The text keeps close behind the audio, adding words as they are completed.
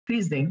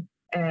increasing.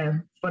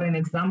 For an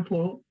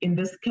example, in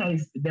this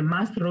case, the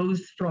mass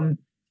rose from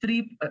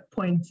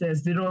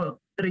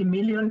 3.03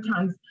 million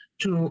tons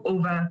to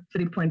over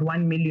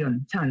 3.1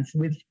 million tons,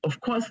 with, of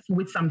course,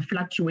 with some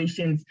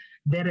fluctuations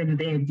there and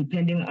there,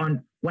 depending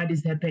on what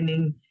is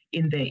happening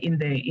in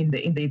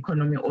the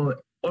economy, or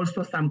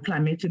also some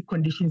climatic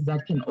conditions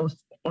that can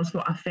also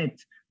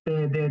affect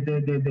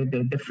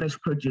the fresh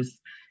produce.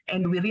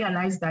 And we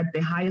realized that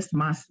the highest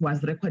mass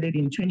was recorded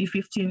in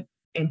 2015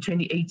 and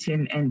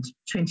 2018 and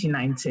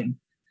 2019.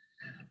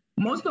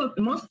 Most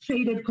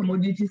traded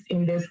commodities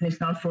in this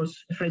national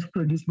fresh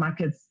produce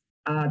markets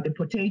are the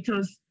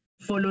potatoes,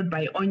 followed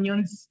by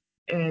onions,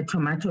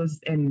 tomatoes,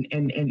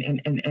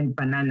 and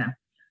banana.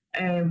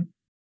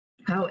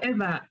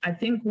 However, I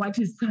think what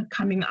is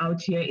coming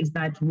out here is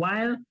that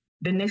while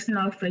the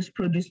national fresh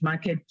produce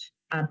market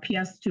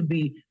appears to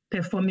be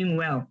performing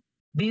well,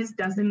 this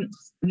doesn't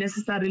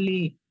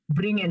necessarily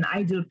bring an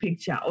ideal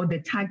picture or the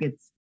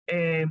targets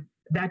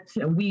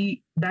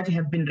that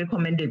have been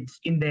recommended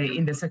in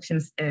the Section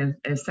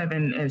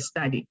 7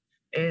 study.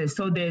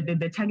 So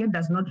the target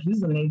does not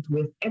resonate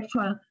with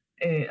actual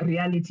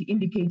reality,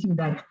 indicating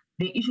that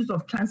the issues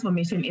of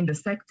transformation in the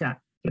sector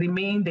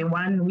remain the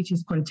one which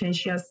is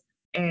contentious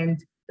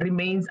and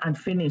remains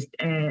unfinished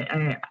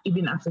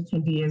even after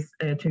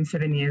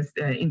 27 years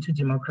into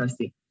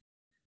democracy.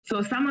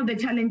 So some of the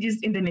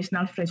challenges in the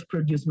national fresh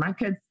produce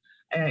market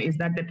is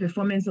that the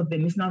performance of the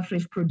national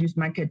fresh produce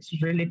market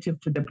relative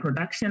to the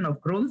production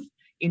of growth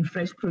in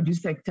fresh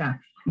produce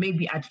sector may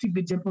be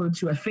attributable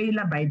to a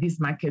failure by these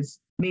markets,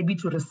 maybe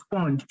to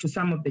respond to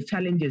some of the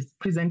challenges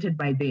presented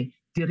by the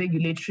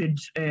deregulated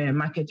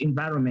market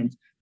environment.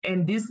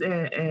 And these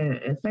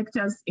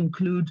factors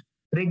include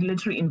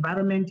regulatory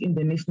environment in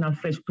the national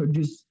fresh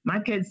produce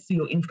markets,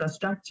 your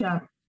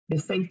infrastructure, the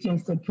safety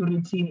and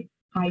security,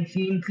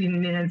 hygiene,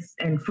 cleanliness,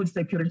 and food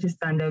security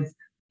standards,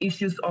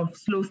 issues of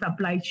slow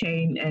supply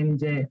chain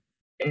and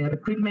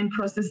recruitment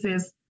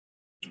processes,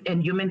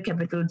 and human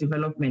capital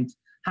development.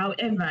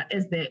 However,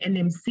 as the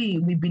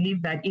NMC, we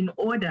believe that in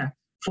order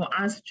for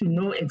us to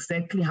know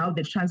exactly how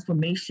the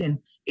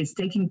transformation is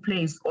taking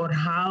place, or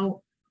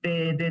how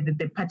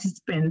the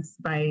participants,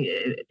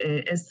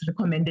 as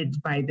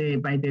recommended by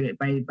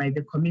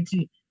the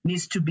committee,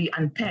 needs to be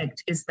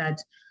unpacked, is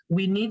that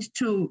we need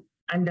to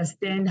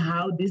understand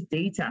how this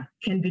data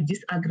can be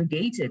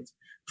disaggregated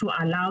to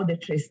allow the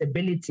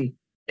traceability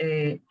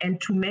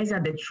and to measure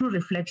the true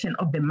reflection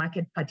of the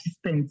market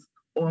participants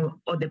or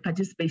the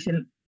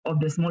participation of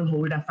the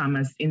smallholder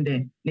farmers in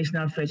the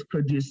national fresh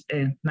produce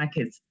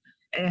markets.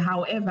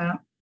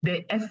 However,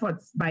 the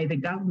efforts by the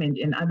government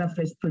and other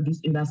fresh produce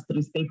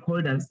industry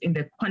stakeholders in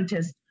the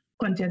context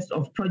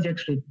of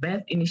Project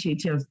Rebirth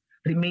initiatives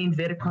remain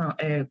very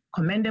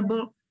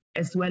commendable,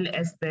 as well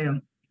as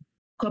the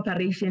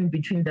cooperation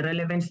between the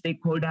relevant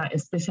stakeholder,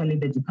 especially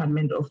the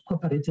Department of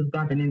Cooperative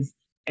Governance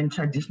and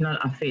Traditional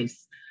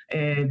Affairs.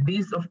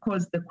 This, of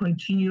course, the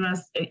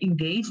continuous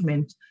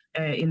engagement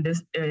in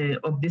this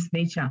of this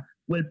nature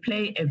will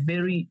play a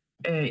very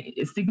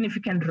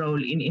significant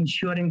role in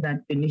ensuring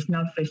that the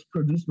national fresh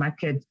produce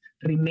market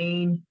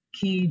remain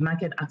key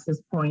market access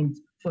points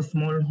for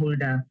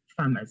smallholder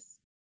farmers.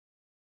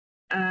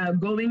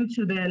 Going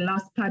to the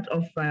last part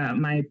of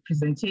my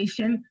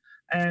presentation,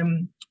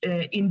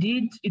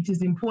 indeed, it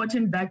is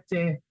important that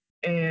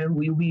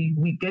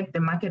we get the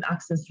market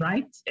access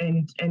right,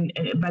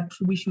 but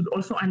we should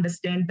also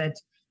understand that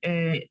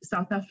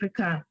South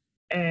Africa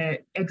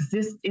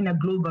exists in a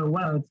global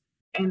world,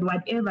 and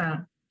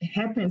whatever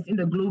happens in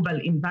the global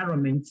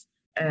environment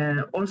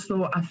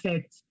also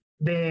affects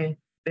the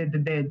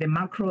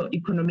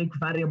macroeconomic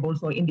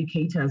variables or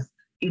indicators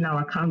in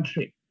our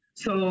country.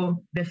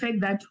 So the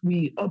fact that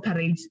we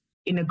operate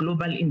in a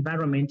global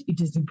environment, it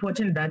is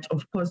important that,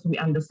 of course, we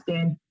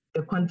understand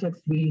the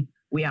context we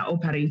are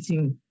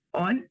operating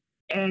on.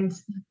 And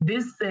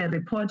this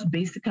report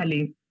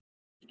basically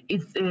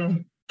is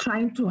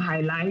trying to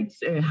highlight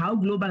how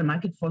global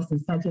market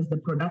forces such as the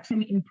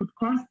production input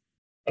costs,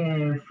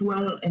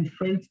 fuel and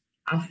freight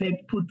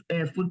affect food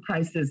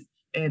prices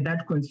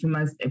that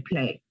consumers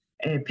pay.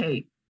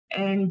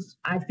 And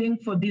I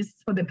think for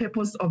the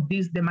purpose of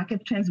this, the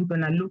market trends we're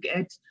going to look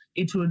at,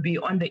 it will be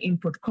on the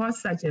input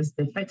costs such as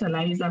the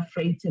fertilizer,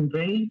 freight, and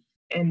rail,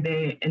 and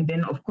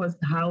then of course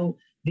how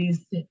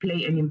these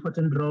play an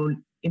important role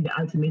in the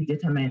ultimate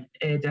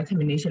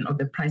determination of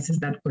the prices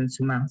that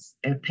consumers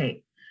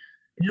pay.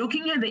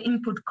 Looking at the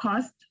input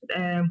cost,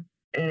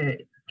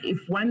 if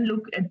one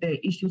look at the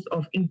issues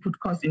of input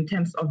costs in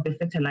terms of the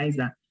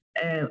fertilizer,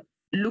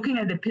 looking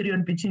at the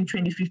period between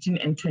 2015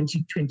 and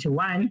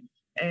 2021,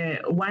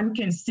 one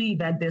can see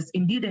that there's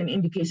indeed an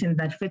indication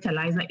that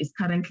fertilizer is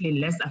currently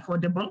less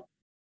affordable.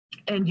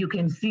 And you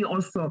can see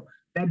also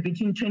that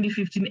between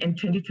 2015 and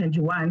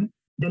 2021,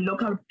 the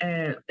local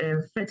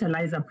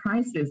fertilizer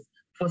prices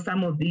for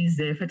some of these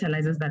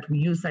fertilizers that we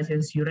use, such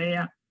as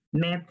urea,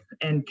 MAP,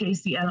 and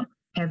KCl,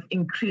 have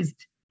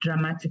increased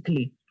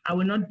dramatically. I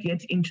will not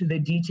get into the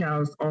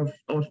details of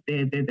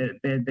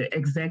the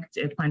exact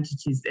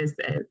quantities,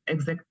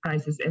 exact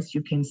prices, as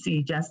you can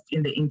see, just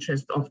in the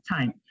interest of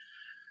time.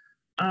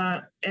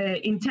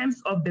 In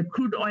terms of the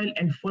crude oil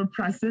and fuel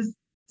prices,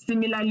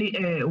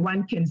 similarly,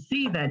 one can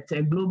see that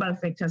global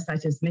factors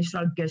such as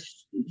natural gas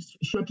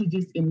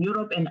shortages in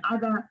Europe and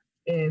other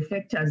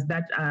factors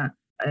that are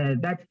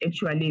that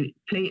actually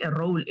play a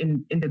role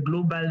in the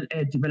global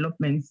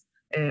developments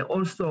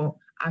also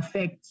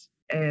affect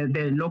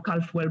the local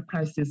fuel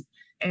prices.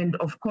 And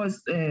of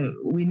course,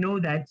 we know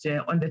that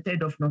on the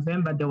 3rd of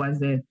November, there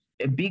was a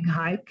big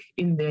hike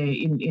in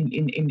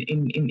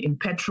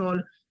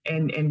petrol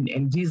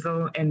and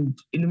diesel and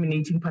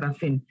illuminating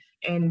paraffin.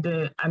 And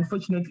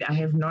unfortunately, I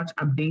have not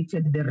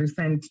updated the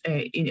recent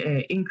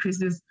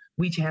increases,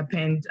 which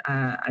happened,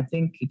 I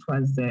think it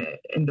was the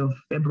end of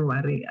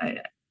February.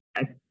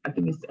 I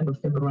think it's end of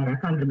February. I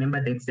can't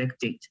remember the exact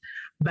date.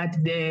 But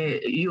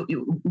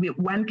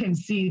one can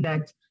see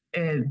that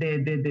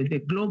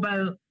the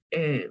global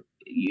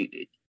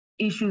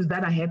issues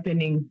that are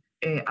happening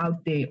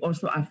out there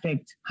also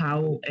affect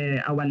how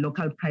our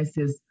local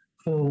prices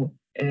for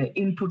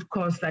input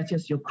costs such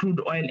as your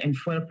crude oil and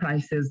fuel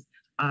prices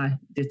are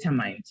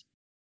determined.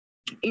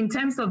 In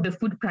terms of the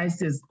food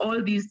prices,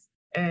 all these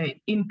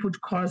input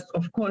costs,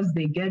 of course,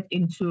 they get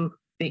into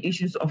the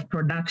issues of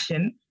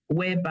production,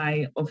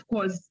 whereby, of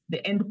course,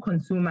 the end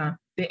consumer,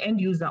 the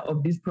end user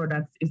of these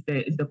products is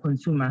the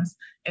consumers.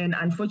 And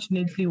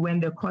unfortunately,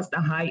 when the costs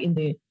are high in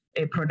the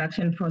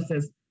production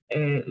process,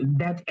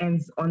 that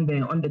ends on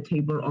the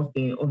table of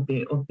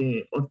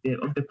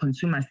the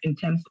consumers in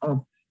terms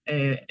of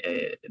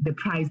the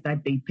price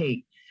that they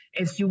pay.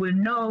 As you will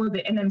know,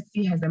 the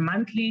NMC has a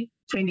monthly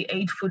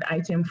 28 food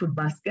item food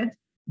basket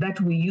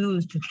that we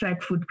use to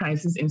track food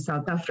prices in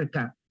South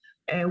Africa.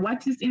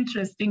 What is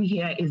interesting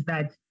here is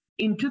that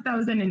in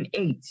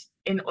 2008,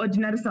 an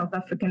ordinary South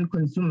African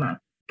consumer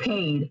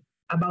paid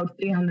about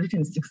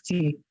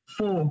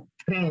 364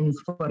 rands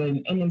for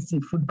an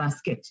NMC food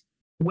basket,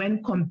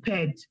 when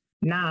compared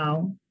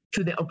now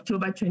to the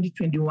October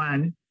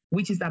 2021,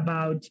 which is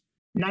about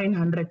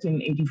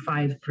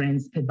 985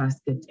 rands per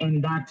basket.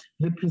 And that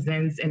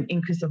represents an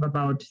increase of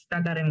about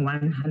staggering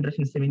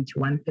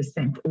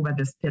 171% over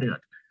this period.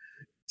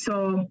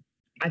 So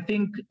I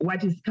think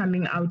what is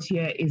coming out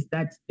here is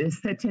that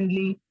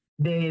certainly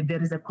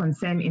there is a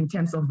concern in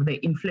terms of the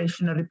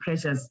inflationary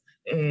pressures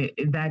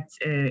that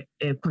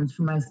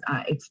consumers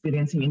are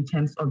experiencing in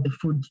terms of the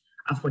food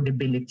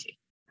affordability.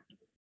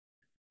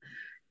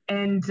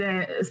 And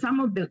some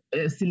of the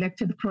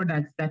selected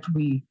products that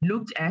we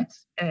looked at,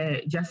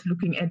 just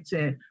looking at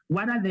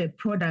what are the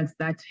products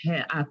that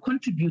are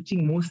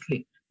contributing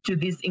mostly to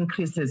these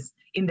increases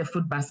in the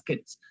food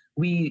basket.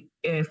 We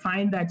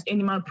find that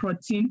animal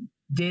protein,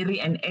 dairy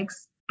and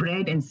eggs,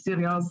 bread and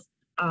cereals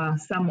are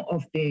some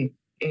of the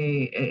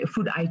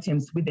food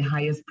items with the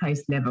highest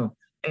price level.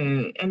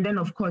 And then,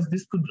 of course,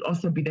 this could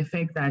also be the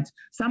fact that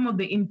some of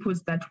the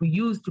inputs that we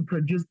use to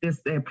produce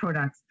these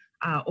products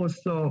are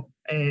also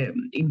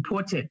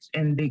imported,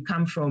 and they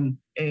come from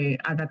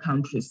other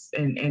countries.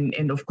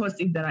 And of course,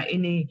 if there are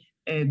any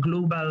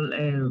global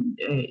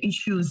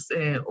issues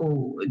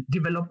or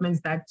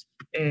developments that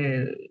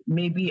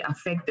maybe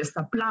affect the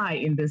supply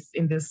in this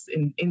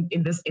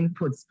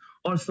inputs,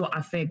 also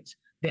affect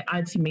the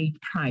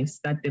ultimate price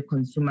that the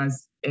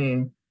consumers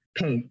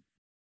pay.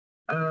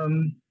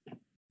 And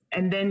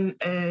then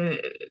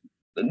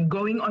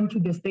going on to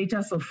the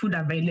status of food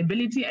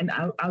availability and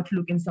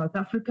outlook in South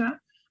Africa,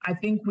 I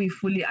think we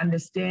fully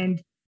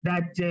understand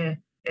that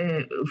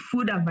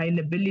food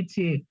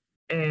availability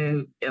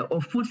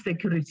or food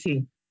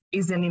security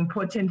is an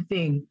important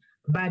thing.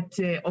 But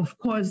of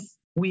course,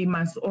 we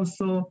must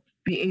also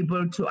be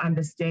able to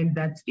understand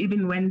that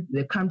even when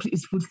the country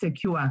is food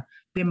secure,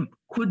 there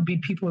could be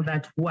people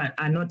that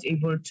are not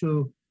able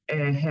to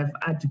have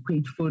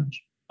adequate food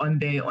on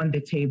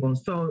the table.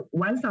 So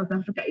while South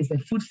Africa is a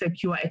food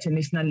secure at a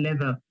national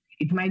level,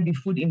 it might be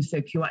food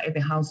insecure at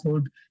the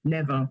household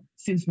level,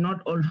 since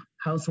not all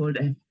households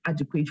have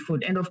adequate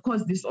food. And of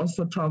course, this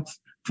also talks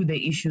to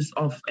the issues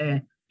of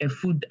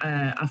food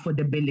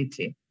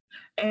affordability.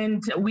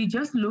 And we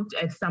just looked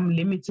at some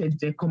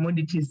limited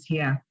commodities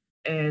here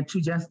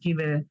to just give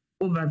an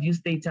overview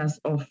status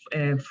of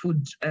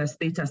food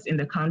status in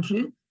the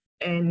country.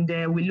 And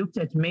we looked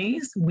at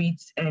maize,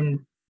 wheat,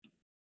 and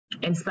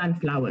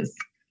sunflowers.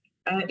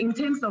 In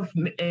terms of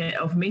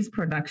maize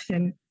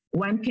production,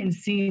 one can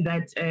see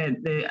that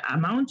the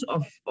amount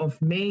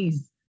of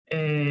maize,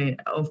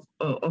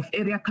 of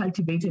area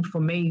cultivated for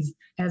maize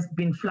has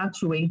been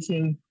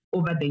fluctuating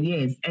over the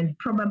years, and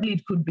probably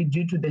it could be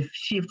due to the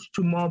shift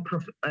to more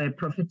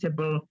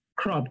profitable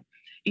crop.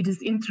 It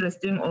is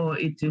interesting, or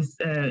it's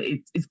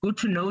good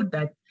to note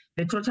that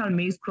the total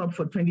maize crop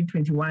for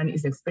 2021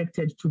 is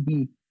expected to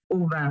be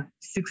over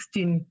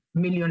 16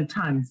 million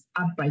tons,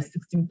 up by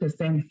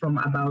 16% from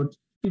about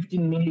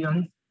 15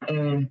 million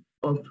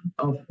of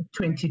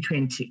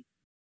 2020.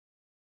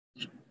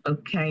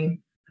 Okay.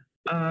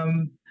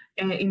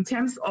 In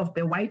terms of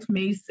the white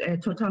maize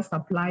total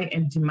supply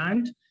and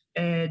demand,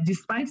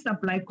 despite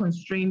supply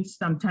constraints,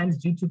 sometimes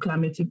due to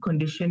climatic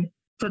condition,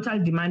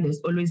 total demand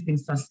has always been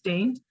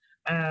sustained.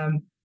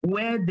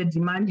 Where the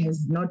demand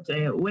has not,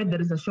 where there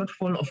is a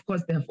shortfall, of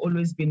course, there have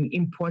always been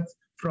imports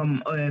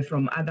from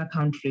other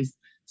countries.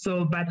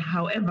 So, but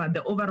however,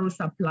 the overall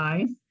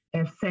supplies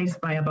have surged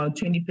by about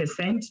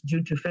 20%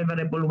 due to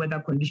favorable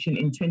weather condition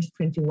in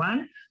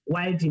 2021,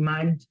 while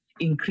demand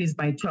increased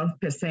by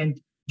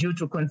 12% due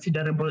to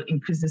considerable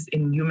increases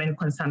in human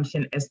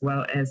consumption as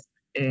well as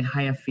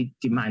higher feed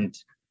demand.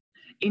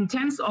 In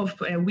terms of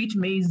wheat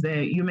maize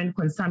human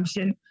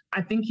consumption,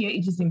 I think here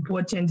it is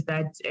important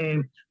that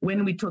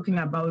when we're talking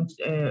about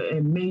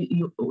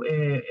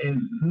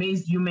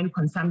maize human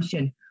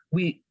consumption,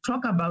 we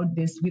talk about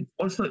this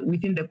also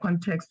within the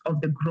context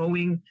of the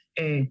growing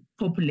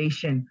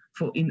population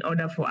in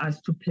order for us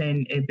to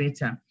plan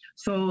better.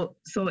 So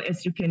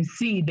as you can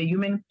see, the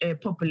human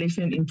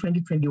population in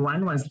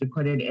 2021 was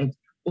recorded at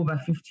over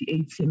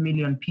 58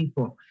 million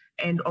people.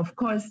 And of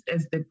course,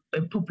 as the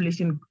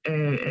population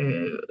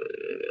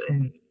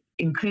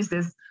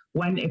increases,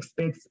 one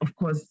expects, of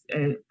course,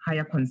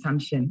 higher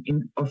consumption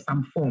of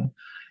some form.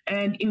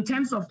 And in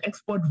terms of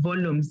export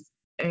volumes,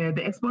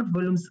 the export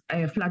volumes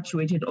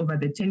fluctuated over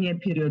the 10-year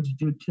period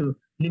due to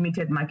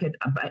limited market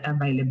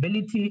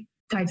availability,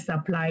 tight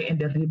supply,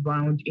 and a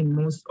rebound in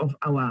most of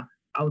our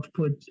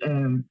output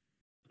of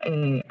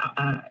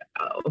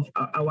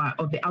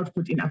the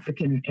output in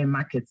African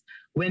markets.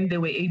 When they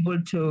were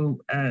able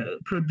to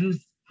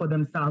produce for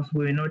themselves,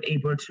 we were not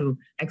able to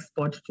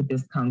export to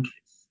these countries.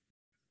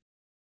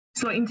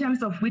 So in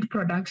terms of wheat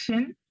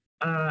production,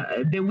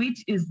 the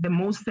wheat is the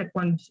most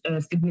second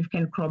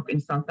significant crop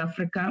in South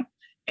Africa.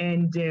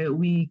 And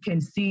we can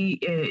see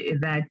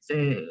that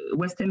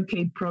Western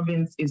Cape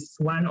province is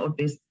one of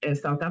the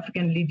South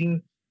African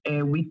leading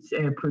wheat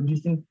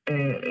producing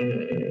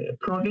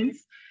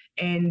province.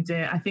 And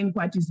I think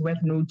what is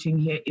worth noting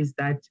here is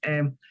that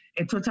a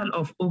total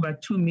of over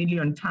 2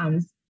 million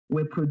tons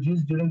were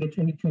produced during the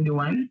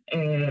 2021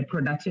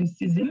 production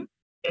season,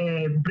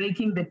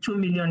 breaking the 2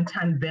 million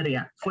ton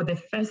barrier for the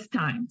first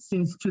time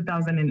since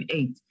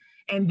 2008.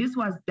 And this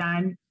was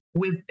done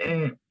with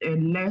a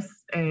less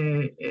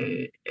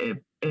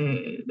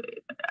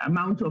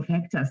amount of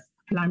hectares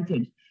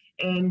planted.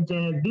 And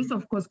this,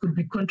 of course, could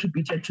be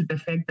contributed to the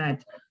fact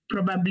that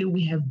probably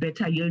we have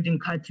better yielding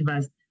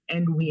cultivars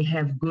and we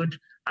have good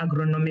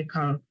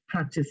agronomical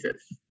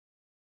practices.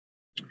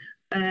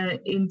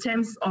 In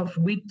terms of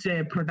wheat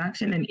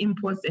production and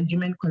imports and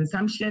human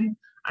consumption,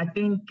 I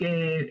think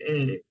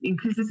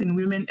increases in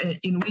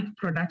wheat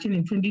production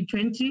in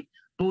 2020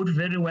 bode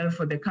very well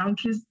for the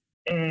countries,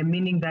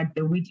 meaning that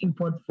the wheat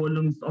import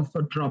volumes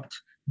also dropped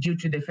due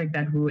to the fact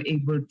that we were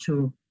able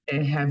to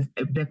have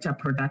a better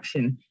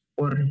production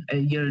or a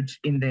yield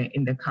in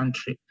the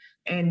country.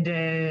 And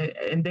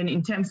then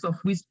in terms of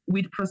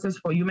wheat processed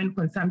for human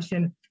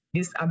consumption,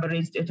 this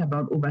averaged at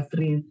about over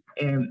 3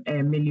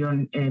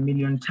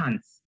 million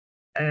tons.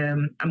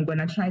 I'm going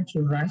to try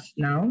to rush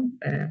now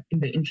in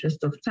the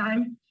interest of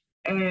time.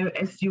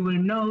 As you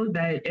will know,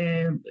 that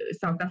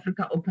South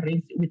Africa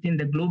operates within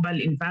the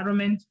global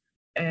environment.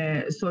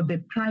 So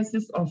the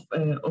prices of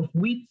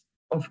wheat,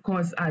 of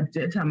course, are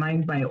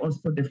determined by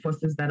also the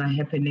forces that are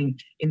happening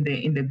in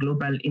the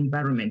global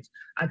environment.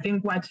 I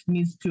think what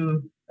needs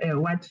to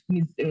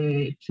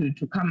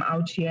come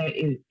out here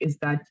is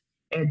that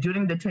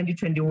during the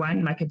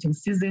 2021 marketing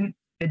season,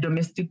 the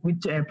domestic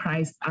wheat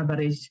price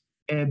averaged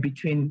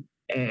between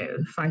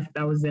over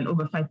 5,000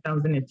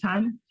 a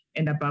ton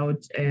and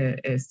about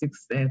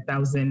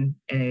 6,000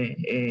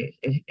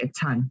 a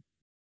ton.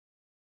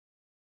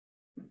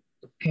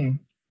 Okay,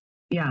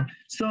 yeah.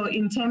 So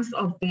in terms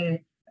of the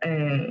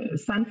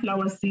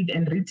sunflower seed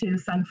and retail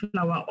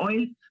sunflower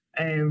oil,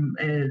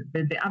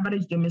 the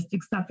average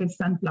domestic surface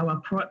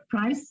sunflower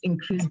price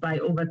increased by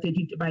over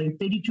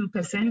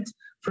 32%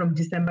 from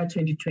December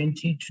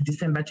 2020 to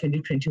December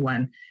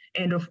 2021.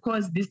 And of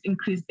course, this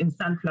increase in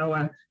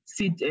sunflower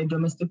seed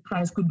domestic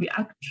price could be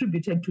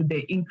attributed to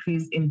the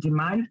increase in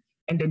demand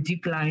and the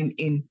decline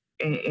in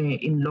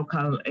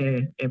local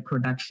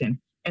production.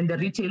 And the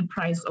retail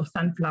price of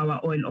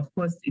sunflower oil, of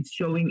course, it's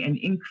showing an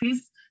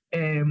increase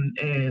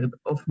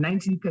of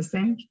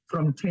 19%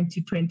 from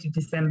 2020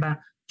 December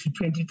to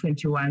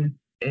 2021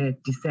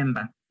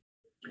 December.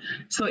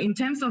 So in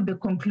terms of the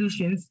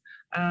conclusions,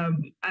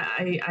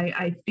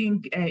 I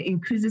think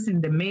increases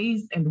in the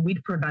maize and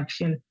wheat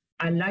production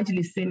are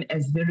largely seen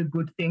as very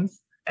good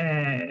things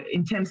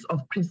in terms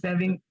of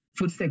preserving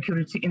food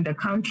security in the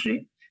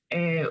country,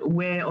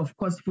 where, of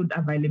course, food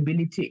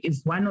availability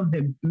is one of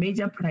the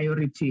major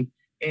priority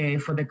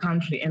for the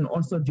country, and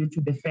also due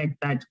to the fact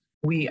that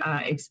we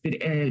are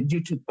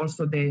due to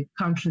also the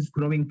country's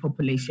growing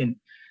population.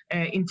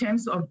 In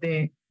terms of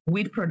the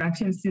wheat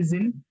production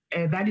season,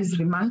 that is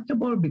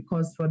remarkable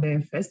because for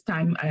the first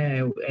time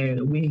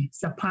we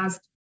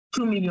surpassed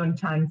 2 million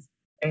tons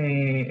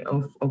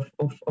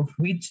of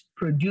wheat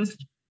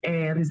produced,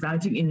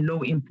 resulting in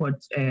low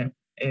import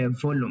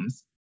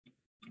volumes.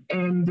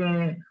 And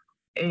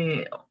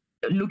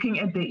looking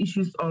at the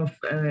issues of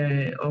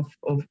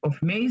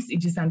maize,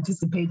 it is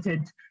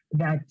anticipated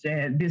that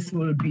this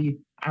will be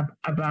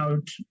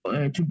about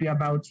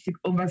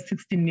over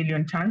 16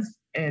 million tons,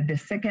 the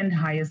second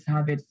highest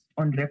harvest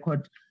on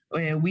record,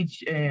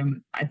 which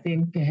I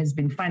think has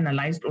been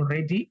finalized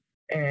already,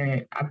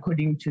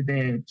 according to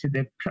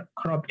the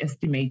crop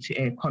estimate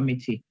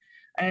committee.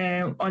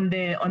 On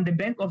the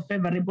back of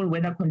favorable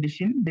weather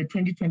conditions, the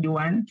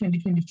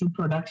 2021-2022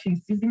 production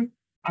season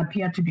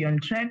appear to be on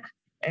track.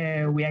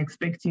 We are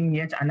expecting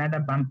yet another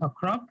bumper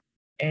crop,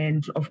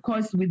 and of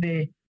course, with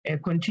the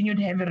continued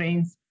heavy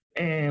rains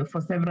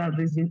for several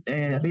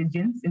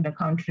regions in the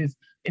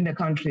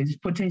countries,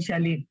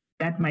 potentially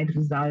that might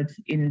result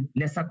in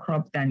lesser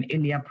crop than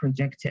earlier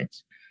projected.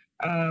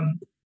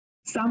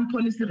 Some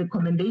policy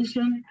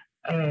recommendation.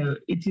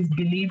 It is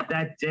believed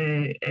that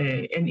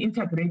an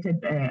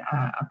integrated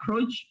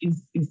approach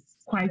is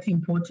quite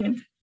important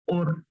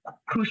or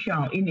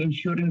crucial in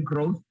ensuring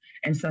growth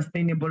and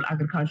sustainable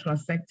agricultural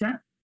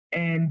sector.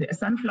 And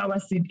sunflower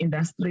seed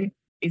industry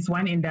is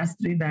one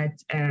industry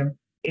that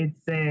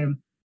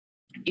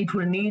it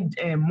will need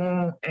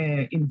more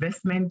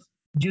investment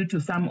due to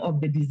some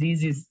of the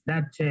diseases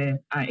that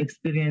are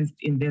experienced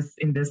in this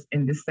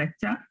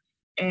sector,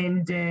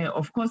 and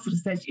of course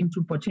research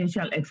into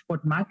potential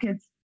export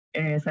markets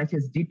such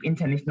as deep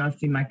international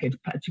sea market,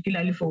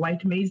 particularly for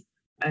white maize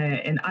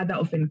and other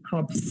orphan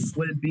crops,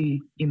 will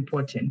be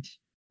important.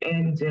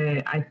 And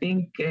I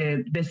think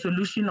the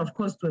solution, of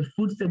course, to a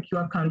food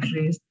secure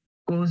countries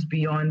goes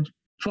beyond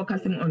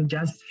focusing on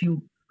just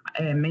few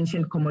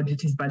mentioned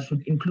commodities, but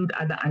should include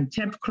other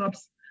untapped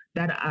crops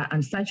that are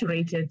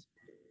unsaturated,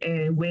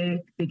 where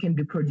they can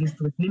be produced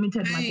with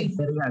limited market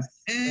barriers.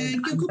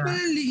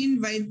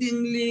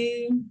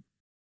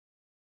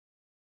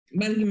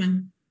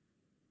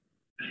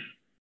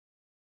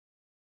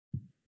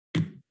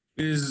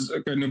 Please,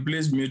 can you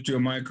please mute your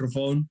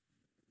microphone?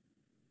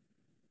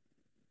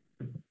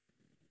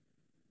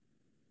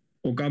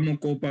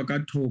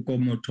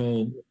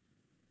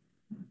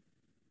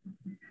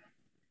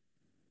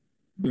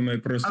 You may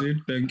proceed.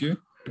 Thank you.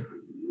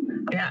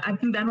 Yeah, I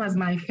think that was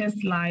my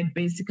first slide,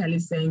 basically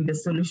saying the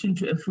solution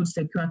to a food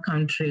secure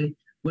country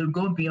will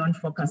go beyond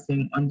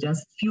focusing on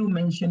just few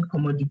mentioned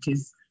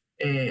commodities,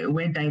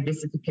 where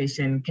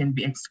diversification can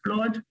be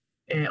explored,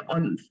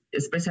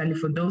 especially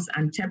for those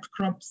untapped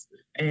crops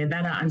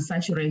that are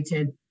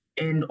unsaturated,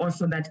 and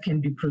also that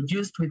can be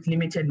produced with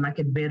limited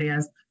market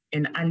barriers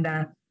and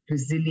under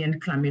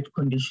resilient climate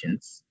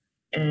conditions.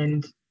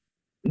 And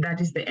that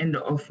is the end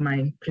of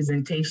my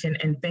presentation,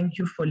 and thank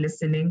you for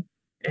listening.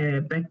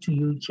 Back to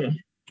you, Chair.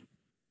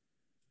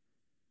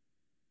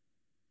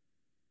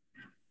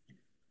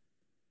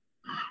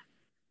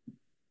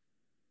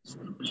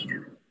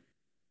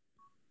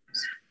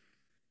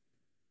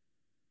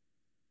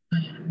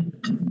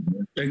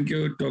 Thank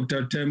you,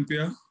 Dr.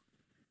 Tempia,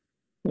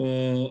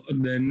 for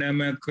the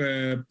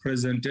NAMC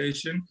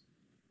presentation.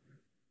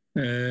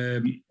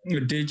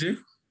 DJ?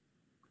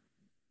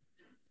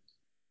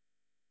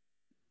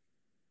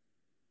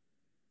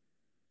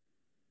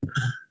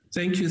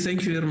 Thank you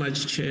very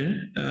much,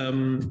 Chair.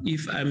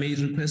 If I may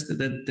request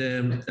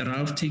that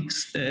Ralph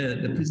takes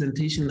the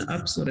presentation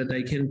up so that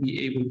I can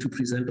be able to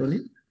present on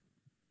it.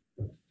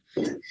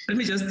 Let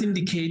me just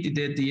indicate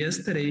that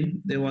yesterday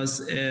there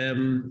was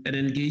an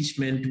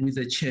engagement with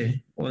the Chair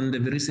on the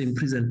very same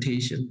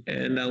presentation,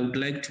 and I would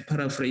like to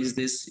paraphrase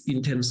this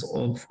in terms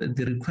of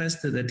the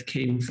request that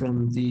came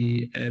from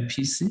the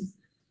PC.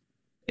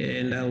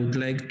 And I would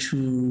like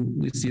to,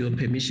 with your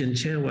permission,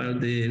 Chair, while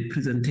the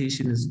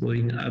presentation is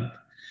going up,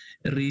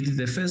 read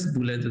the first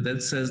bullet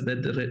that says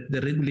that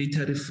the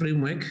regulatory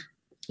framework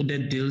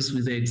that deals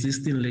with the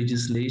existing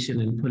legislation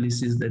and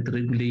policies that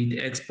regulate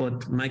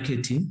export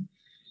marketing,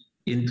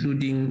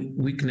 including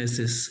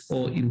weaknesses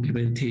or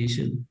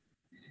implementation.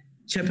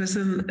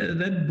 Chairperson,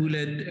 that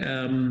bullet,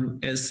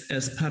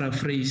 as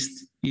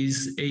paraphrased,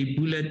 is a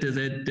bullet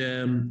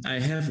that I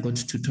have got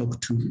to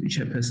talk to,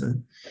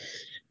 Chairperson,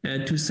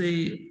 to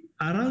say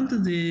around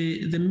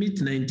the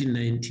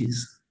mid-1990s,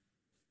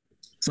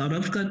 South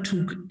Africa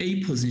took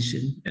a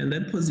position, and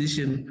that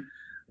position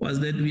was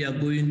that we are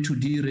going to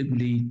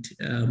deregulate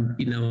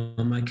in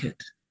our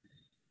market.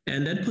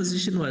 And that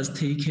position was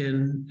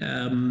taken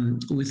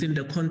within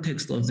the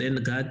context of the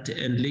NGAT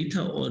and later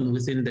on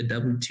within the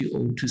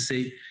WTO to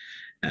say,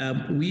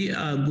 we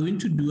are going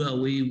to do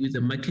away with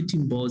the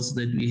marketing boards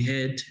that we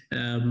had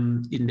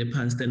in the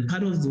past. And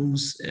part of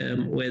those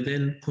were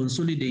then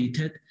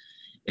consolidated,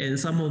 and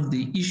some of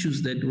the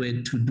issues that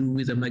were to do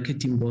with the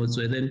marketing boards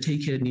were then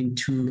taken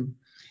into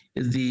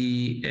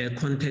the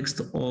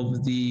context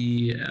of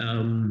the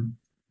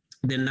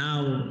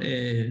now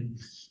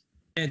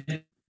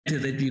act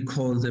that we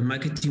call the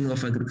Marketing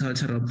of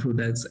Agricultural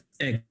Products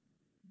Act,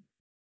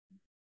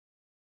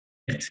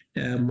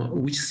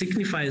 which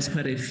signifies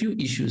quite a few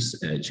issues,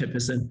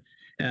 Chairperson,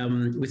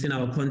 within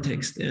our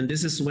context. And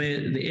this is where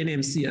the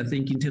NAMC, I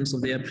think, in terms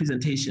of their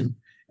presentation,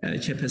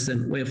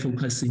 Chairperson, we're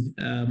focusing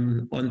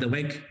on the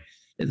work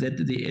that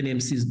the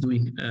NAMC is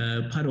doing.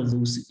 Part of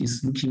those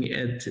is looking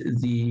at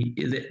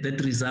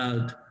that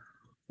result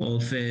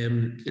of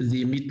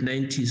the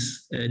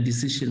mid-90s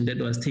decision that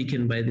was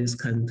taken by this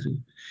country.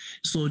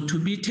 So to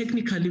be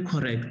technically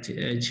correct,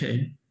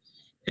 Chair,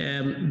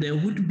 there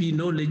would be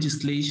no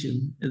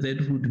legislation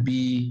that would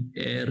be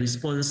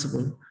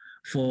responsible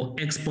for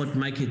export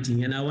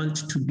marketing, and I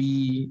want to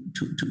be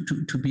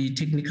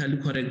technically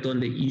correct on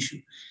the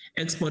issue.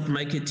 Export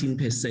marketing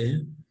per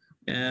se,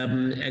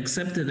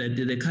 except that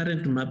the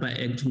current MAPA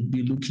Act would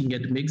be looking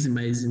at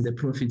maximizing the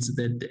profits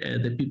that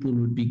the people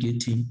would be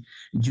getting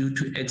due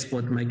to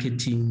export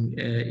marketing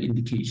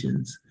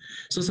indications.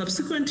 So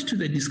subsequent to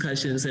the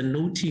discussions and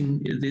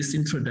noting this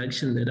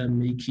introduction that I'm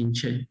making,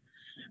 Chair,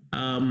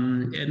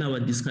 in our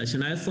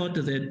discussion, I thought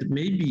that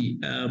maybe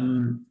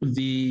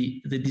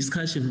the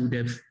discussion would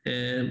have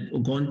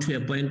gone to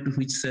a point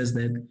which says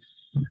that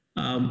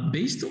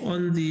based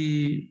on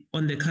the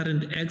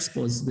current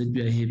exports that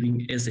we are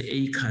having as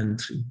a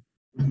country,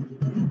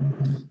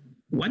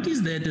 what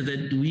is that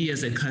we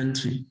as a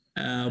country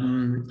are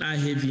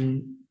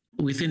having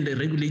within the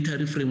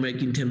regulatory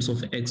framework in terms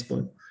of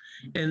export?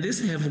 And this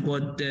have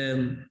got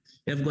an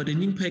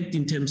impact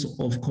in terms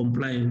of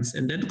compliance,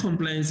 and that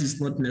compliance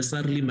is not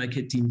necessarily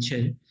marketing,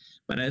 Chair,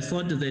 but I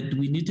thought that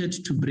we needed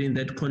to bring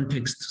that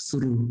context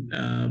through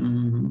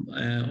on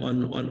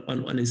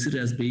a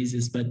serious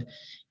basis. But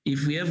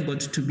if we have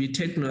got to be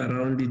techno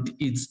around it,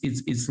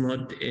 it's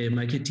not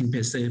marketing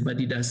per se,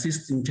 but it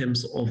assists in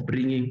terms of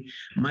bringing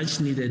much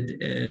needed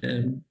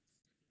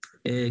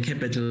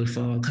capital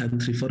for our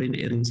country, foreign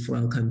earnings for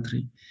our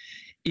country.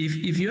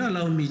 If you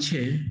allow me,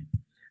 Chair,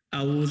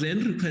 I will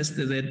then request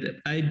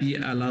that I be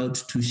allowed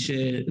to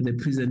share the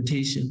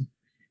presentation,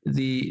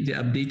 the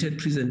updated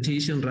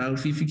presentation.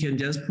 Ralph, if you can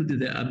just put the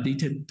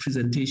updated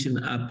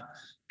presentation up,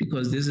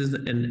 because this is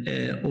an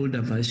older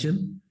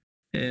version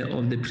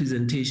of the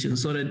presentation,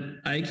 so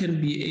that I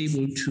can be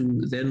able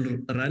to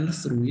then run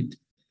through it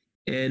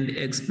and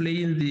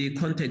explain the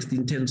context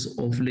in terms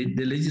of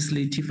the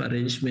legislative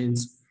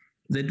arrangements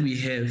that we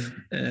have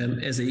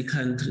as a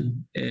country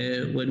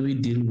when we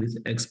deal with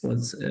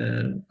exports,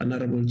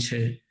 Honorable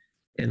Chair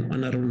and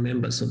honorable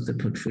members of the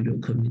Portfolio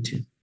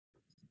Committee.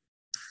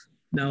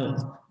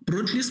 Now,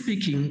 broadly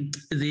speaking,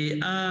 there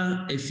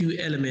are a few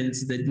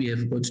elements that we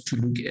have got to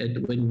look at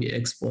when we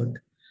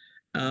export.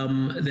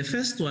 The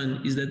first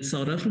one is that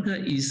South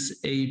Africa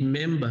is a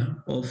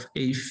member of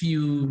a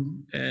few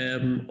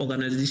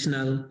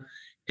organizational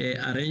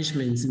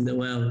arrangements in the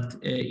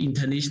world,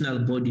 international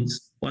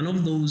bodies. One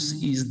of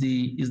those is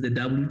the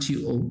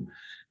WTO,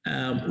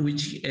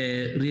 which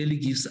really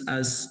gives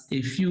us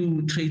a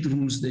few trade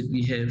rules that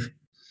we have.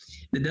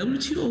 The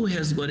WTO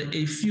has got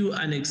a few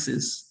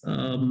annexes,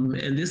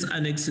 and these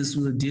annexes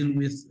will deal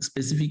with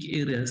specific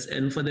areas.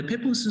 And for the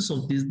purposes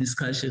of this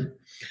discussion,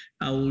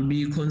 I will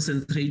be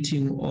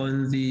concentrating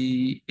on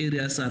the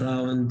areas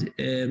around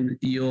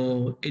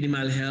your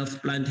animal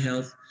health, plant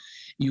health.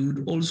 You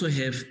would also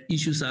have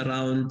issues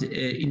around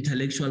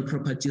intellectual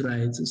property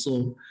rights.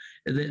 So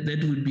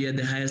that would be at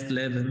the highest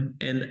level.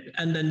 And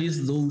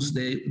underneath those,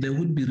 there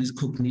would be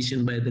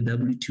recognition by the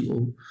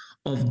WTO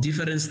of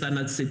different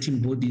standard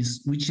setting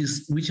bodies,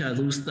 which are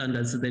those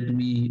standards that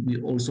we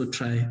also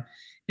try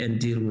and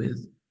deal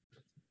with.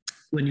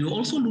 When you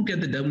also look at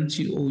the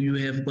WTO, you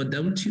have got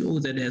WTO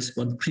that has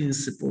got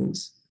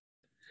principles.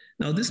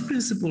 Now, these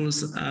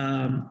principles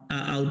are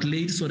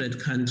outlaid so that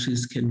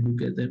countries can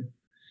look at them.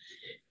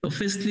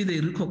 Firstly,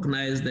 they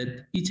recognize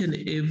that each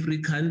and every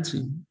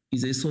country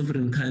is a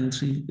sovereign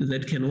country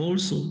that can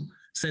also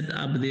set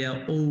up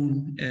their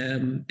own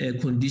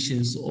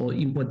conditions or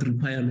import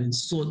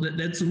requirements. So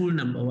that's rule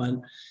number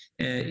one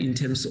in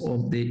terms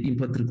of the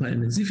import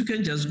requirements. If you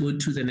can just go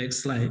to the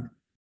next slide.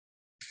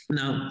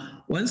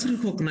 Now, once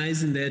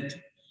recognizing that,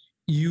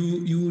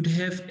 you would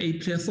have a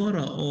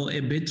plethora or a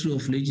battery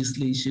of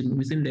legislation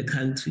within the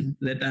country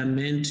that are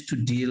meant to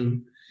deal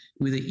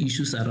with the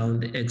issues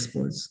around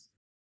exports.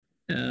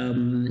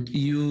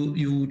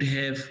 You would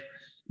have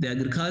the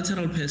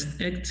Agricultural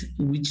Pest Act,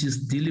 which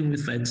is dealing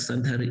with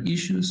phytosanitary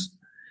issues.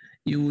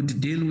 You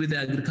would deal with the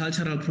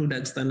Agricultural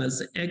Product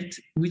Standards Act,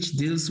 which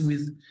deals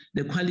with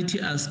the quality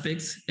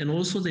aspects and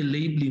also the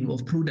labeling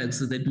of products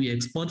that we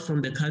export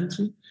from the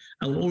country.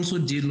 I will also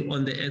deal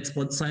on the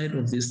export side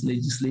of these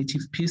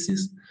legislative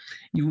pieces.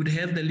 You would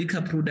have the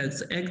Liquor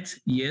Products Act.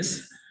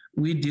 Yes,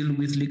 we deal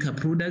with liquor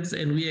products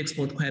and we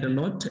export quite a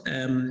lot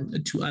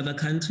to other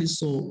countries.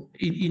 So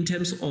in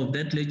terms of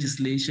that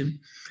legislation,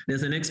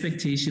 there's an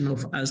expectation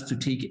of us to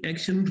take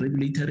action,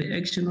 regulatory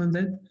action on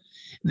that.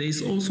 There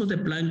is also the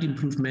Plant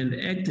Improvement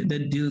Act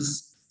that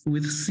deals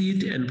with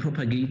seed and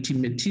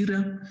propagating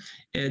material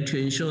to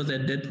ensure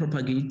that that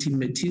propagating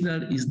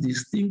material is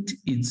distinct,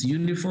 it's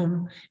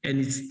uniform, and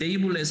it's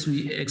stable as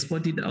we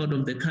export it out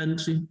of the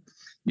country.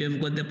 You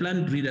have got the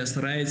plant breeders'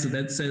 rights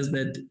that says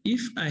that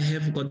if I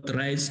have got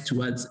rights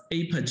towards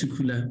a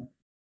particular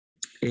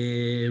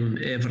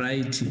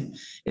variety,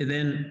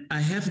 then I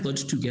have got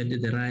to get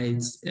the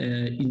rights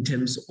in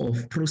terms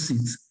of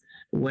proceeds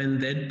when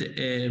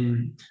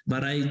that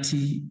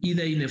variety,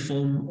 either in a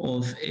form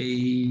of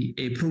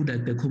a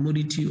product, a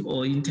commodity,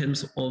 or in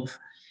terms of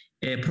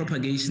a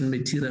propagation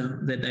material,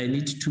 that I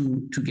need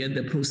to get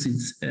the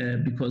proceeds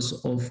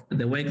because of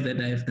the work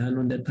that I have done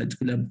on that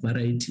particular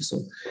variety.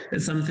 So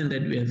that's something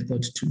that we have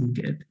got to look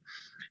at.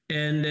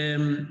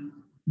 And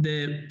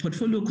the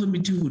portfolio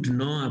committee would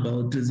know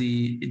about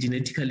the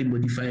Genetically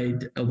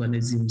Modified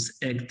Organisms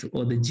Act,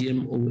 or the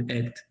GMO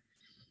Act,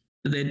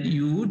 that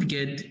you would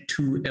get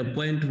to a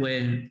point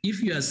where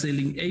if you are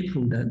selling a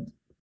product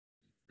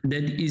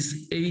that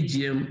is a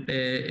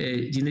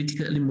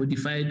genetically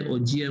modified, or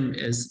GM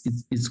as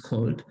it's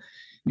called,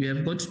 you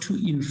have got to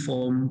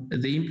inform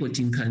the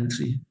importing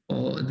country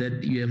or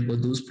that you have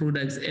got those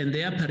products, and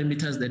there are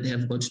parameters that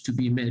have got to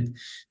be met,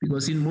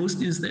 because in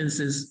most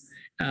instances,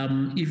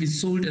 if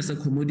it's sold as a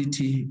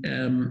commodity,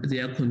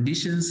 there are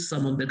conditions.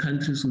 Some of the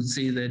countries would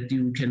say that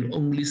you can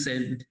only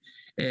send,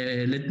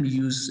 let me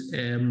use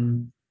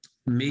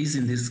maize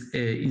in this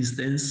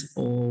instance,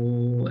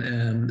 or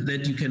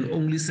that you can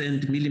only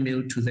send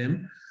mealie to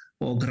them,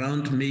 or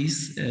ground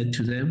maize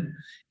to them.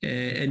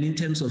 And in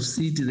terms of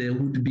seed, there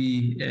would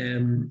be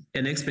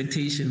an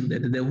expectation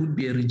that there would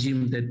be a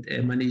regime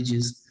that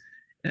manages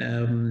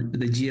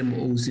the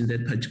GMOs in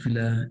that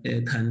particular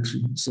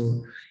country.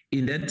 So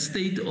in that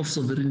state of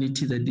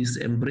sovereignty that is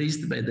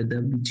embraced by the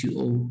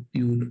WTO,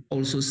 you would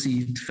also see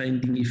it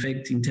finding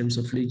effect in terms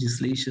of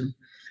legislation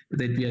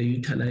that we are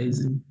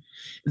utilizing.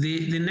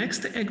 The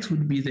next act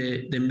would be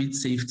the Meat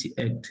Safety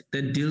Act,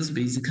 that deals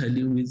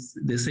basically with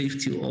the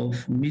safety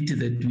of meat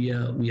that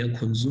we are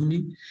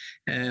consuming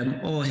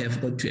or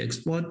have got to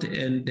export,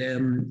 and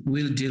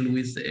will deal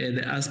with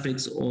the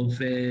aspects of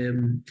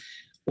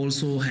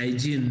also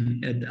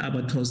hygiene at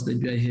abattoirs that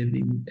we are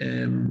having,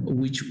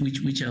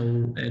 which I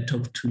will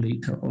talk to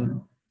later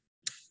on.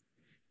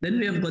 Then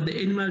we have got the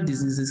Animal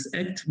Diseases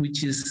Act,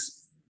 which is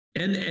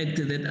an act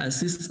that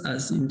assists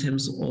us in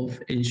terms of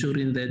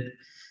ensuring that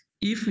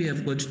if we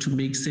have got to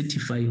make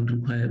certifying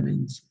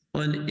requirements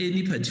on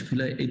any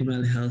particular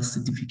animal health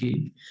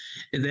certificate,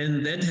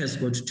 then that has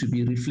got to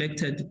be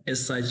reflected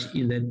as such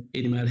in that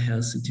animal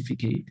health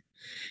certificate.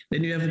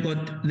 Then you have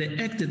got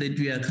the act that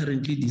we are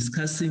currently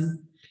discussing,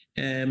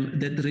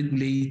 that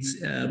regulates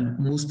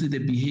mostly the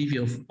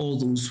behavior of all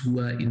those who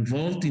are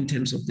involved in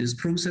terms of this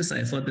process.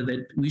 I thought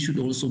that we should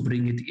also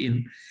bring it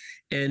in.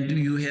 And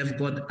you have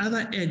got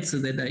other acts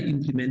that are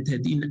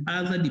implemented in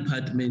other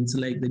departments,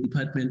 like the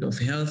Department of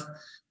Health,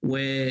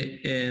 where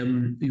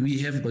we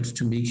have got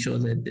to make sure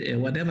that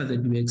whatever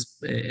that we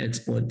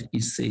export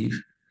is safe.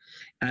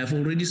 I've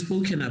already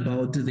spoken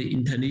about the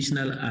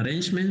international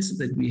arrangements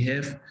that we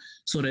have,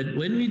 so that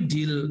when we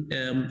deal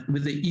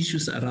with the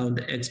issues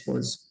around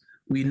exports,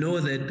 we know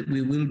that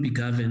we will be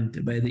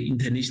governed by the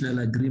international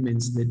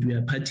agreements that we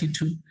are party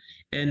to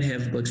and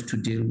have got to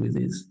deal with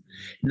this.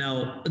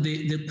 Now,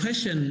 the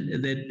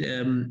question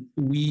that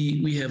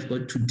we have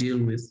got to deal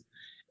with,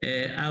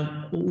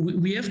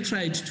 we have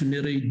tried to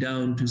narrow it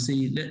down to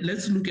say,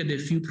 let's look at a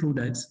few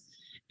products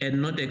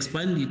and not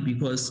expand it,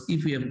 because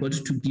if we have got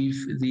to give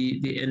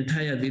the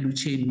entire value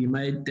chain, we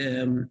might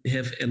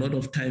have a lot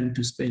of time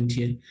to spend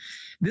here.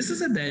 This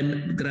is a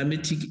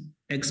diagrammatic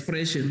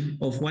expression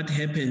of what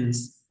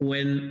happens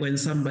when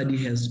somebody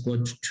has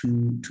got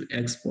to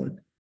export.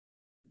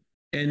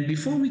 And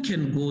before we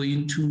can go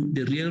into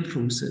the real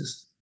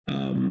process,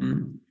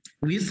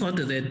 we thought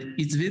that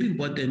it's very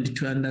important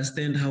to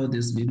understand how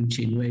this value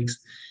chain works.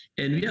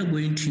 And we are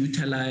going to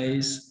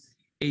utilize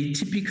a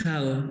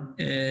typical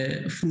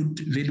food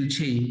value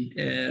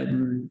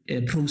chain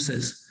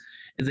process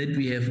that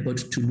we have got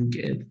to look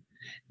at.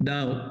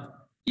 Now,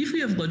 if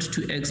we have got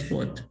to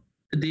export,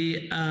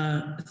 there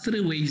are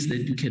three ways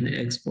that you can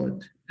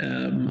export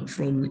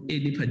from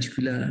any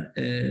particular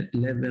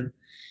level.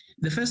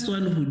 The first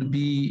one would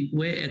be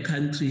where a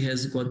country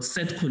has got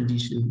set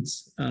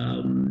conditions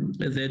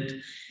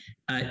that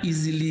are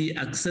easily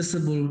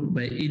accessible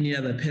by any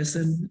other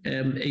person.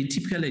 A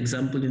typical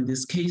example in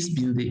this case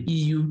being the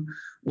EU,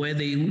 where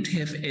they would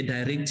have a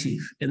directive,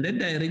 and that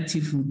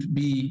directive would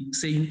be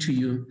saying to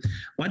you,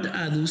 what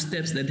are those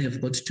steps that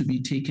have got to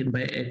be taken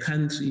by a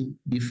country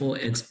before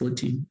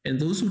exporting? And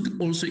those would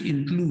also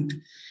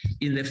include,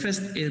 in the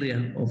first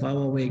area of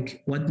our work,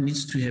 what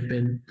needs to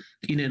happen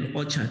in an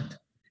orchard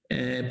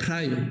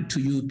prior to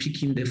you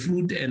picking the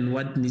fruit, and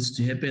what needs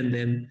to happen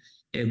then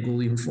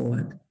going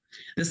forward.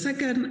 The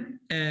second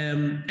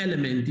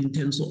element in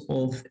terms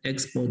of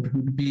export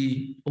would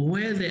be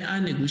where there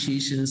are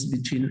negotiations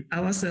between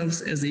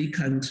ourselves as a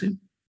country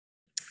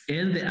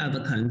and the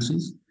other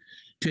countries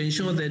to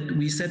ensure that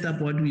we set up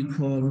what we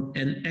call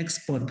an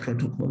export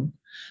protocol.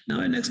 Now,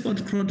 an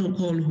export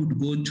protocol would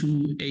go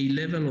to a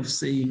level of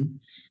saying,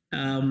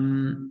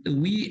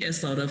 we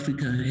as South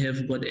Africa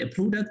have got a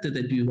product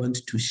that we want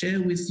to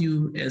share with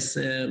you as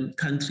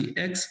country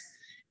X,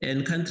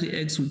 and country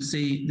X would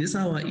say, these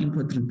are our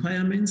import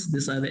requirements,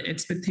 these are the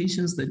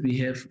expectations that we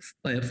have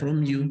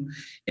from you,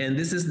 and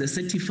this is the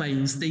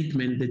certifying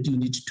statement that you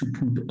need to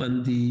put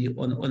on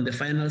the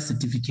final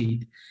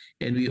certificate.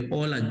 And we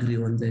all agree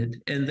on that.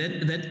 And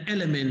that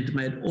element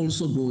might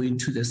also go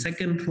into the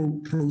second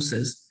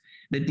process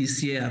that is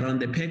here around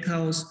the pack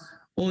house,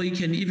 or you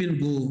can even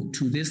go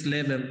to this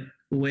level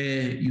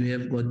where you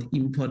have got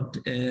import,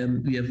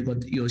 you have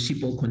got your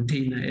ship or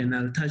container, and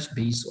I'll touch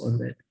base on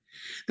that.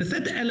 The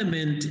third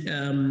element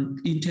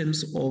in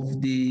terms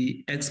of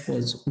the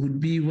exports would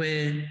be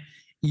where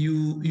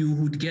you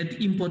would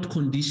get import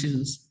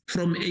conditions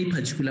from a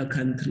particular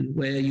country,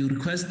 where you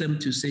request them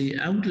to say,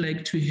 I would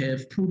like to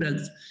have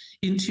products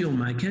into your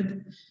market,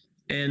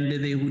 and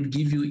they would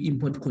give you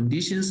import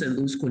conditions, and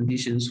those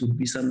conditions would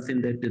be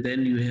something that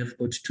then you have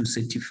got to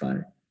certify.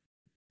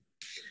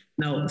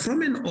 Now,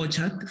 from an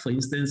orchard, for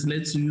instance,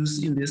 let's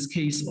use in this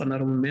case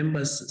honorable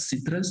members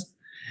citrus,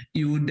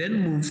 you would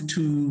then move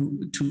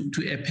to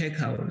a pack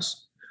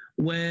house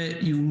where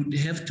you would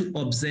have to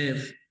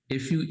observe a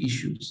few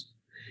issues.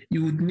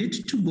 You would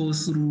need to go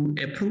through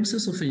a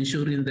process of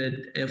ensuring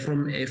that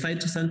from a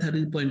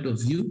phytosanitary point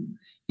of view,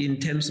 in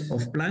terms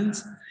of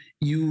plants,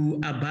 you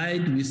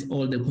abide with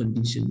all the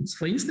conditions.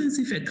 For instance,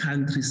 if a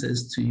country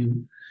says to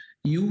you,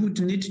 you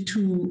would need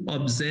to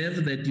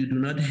observe that you do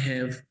not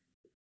have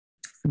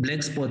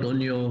black spot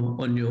on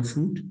your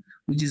fruit,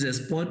 which is a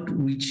spot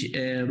which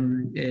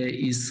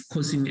is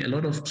causing a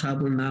lot of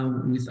trouble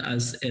now with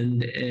us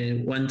and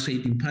one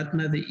trading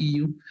partner, the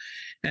EU.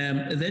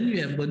 Then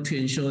you have got to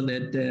ensure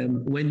that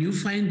when you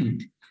find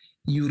it,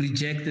 you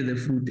reject the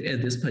fruit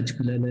at this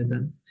particular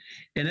level.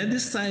 And at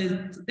this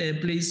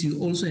place, you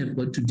also have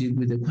got to deal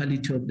with the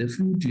quality of the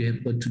fruit, you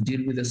have got to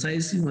deal with the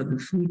sizing of the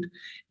fruit,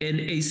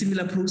 and a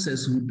similar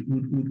process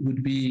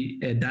would be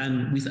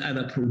done with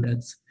other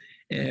products.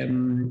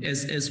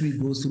 As we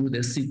go through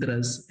the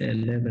citrus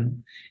level.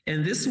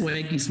 And this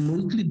work is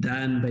mostly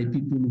done by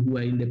people who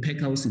are in the pack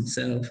house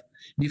itself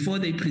before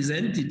they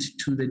present it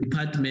to the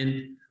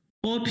department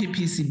or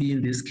PPCB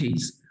in this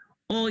case,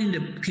 or in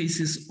the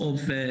cases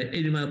of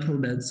animal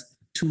products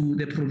to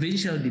the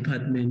provincial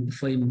department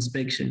for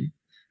inspection.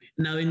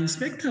 Now, an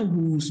inspector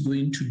who's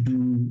going to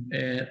do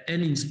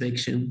an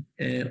inspection,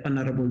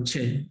 Honorable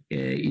Chair,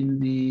 in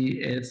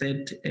the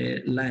third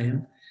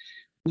line,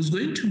 who's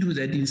going to do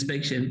that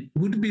inspection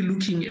would be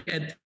looking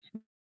at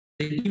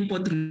the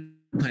import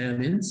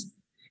requirements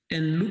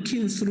and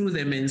looking through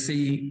them and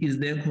saying, is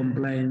there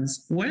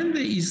compliance? When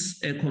there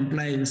is a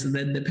compliance,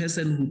 then the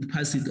person would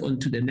pass it on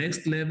to the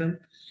next level.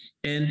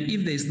 And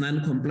if there is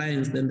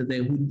non-compliance, then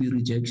there would be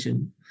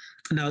rejection.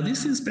 Now,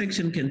 this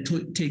inspection can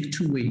take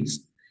two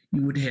ways.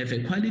 You would have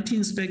a quality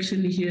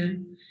inspection here.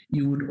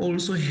 You would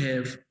also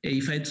have a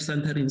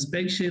phytosanitary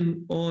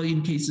inspection, or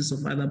in cases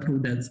of other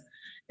products,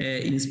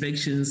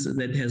 inspections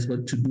that has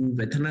got to do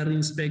veterinary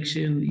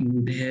inspection, you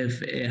would have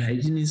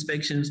hygiene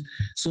inspections.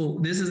 So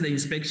this is the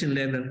inspection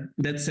level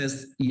that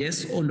says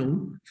yes or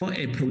no for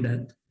a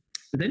product.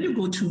 Then you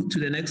go to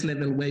the next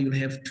level where you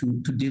have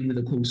to deal with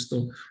the cold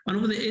store. One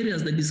of the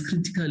areas that is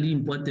critically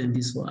important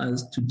is for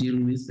us to deal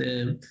with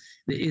the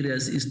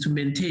areas is to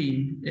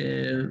maintain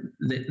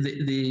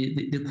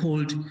the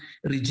cold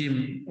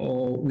regime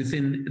or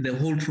within the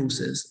whole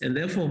process. And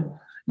therefore,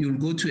 you'll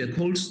go to a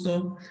cold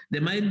store.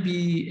 There might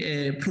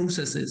be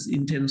processes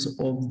in terms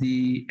of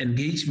the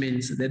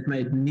engagements that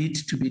might need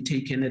to be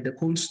taken at the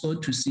cold store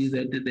to see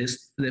that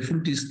the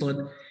fruit is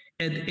stored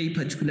at a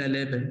particular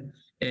level.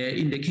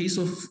 In the case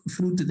of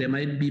fruit, there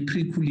might be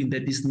pre-cooling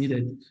that is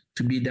needed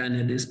to be done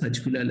at this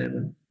particular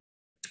level.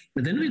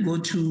 But then we go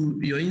to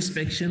your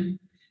inspection,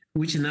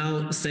 which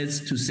now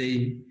sets to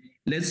say,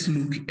 let's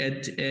look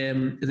at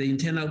the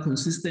internal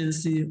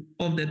consistency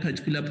of that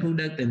particular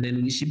product, and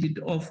then we ship it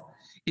off.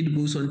 It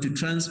goes on to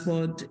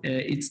transport,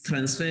 it's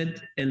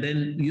transferred, and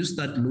then you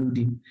start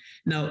loading.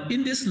 Now,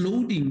 in this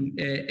loading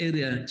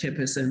area,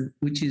 Chairperson,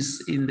 which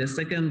is in the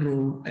second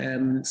row,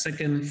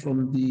 second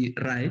from the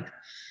right,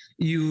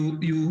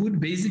 you would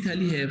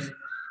basically have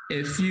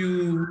a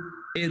few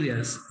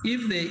areas.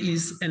 If there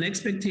is an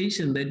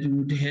expectation that you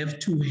would have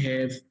to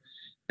have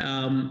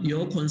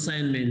your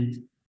consignment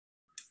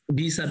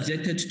be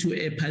subjected to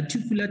a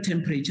particular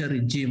temperature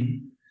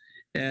regime,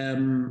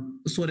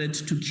 so that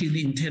to kill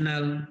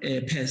internal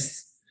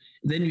pests,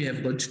 then you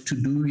have got to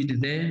do it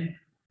there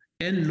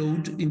and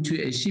load into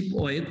a ship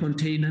or a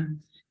container,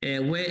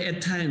 where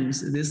at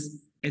times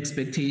this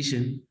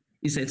expectation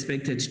is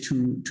expected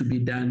to be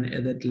done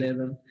at that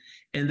level.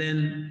 And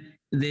then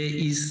there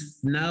is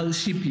now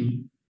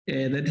shipping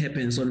that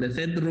happens on the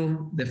third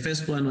row, the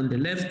first one on the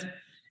left,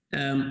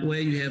 where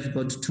you have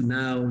got to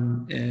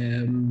now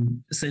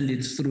send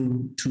it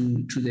through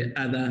to the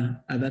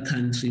other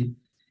country.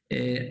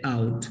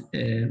 Out.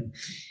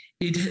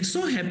 It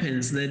so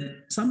happens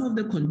that some of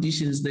the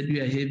conditions that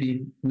we are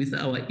having with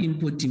our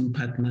importing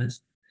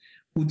partners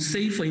would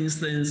say, for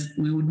instance,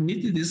 we would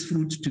need this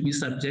fruit to be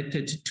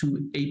subjected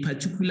to a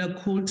particular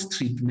cold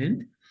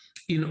treatment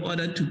in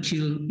order to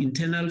kill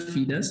internal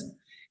feeders,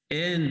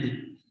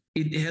 and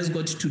it has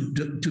got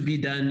to be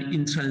done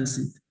in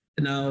transit.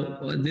 Now,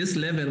 this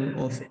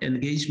level of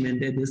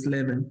engagement at this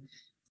level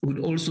would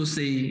also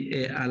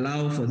say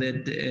allow for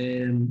that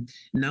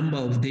number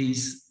of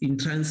days in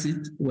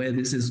transit where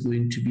this is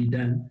going to be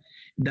done.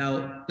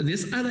 Now,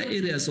 these other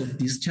areas of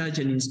discharge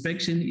and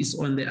inspection is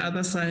on the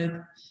other side,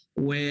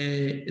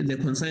 where the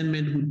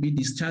consignment would be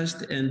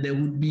discharged and there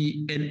would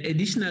be an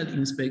additional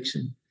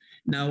inspection.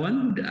 Now,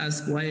 one would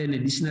ask why an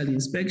additional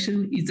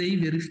inspection? It's a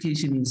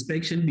verification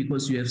inspection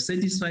because you have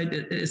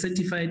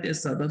certified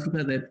as South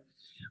Africa that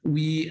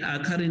we are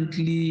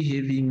currently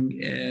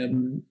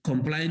having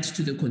compliant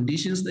to the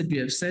conditions that we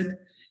have set.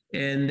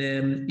 And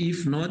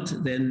if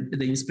not, then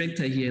the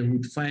inspector here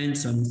would find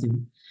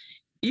something.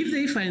 If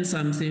they find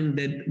something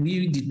that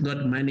we did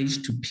not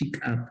manage to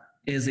pick up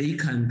as a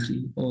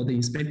country or the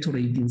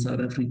inspectorate in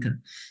South Africa,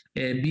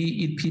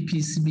 be it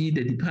PPCB,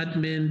 the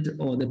department,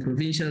 or the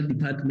provincial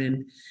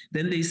department,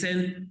 then they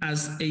send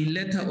us a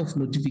letter of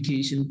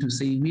notification to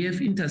say, we have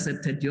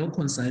intercepted your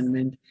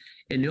consignment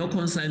and your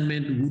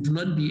consignment would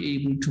not be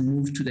able to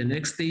move to the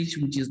next stage,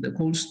 which is the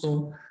cold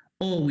store,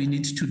 or we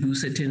need to do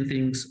certain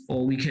things,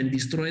 or we can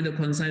destroy the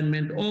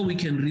consignment, or we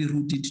can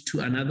reroute it to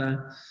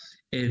another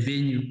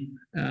venue.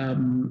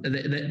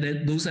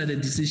 Those are the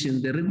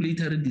decisions, the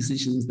regulatory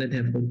decisions that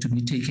have got to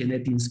be taken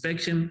at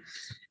inspection,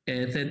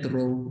 third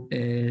row,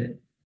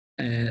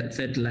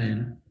 third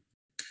line.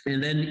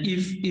 And then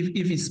if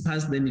it's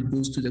passed, then it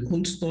goes to the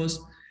cold stores,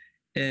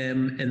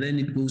 and then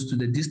it goes to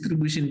the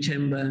distribution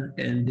chamber,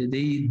 and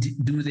they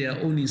do their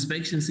own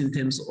inspections in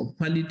terms of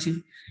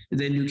quality.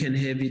 Then you can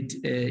have it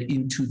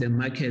into the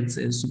markets,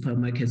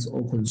 supermarkets,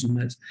 or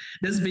consumers.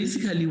 That's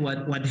basically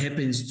what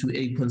happens to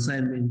a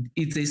consignment.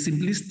 It's a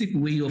simplistic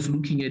way of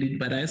looking at it,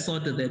 but I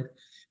thought that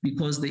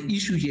because the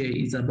issue here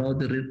is about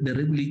the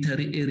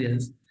regulatory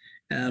areas,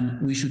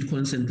 we should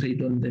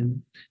concentrate on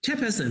them.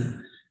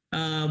 Chairperson,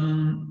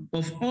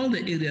 of all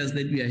the areas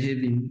that we are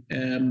having,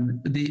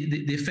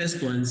 the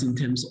first ones in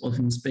terms of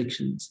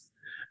inspections,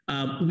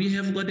 we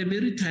have got a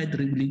very tight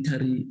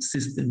regulatory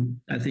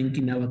system, I think,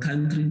 in our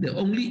country. The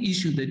only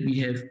issue that we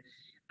have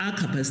are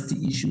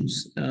capacity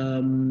issues.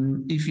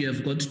 If you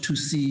have got to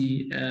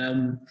see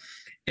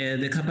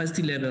the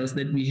capacity levels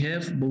that we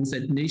have, both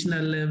at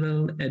national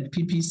level, at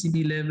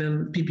PPCB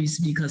level,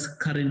 PPCB is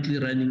currently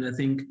running, I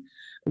think,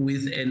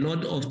 with a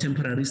lot of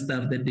temporary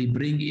staff that they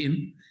bring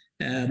in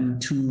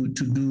to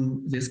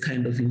do this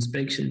kind of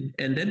inspection.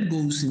 And that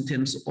goes in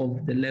terms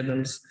of the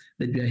levels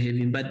that we are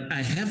having. But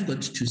I have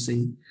got to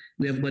say,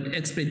 we have got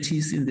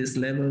expertise in these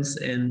levels,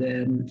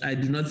 and I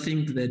do not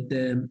think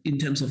that in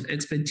terms of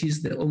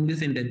expertise, the only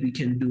thing that we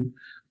can do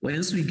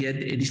once we get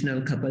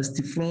additional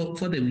capacity for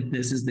the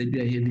weaknesses that we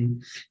are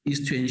having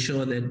is to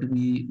ensure that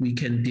we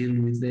can deal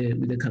with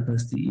the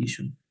capacity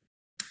issue.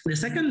 The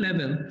second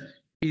level,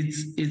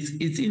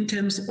 it's in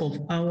terms of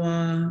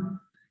our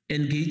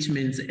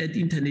engagements at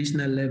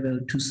international level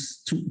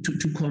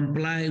to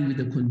comply with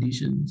the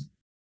conditions.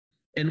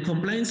 And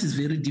compliance is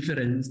very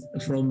different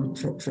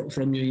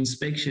from your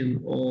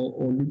inspection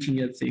or looking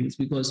at things,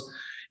 because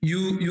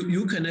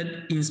you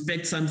cannot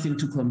inspect something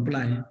to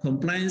comply.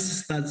 Compliance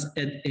starts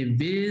at a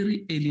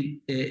very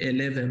early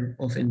level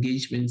of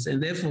engagements,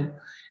 and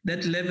therefore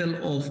that level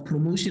of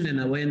promotion and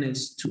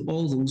awareness to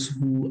all those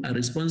who are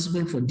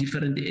responsible for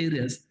different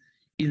areas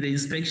in the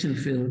inspection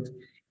field,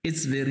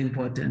 it's very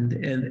important.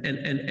 And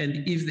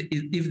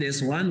if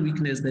there's one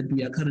weakness that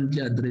we are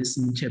currently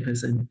addressing,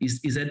 Chairperson,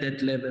 is at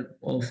that level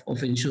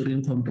of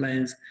ensuring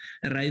compliance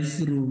right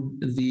through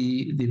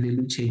the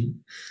value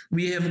chain.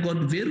 We have got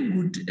very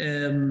good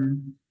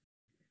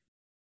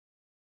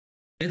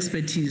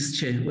expertise,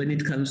 Chair, when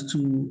it comes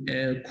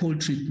to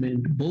cold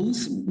treatment,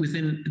 both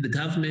within the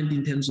government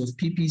in terms of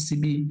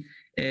PPCB,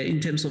 in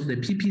terms of the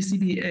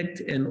PPCB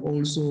Act, and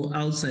also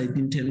outside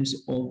in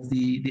terms of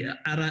the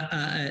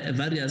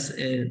various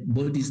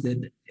bodies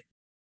that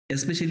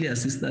especially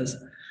assist us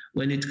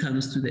when it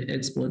comes to the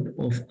export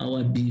of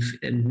our beef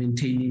and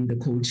maintaining the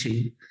cold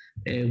chain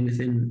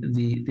within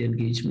the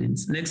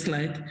engagements. Next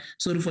slide.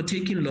 Sorry for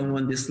taking long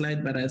on this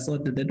slide, but I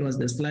thought that was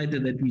the slide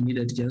that we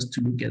needed just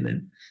to look at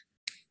them.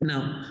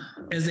 Now,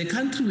 as a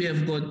country, we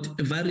have got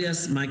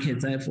various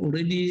markets. I've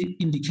already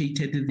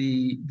indicated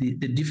the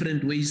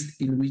different ways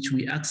in which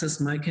we access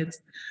markets.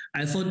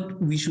 I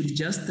thought we should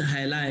just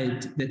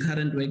highlight the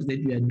current work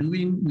that we are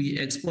doing. We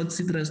export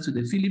citrus to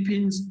the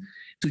Philippines,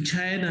 to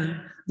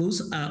China.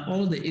 Those are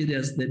all the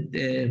areas that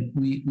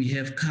we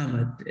have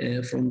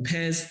covered, from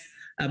pears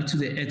up to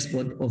the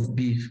export of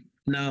beef.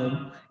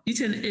 Now, each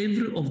and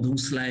every of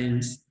those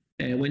lines,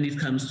 when it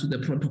comes to the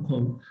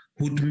protocol,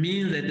 would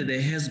mean that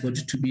there has got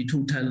to be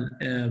total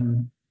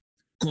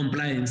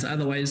compliance.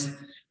 Otherwise,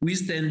 we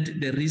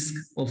stand the risk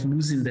of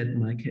losing that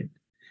market.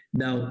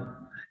 Now,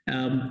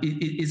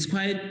 it's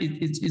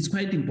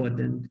quite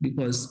important,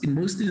 because in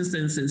most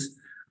instances,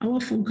 our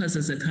focus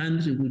as a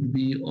country would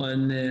be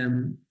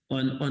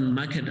on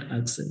market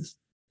access.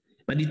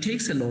 But it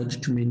takes a lot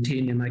to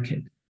maintain a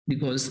market,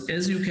 because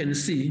as you can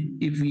see,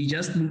 if we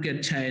just look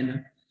at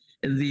China,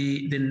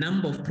 the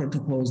number of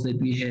protocols that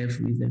we have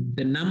with them,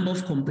 the number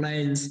of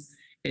compliance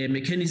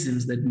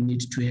mechanisms that we need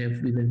to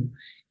have with them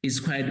is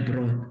quite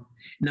broad.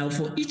 Now,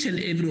 for each and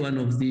every one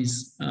of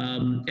these,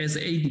 as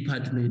a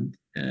department,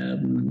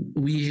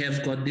 we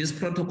have got these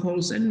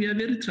protocols, and we are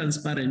very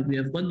transparent. We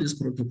have got these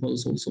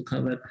protocols also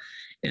covered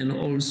and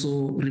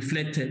also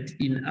reflected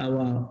in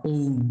our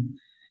own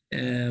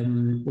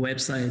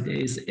website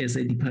as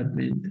a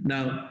department.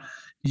 Now,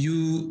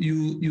 you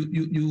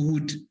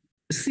would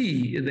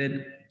see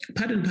that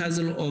part and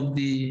parcel of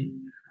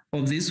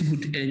this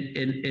would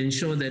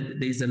ensure that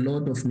there is a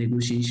lot of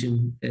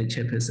negotiation,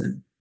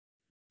 Chairperson.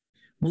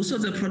 Most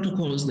of the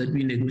protocols that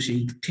we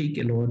negotiate take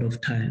a lot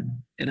of time.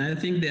 And I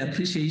think the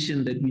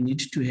appreciation that we need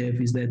to have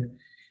is that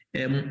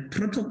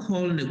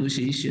protocol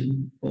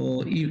negotiation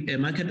or a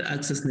market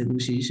access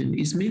negotiation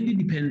is mainly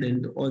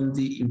dependent on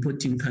the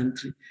importing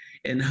country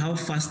and how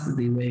fast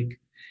they work.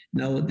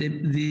 Now,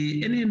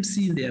 the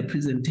NAMC in their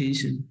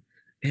presentation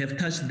have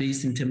touched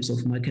base in terms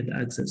of market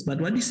access.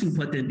 But what is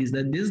important is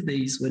that these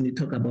days, when we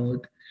talk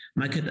about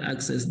market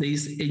access, there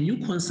is a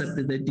new concept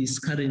that is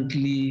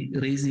currently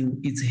raising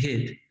its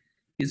head.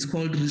 It's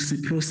called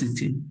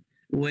reciprocity,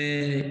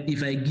 where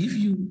if I give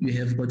you, you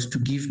have got to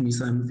give me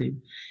something.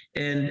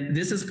 And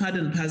this is part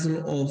and parcel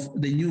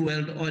of the new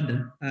world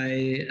order.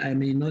 I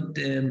may not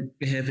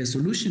have a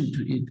solution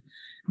to it,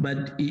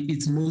 but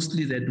it's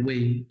mostly that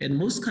way. And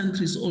most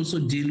countries also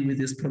deal with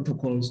these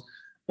protocols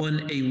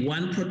on a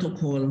one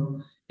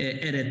protocol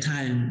at a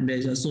time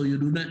measure. So you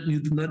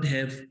do not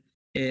have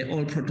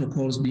all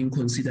protocols being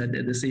considered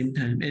at the same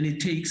time. And it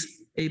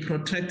takes a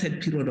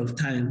protracted period of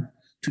time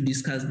to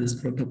discuss these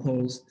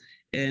protocols.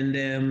 And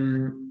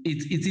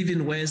it's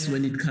even worse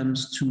when it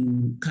comes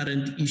to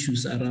current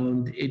issues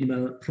around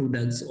animal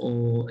products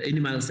or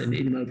animals and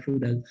animal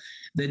products,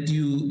 that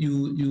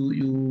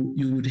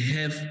you would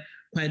have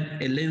quite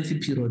a lengthy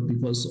period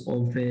because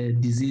of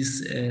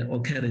disease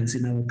occurrence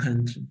in our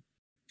country.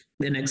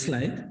 The next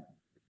slide.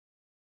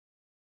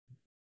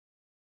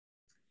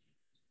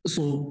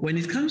 So when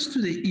it comes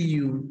to the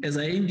EU, as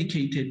I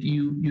indicated,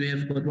 you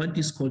have got what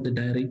is called the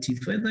directive.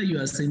 Whether you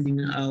are sending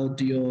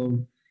out your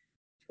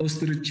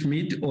ostrich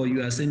meat or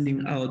you are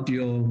sending out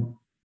your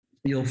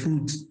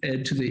foods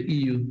to the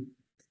EU,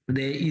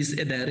 there is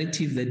a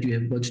directive that you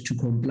have got to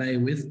comply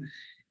with.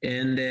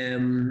 And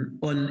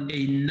on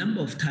a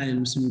number of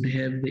times, we would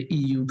have the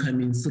EU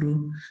coming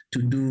through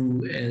to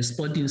do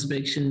spot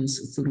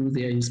inspections through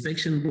their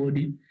inspection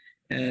body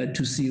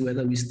to see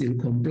whether we still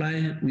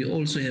comply. We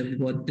also have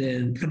got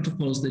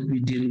protocols that we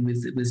deal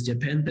with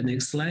Japan. The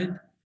next slide.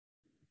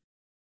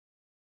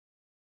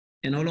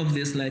 And all of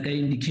this, like I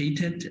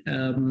indicated,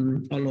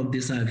 all of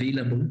these are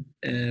available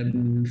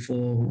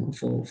for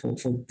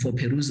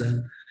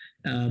perusal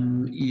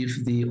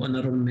if the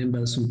honorable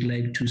members would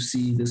like to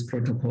see these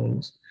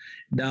protocols.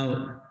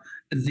 Now,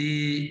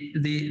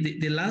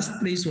 the last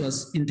place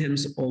was in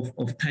terms of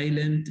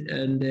Thailand,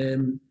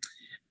 and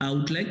I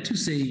would like to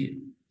say,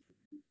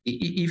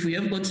 if we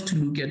have got to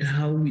look at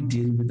how we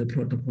deal with the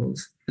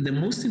protocols, the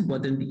most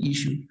important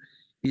issue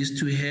is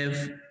to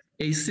have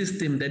a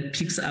system that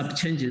picks up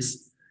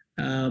changes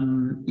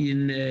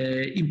in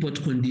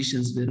import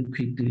conditions very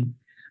quickly.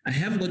 I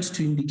have got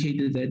to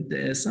indicate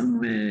that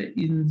somewhere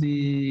in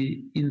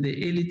the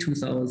early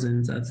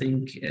 2000s, I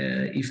think,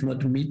 if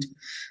not mid,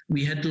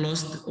 we had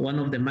lost one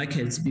of the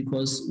markets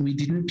because we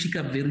didn't pick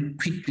up very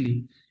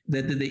quickly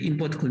that the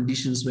import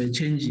conditions were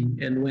changing.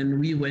 And when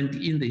we went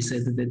in, they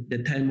said that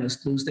the time was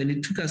closed, and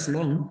it took us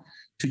long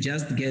to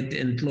just get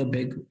and claw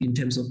back in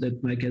terms of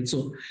that market.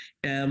 So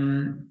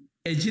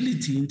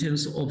agility in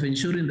terms of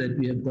ensuring that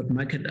we have got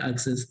market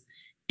access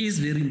is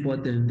very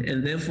important.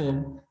 And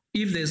therefore,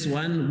 if there's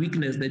one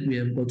weakness that we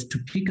have got to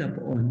pick up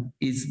on,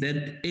 is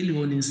that early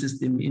warning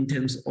system in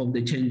terms of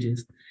the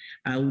changes.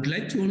 I would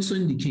like to also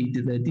indicate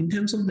that in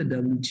terms of the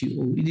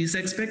WTO, it is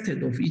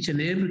expected of each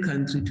and every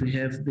country to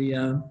have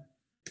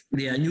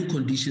their new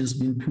conditions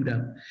being put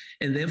up.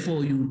 And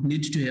therefore, you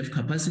need to have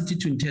capacity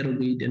to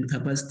interrogate and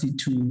capacity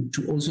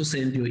to also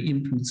send your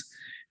inputs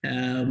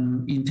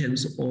in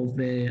terms of,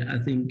 I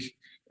think,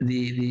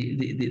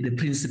 the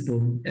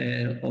principle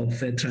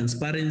of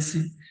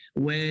transparency,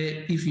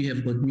 where if you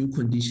have got new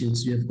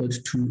conditions, you have got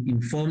to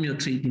inform your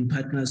trading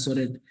partners so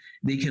that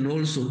they can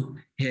also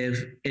have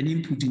an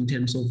input in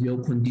terms of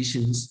your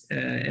conditions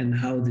and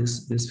how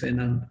this fan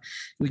out.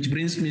 Which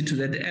brings me to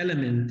that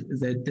element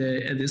that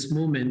at this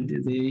moment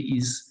there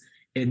is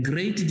a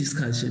great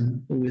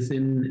discussion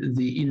within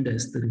the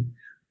industry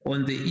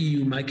on the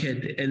EU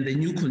market and the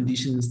new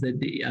conditions that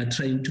they are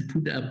trying to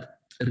put up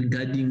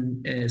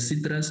regarding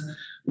citrus,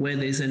 where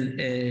there's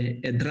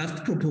a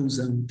draft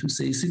proposal to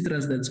say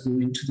citrus that's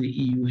going to the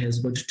EU has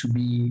got to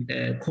be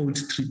cold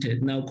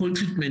treated. Now, cold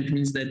treatment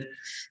means that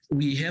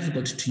we have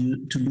got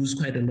to lose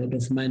quite a lot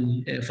of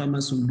money.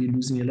 Farmers will be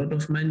losing a lot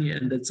of money,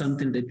 and that's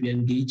something that we are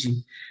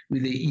engaging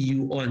with the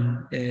EU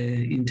on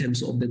in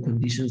terms of the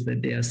conditions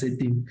that they are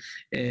setting,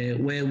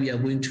 where we are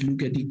going to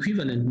look at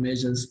equivalent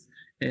measures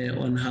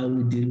on how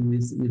we deal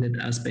with that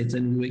aspect,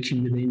 and we're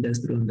working with the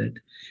industry on that.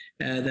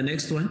 The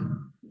next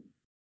one.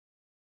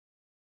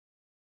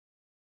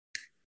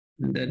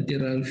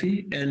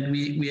 Ralphie. And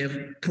we have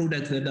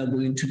products that are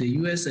going to the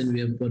US, and we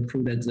have got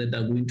products that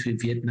are going to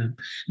Vietnam.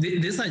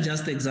 These are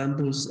just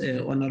examples,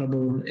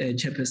 Honorable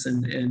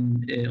Chairperson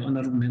and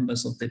Honorable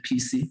members of the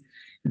PC.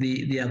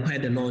 There are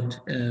quite a lot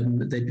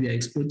that we are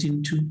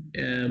exporting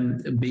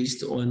to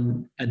based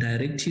on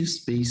directives,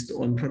 based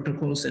on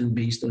protocols, and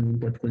based on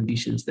import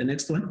conditions. The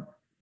next one.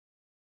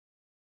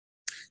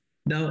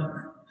 Now,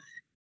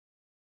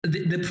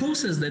 the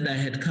process that I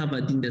had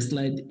covered in the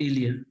slide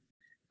earlier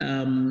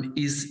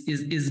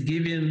is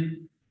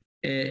given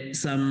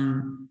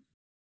some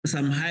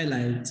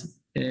highlights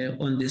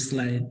on this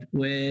slide,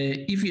 where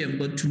if you have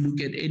got to look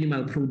at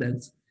animal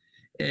products,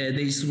 there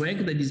is work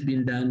that is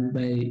being done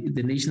by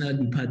the national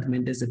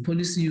department as a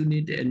policy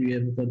unit, and you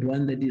have got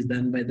one that is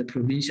done by the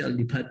provincial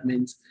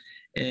departments,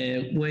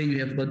 where you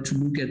have got to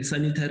look at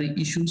sanitary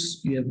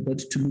issues, you have got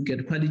to look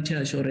at quality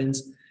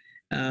assurance,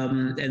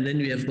 and then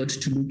we have got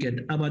to look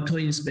at abattoir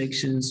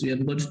inspections. We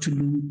have got to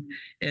look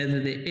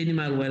at the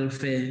Animal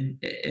Welfare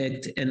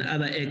Act and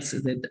other acts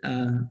that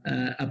are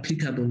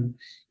applicable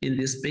in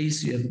this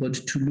space. You have got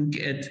to look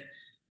at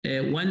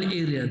one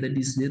area that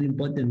is very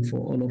important for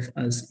all of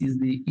us is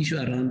the issue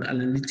around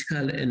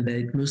analytical and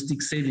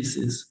diagnostic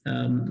services,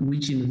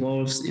 which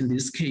involves, in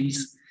this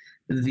case,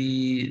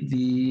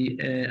 the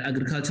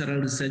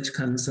Agricultural Research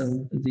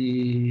Council,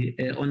 the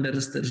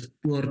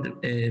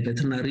Onderstepoort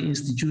Veterinary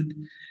Institute,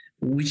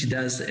 which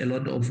does a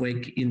lot of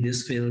work in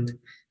this field.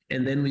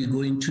 And then we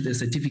go into the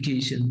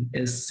certification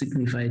as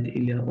signified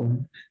earlier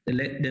on.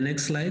 The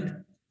next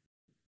slide.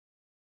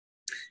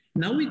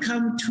 Now we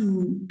come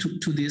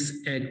to this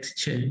Act,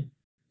 Chair,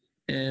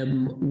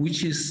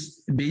 which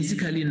is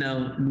basically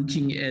now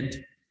looking at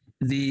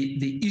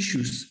the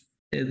issues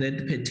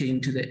that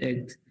pertain to the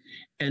Act.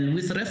 And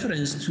with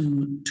reference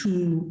to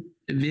two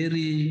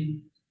very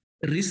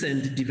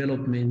recent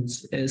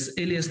developments, as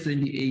early as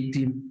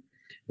 2018,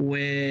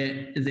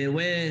 where there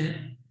were,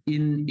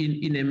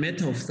 in a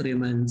matter of 3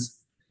 months,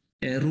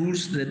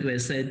 rules that were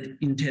set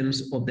in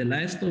terms of the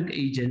livestock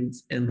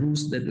agents and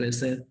rules that were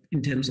set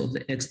in terms of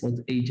the export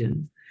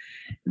agents.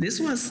 This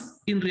was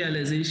in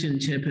realization,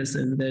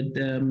 Chairperson, that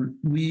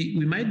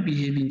we might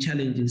be having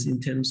challenges in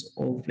terms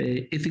of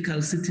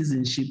ethical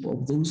citizenship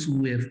of those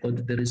who have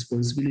got the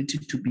responsibility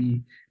to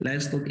be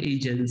livestock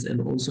agents and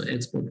also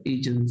export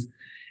agents.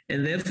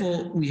 And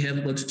therefore, we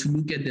have got to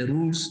look at the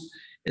rules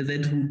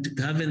that would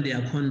govern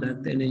their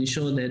conduct and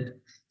ensure that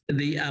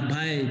they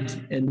abide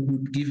and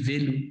would give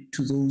value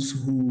to those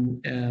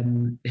who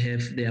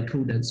have their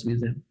products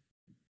with them.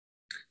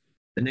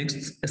 The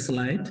next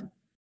slide.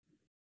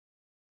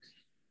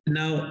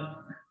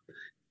 Now,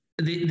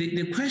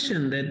 the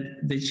question that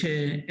the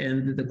chair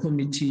and the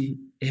committee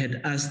had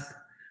asked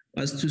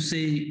was to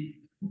say,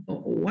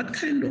 what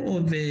kind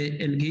of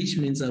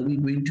engagements are we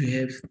going to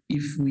have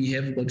if we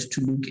have got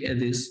to look at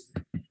this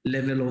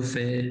level of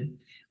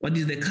what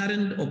is the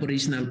current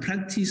operational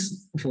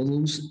practice for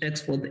those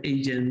export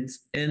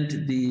agents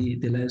and the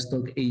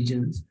livestock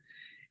agents?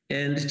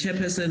 And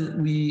Chairperson,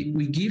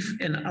 we give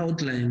an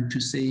outline to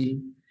say,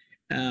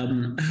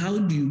 how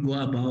do you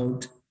go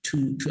about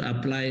to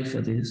apply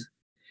for this?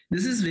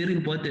 This is very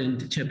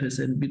important,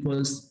 Chairperson,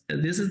 because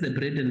this is the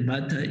bread and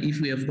butter if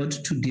we have got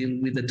to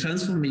deal with the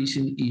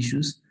transformation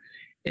issues,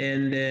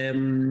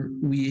 and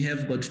we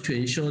have got to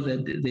ensure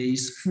that there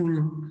is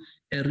full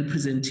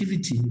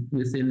representativity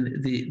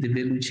within the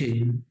value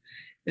chain.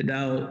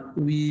 Now,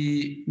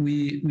 we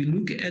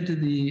look at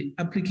the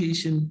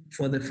application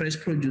for the Fresh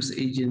Produce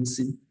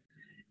Agency.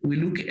 We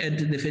look at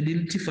the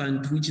Fidelity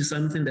Fund, which is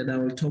something that I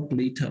will talk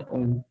later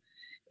on,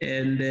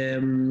 and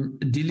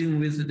dealing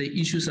with the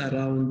issues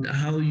around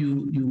how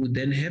you would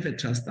then have a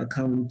trust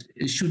account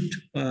should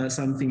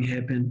something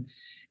happen.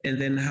 And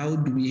then how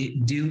do we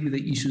deal with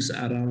the issues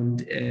around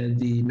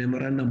the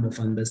memorandum of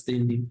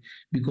understanding?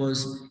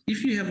 Because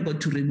if you have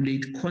got to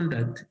regulate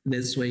conduct,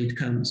 that's where it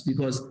comes.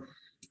 Because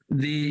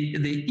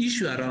the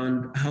issue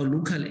around how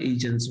local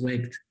agents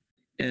worked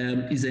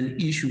is an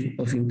issue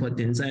of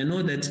importance. I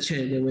know that,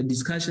 Chair, there were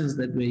discussions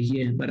that were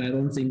here, but I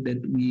don't think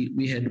that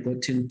we had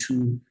gotten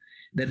to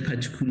that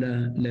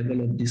particular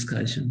level of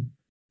discussion.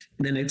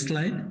 The next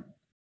slide.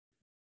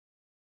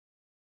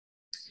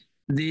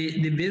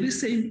 The very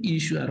same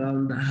issue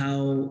around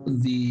how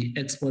the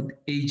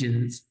export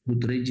agents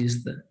would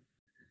register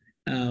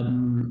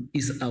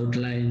is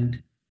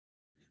outlined.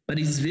 But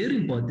it's very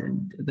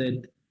important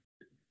that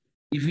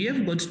if we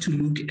have got to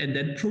look at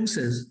that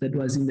process that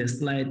was in the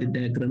slide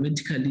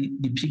diagrammatically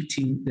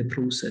depicting the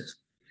process,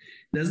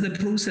 that's the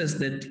process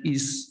that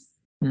is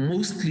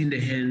mostly in the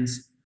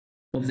hands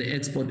of the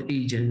export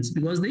agents,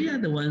 because they are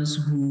the ones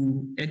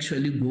who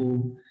actually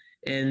go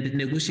and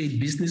negotiate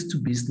business to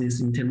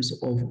business in terms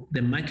of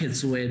the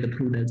markets where the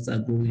products are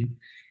going.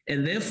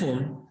 And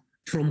therefore,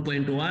 from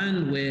point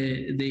one,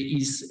 where there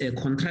is a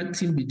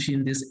contracting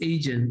between this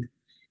agent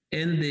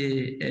and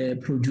the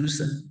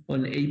producer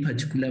on a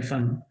particular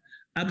farm,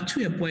 up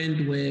to a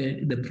point where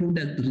the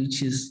product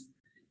reaches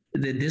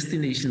the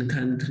destination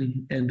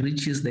country and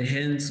reaches the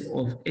hands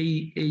of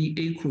a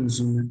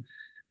consumer,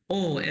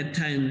 or at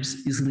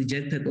times is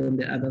rejected on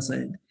the other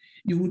side.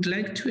 You would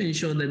like to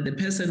ensure that the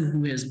person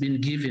who has been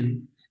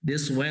given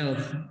this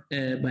wealth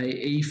by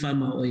a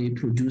farmer or a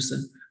producer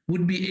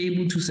would be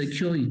able to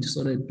secure it,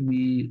 so that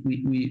we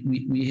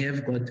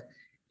have got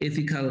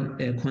ethical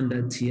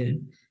conduct here.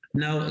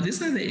 Now,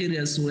 these are the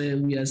areas where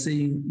we are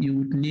saying you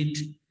would need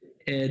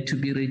to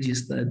be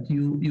registered.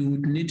 You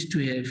would need to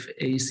have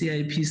a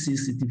CIPC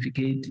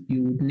certificate.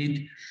 You would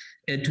need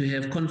to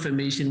have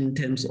confirmation in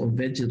terms of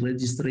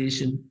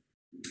registration.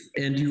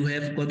 And you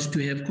have got to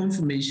have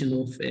confirmation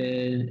of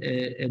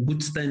a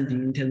good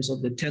standing in terms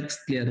of the tax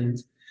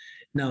clearance.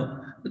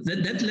 Now,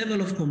 that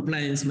level of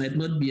compliance might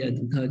not be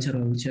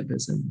agricultural,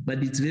 Chairperson,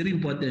 but it's very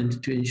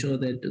important to ensure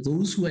that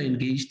those who are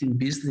engaged in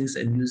business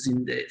and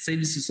using the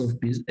services of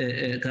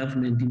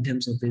government in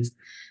terms of this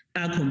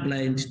are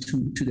compliant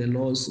to the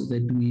laws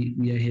that we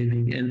are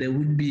having. And there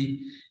would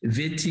be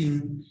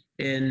vetting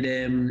and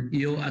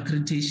your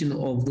accreditation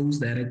of those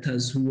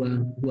directors who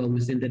are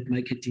within that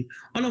marketing.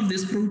 All of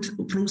this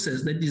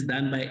process that is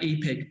done by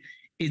APEC,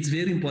 it's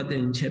very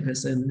important,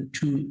 Chairperson,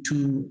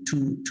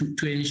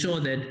 to ensure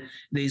that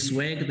there is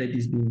work that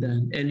is being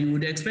done. And you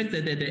would expect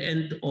that at the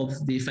end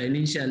of the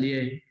financial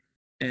year,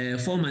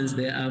 4 months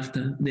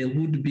thereafter, there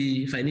would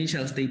be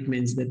financial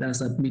statements that are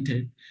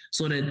submitted,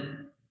 so that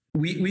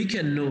we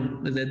can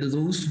know that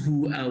those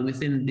who are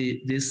within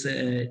this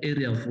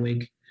area of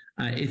work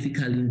are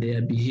ethical in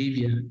their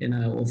behavior and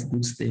are of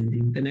good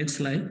standing. The next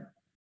slide.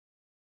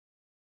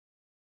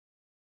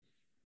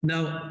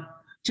 Now,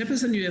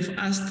 Chairperson, you have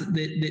asked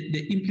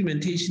the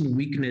implementation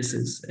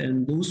weaknesses,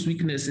 and those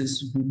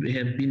weaknesses would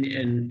have been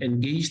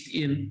engaged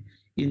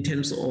in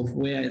terms of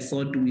where I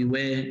thought we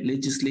were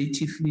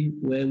legislatively,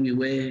 where we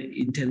were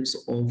in terms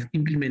of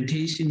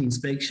implementation,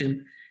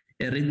 inspection,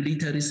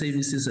 regulatory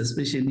services,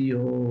 especially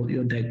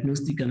your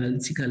diagnostic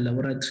analytical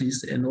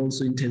laboratories, and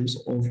also in terms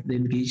of the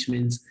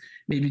engagements,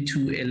 maybe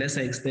to a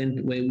lesser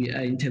extent where we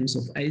are in terms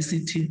of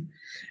ICT.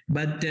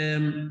 But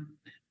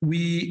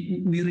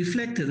we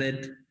reflect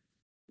that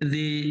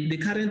the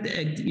current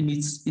act in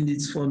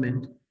its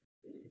format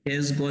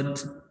has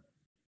got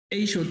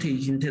a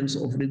shortage in terms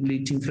of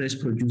regulating fresh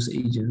produce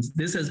agents.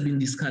 This has been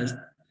discussed,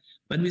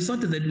 but we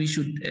thought that we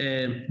should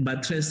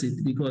buttress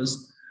it,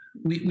 because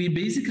we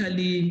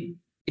basically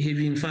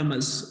having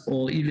farmers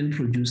or even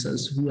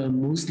producers who are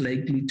most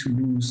likely to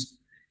lose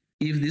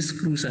if these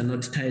screws are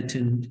not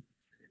tightened,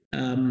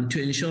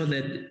 to ensure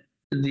that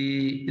there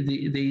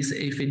is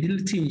a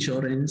fidelity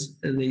insurance,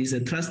 there is a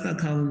trust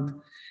account,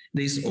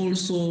 there is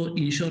also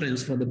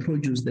insurance for the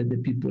produce that the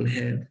people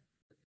have,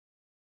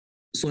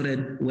 so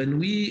that when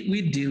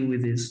we deal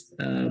with this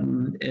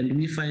and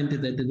we find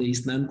that there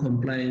is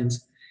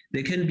non-compliance,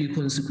 there can be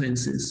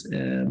consequences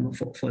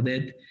for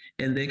that,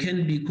 and there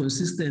can be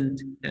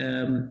consistent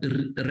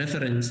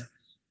reference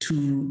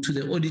to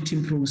the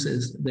auditing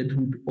process that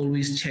would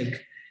always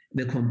check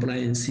the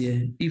compliance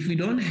here. If we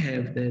don't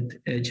have that,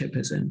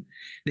 Chairperson,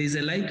 there is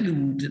a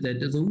likelihood that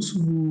those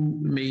who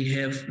may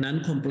have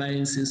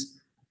non-compliances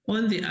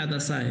on the other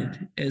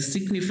side, as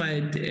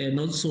signified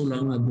not so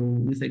long ago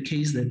with a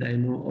case that I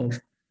know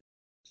of,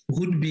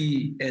 would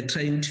be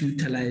trying to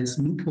utilize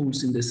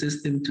loopholes in the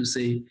system to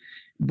say,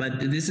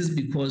 but this is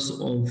because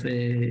of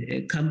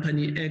a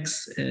company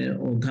X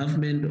or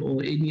government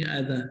or any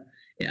other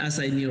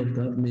assignee of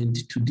government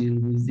to deal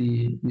with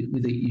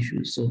the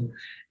issue. So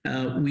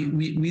we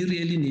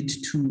really need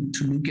to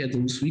look at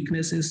those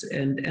weaknesses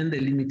and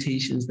the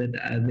limitations that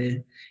are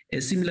there,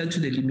 similar to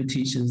the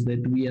limitations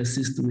that we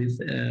assist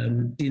with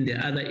in the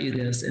other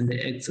areas and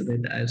the acts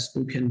that I've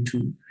spoken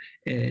to.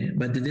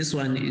 But this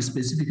one is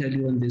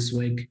specifically on this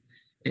work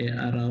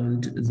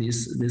around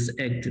this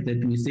act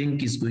that we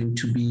think is going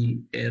to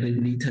be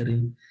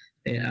regulatory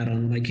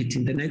around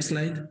marketing. The next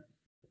slide.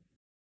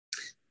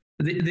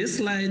 This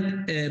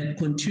slide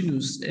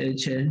continues,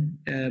 Chair,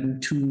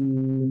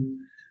 to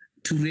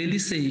really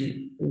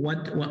say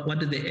what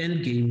the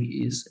end game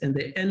is, and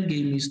the end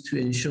game is to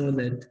ensure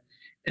that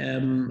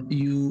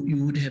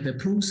you would have a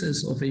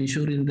process of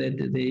ensuring that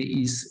there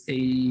is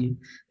a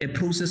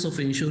process of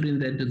ensuring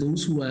that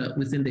those who are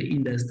within the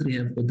industry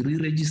have got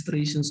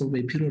re-registrations over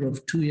a period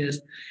of 2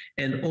 years,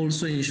 and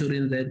also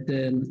ensuring that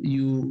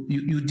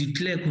you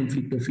declare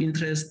conflict of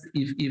interest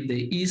if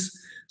there is,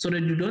 so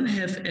that you don't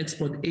have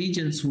export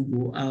agents who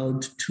go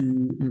out to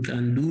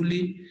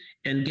Nkanduli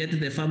and get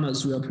the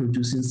farmers who are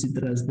producing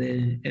citrus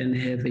there and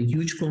have a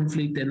huge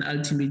conflict, and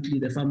ultimately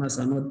the farmers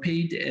are not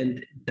paid,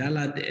 and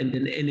DALRRD and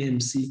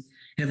NAMC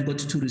have got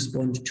to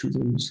respond to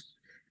those.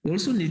 We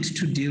also need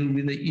to deal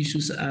with the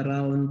issues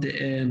around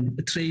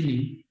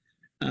training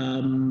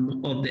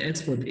of the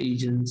export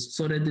agents,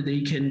 so that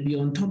they can be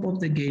on top of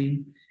the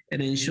game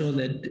and ensure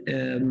that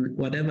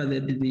whatever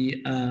that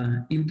they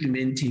are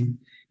implementing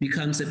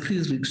becomes a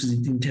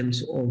prerequisite in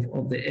terms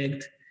of the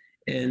act,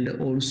 and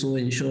also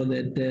ensure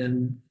that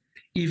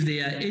if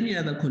there are any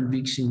other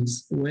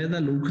convictions, whether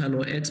local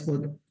or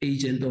export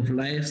agent of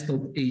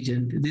livestock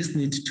agent, this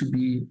needs to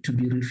be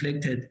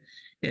reflected,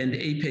 and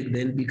APEC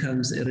then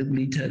becomes a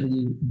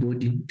regulatory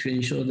body to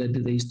ensure that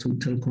there is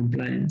total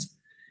compliance.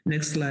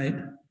 Next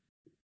slide.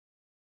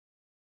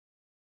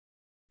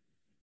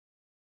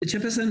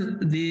 Chairperson,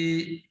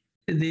 the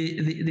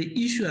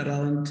issue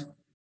around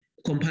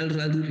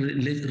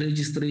compulsory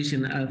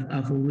registration,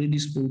 I've already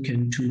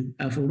spoken to.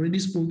 I've already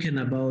spoken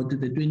about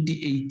the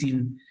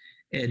 2018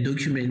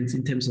 documents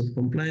in terms of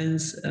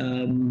compliance,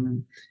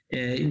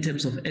 in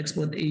terms of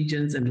export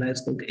agents and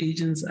livestock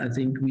agents. I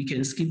think we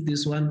can skip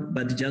this one,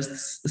 but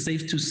just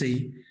safe to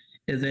say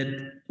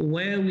that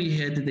where we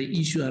had the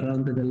issue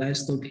around the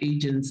livestock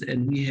agents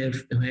and we have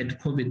had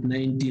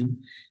COVID-19,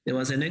 there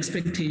was an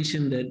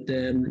expectation that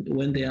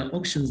when there are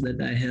auctions that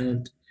are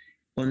held,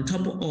 on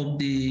top of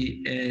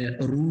the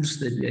rules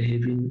that we are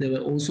having, there were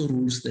also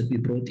rules that we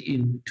brought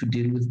in to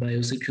deal with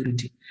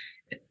biosecurity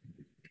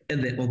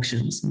at the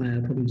auctions. My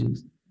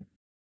apologies.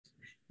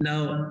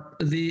 Now,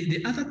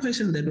 the other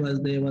question that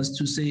was there was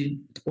to say,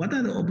 what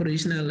are the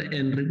operational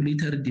and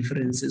regulatory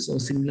differences or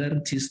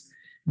similarities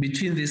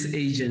between these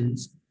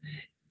agents?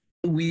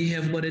 We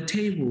have got a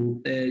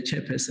table,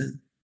 Chairperson.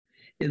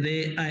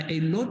 There are a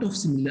lot of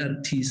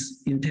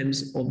similarities in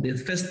terms of the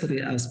first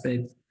three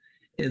aspects,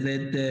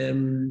 that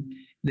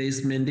there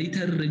is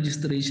mandatory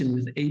registration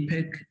with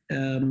APEC,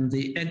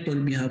 they act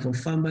on behalf of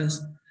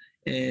farmers,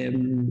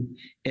 and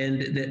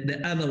the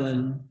other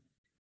one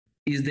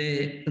is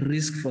the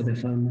risk for the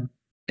farmer.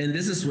 And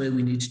this is where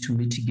we need to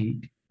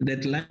mitigate.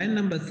 That line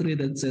number 3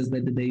 that says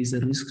that there is a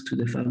risk to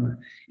the farmer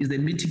is the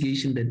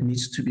mitigation that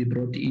needs to be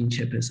brought in,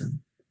 Chairperson.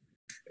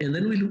 And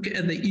then we look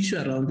at the issue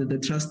around the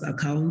trust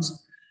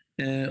accounts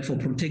for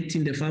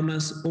protecting the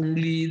farmers.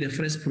 Only the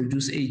fresh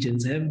produce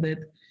agents have that.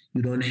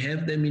 You don't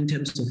have them in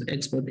terms of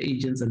export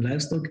agents and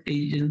livestock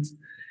agents.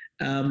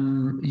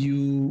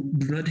 You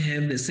do not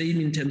have the same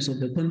in terms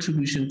of the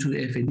contribution to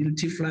a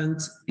fidelity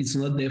funds. It's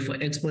not there for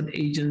export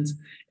agents,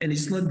 and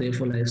it's not there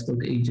for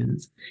livestock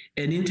agents.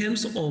 And in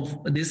terms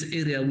of this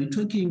area, we're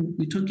talking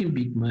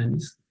big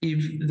monies.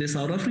 If the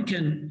South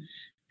African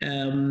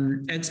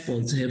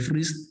exports have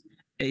reached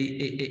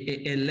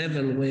a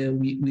level where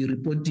we're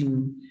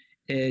reporting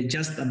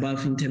just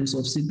above, in terms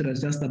of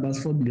citrus, just above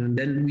 4 billion,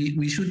 then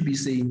we should be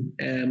saying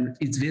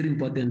it's very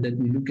important that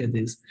we look at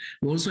this.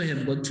 We also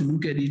have got to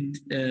look at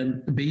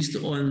it based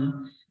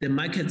on the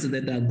markets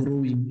that are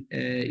growing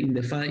in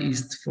the Far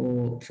East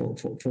for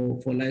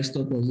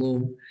livestock,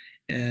 although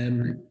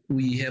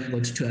we have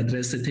got to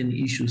address certain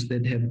issues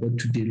that have got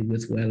to deal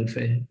with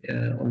welfare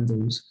on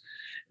those.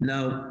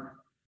 Now,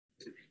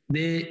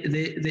 there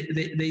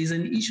is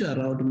an issue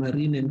around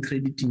marine and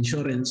credit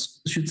insurance.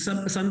 Should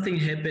something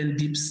happen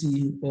deep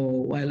sea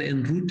or while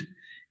en route,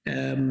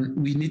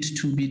 we need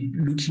to be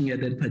looking at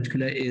that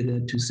particular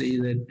area to say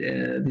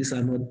that these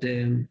are not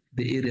the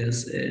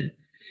areas.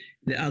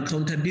 The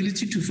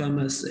accountability to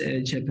farmers,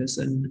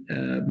 Chairperson,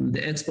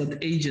 the export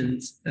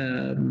agents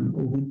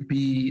would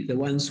be the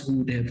ones who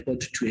would have got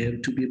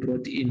to be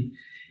brought in.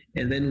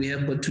 And then we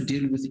have got to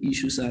deal with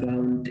issues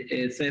around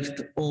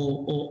theft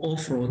or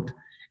fraud,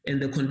 and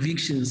the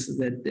convictions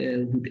that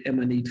would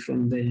emanate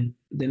from there.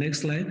 The next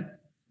slide.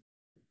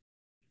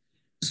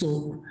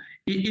 So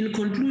in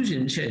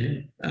conclusion,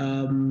 Chair,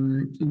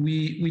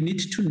 we need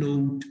to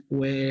note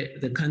where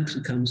the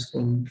country comes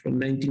from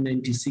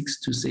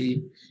 1996 to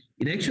say,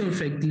 in actual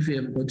fact, if we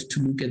have got to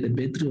look at the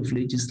battery of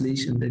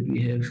legislation that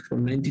we have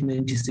from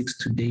 1996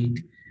 to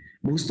date,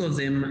 most of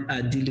them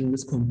are dealing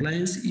with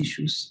compliance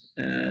issues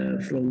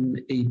from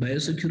a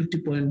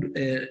biosecurity point,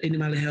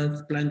 animal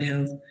health, plant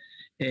health,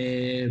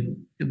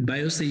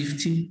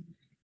 biosafety,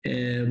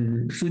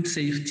 food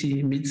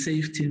safety, meat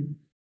safety,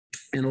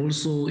 and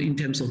also in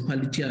terms of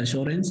quality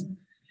assurance.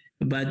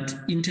 But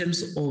in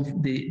terms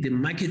of the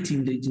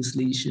marketing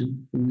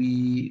legislation,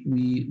 we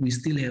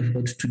still have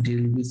got to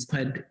deal with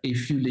quite a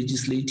few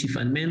legislative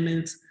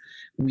amendments.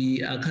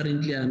 We are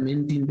currently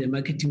amending the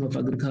Marketing of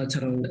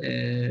Agricultural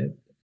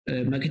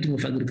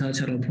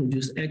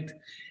Produce Act,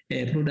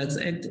 Products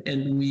Act,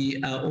 and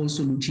we are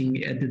also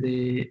looking at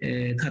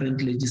the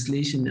current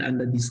legislation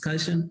under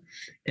discussion.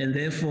 And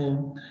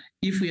therefore,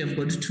 if we have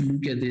got to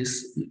look at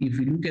this, if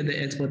we look at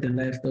the export and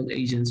livestock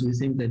agents, we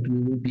think that we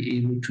will be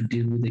able to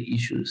deal with the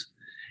issues.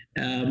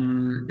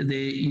 There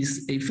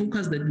is a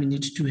focus that we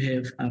need to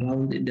have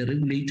around the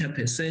regulator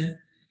per se,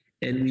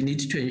 and we need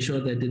to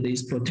ensure that there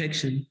is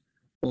protection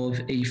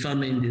of a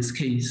farmer in this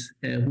case,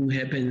 who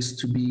happens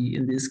to be,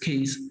 in this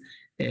case,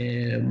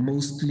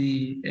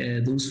 mostly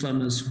those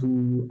farmers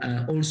who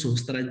are also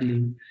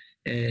struggling,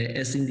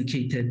 as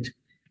indicated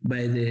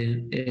by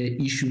the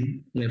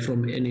issue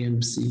from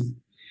NAMC.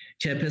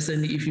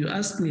 Chairperson, if you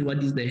ask me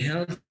what is the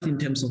health in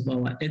terms of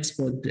our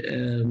export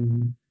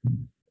in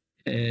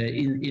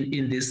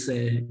this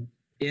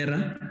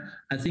era,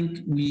 I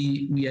think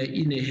we are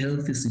in a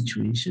healthy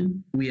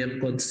situation. We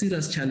have got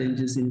serious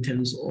challenges in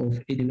terms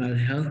of animal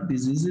health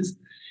diseases,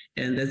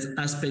 and that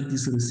aspect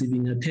is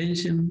receiving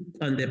attention.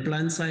 On the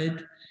plant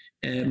side,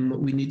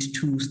 we need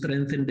to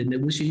strengthen the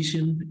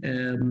negotiation,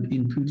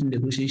 including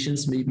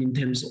negotiations maybe in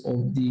terms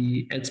of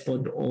the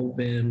export of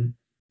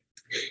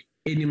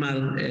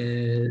animal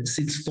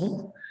seed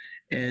stock.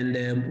 And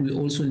we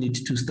also need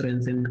to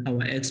strengthen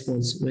our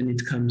exports when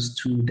it comes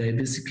to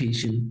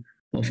diversification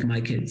of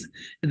markets.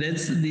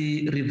 That's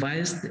the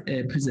revised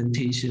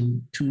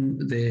presentation to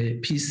the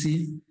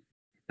PC.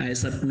 I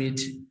submit,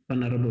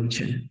 Honorable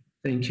Chair.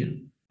 Thank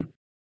you.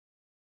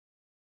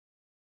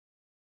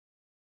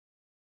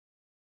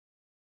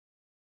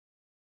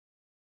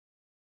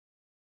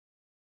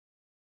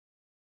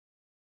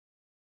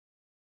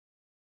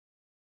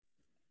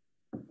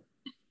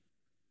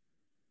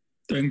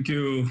 Thank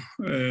you,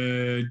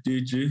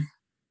 DG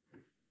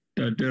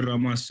Tate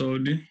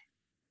Ramasodi.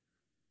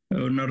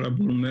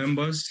 Honorable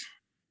members,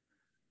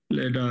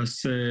 let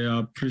us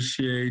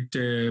appreciate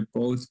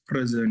both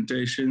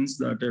presentations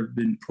that have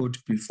been put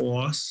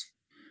before us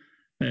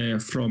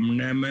from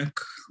NAMC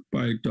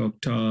by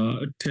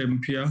Dr.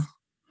 Tempia,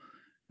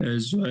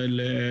 as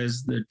well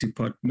as the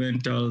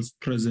departmental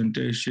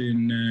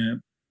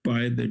presentation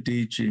by the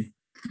DG.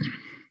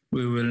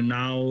 We will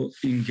now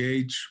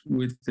engage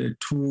with the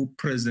two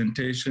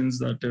presentations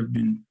that have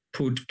been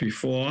put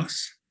before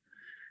us.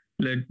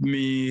 Let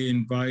me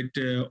invite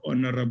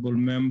honorable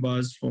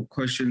members for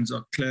questions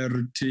or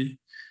clarity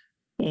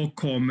or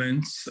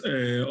comments.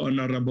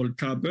 Honorable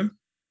Kabe.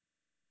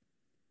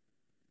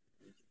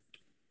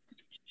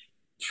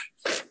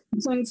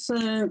 Thanks,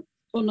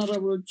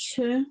 Honorable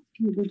Chair.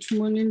 Good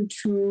morning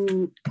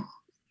to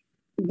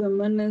the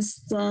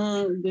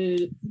Minister,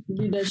 the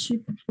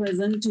leadership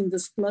present in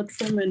this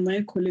platform, and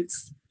my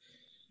colleagues.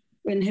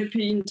 And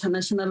happy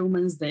International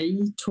Women's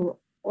Day to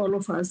all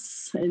of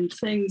us. And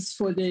thanks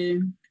for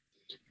the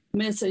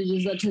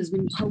messages that has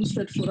been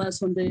posted for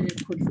us on the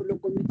Portfolio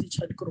Committee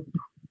chat group.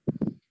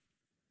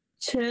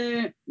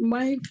 Chair,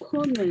 my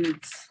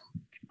comments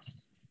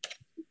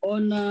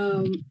on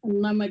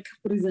NAMC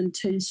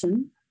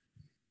presentation,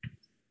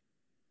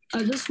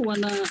 I just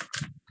want to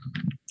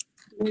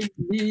make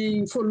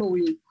the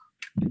following.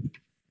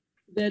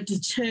 That,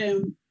 Chair,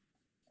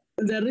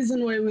 the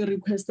reason why we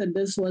requested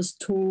this was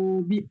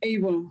to be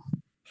able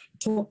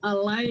to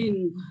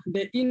align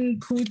the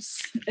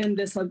inputs and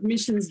the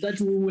submissions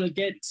that we will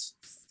get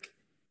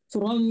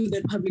from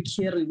the public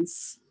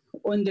hearings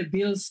on the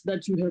bills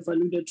that you have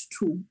alluded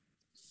to.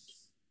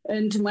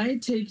 And my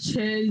take,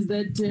 Chair, is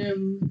that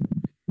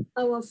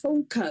our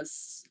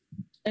focus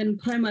and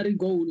primary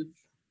goal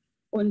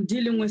on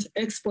dealing with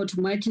export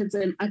markets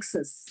and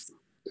access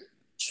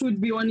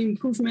should be on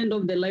improvement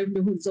of the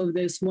livelihoods of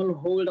the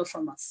smallholder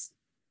farmers.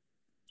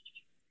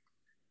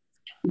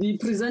 The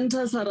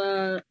presenters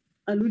are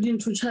alluding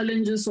to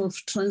challenges of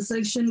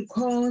transaction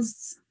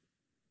costs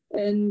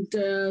and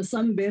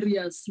some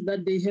barriers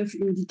that they have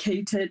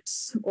indicated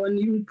on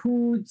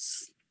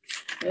inputs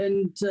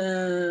and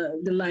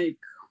the like.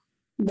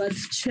 But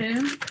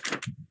Chair,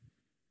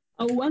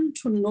 I want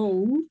to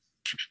know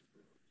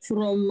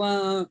from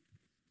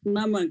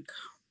NAMC,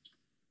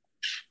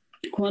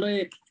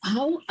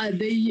 how are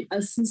they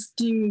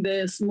assisting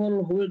the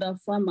smallholder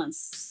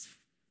farmers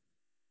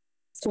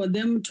for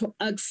them to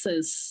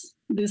access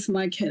these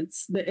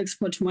markets, the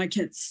export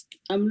markets?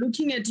 I'm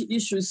looking at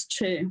issues,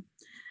 Chair,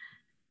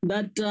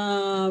 that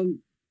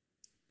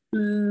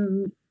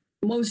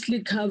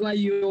mostly cover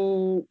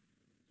your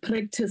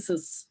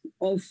practices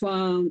of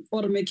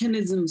or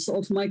mechanisms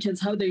of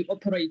markets, how they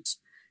operate,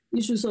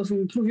 issues of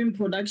improving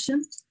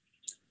production,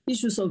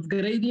 issues of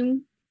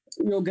grading,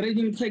 your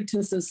grading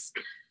practices,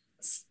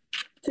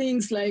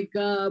 things like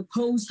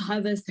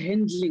post-harvest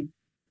handling.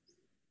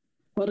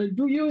 Or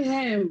do you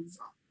have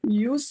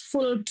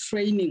useful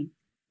training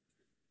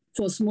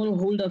for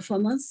smallholder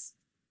farmers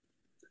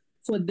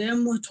for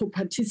them to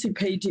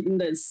participate in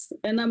this?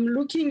 And I'm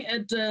looking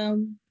at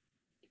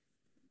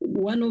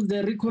one of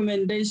the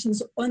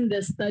recommendations on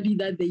the study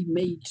that they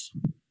made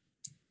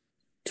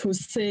to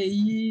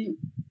say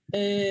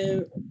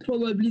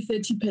probably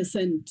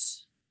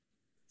 30%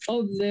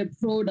 of the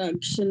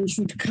production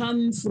should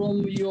come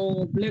from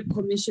your Black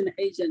Commission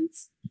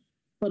agents.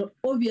 But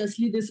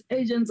obviously these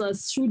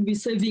agents should be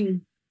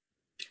serving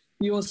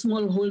your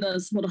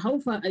smallholders. But how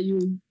far are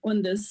you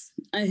on this?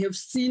 I have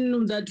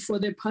seen that for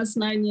the past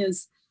 9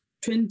 years,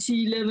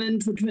 2011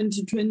 to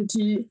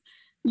 2020,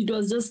 it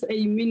was just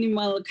a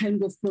minimal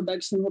kind of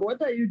production.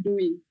 What are you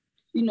doing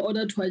in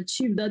order to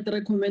achieve that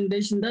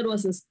recommendation? That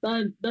was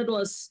that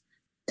was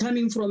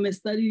coming from a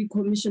study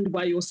commissioned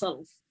by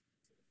yourself.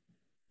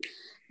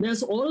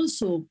 There's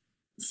also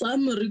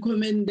some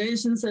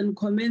recommendations and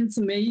comments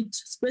made,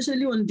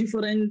 especially on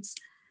different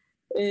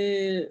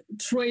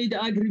trade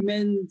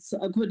agreements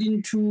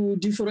according to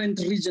different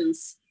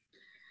regions.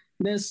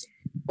 There's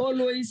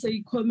always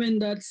a comment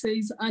that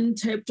says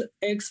untapped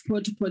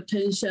export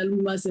potential.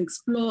 We must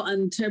explore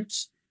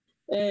untapped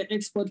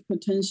export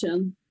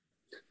potential.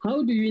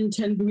 How do you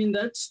intend doing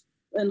that?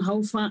 And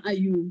how far are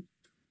you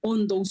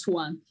on those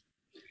ones?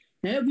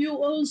 Have you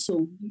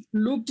also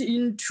looked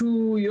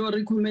into your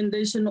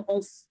recommendation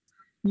of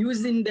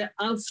using the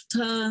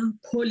AFTA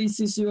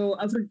policies, your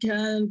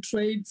African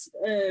trade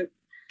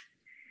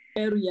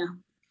area,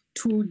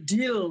 to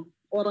deal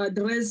or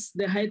address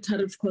the high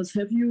tariff costs?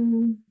 Have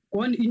you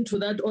gone into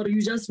that, or are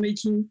you just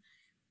making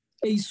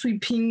a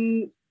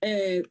sweeping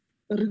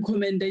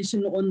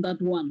recommendation on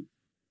that one?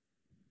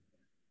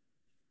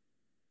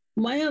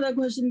 My other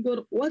question,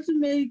 what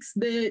makes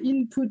the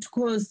input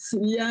costs,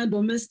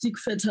 domestic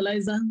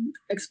fertilizer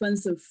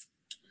expensive?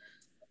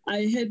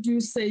 I heard you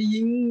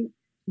saying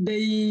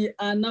they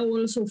are now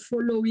also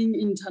following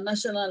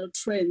international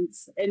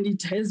trends and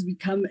it has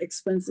become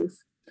expensive.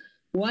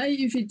 Why,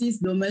 if it is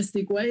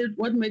domestic,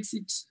 what makes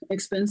it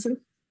expensive?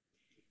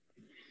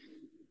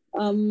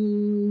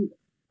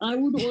 I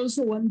would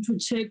also want to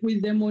check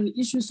with them on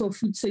issues of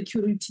food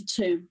security,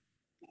 Chair.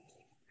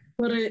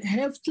 But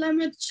have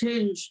climate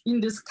change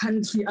in this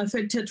country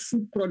affected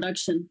food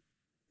production?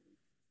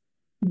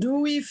 Do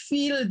we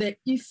feel the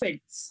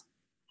effects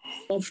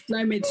of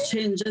climate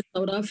change in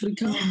South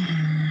Africa?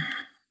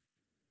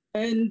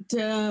 And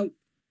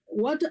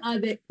what are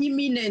the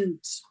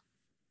imminent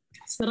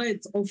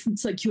threats of food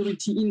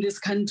security in this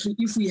country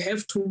if we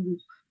have to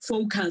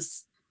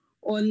focus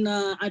on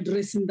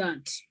addressing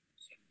that?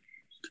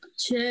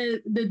 Chair,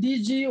 the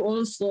DG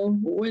also,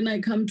 when I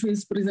come to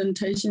his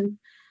presentation,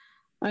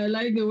 I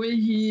like the way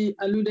he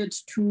alluded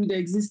to the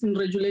existing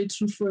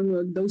regulatory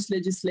framework, those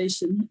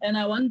legislation. And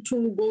I want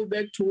to go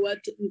back to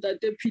what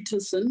Dr.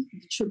 Peterson,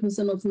 the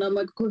chairperson of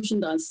NAMC,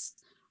 cautioned us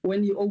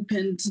when he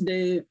opened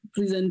the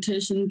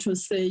presentation to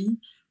say,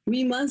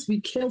 we must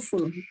be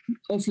careful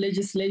of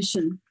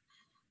legislation,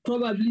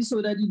 probably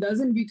so that it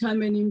doesn't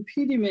become an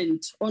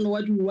impediment on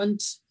what we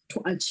want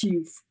to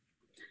achieve.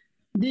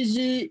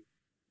 DG,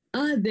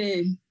 are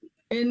there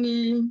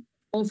any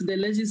of the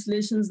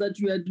legislations that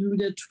you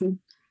alluded to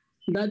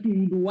that we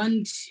would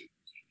want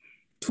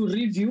to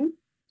review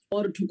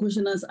or to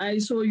question us? I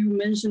saw you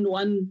mentioned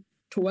one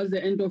towards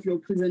the end of your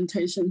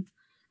presentation,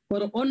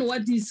 but on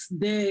what is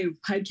there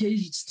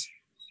packaged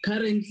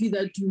currently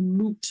that you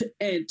looked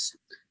at,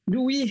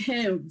 do we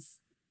have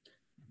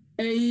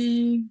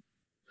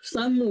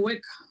some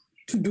work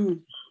to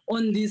do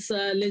on this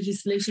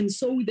legislation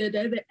so that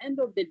at the end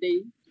of the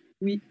day,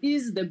 we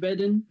ease the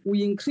burden,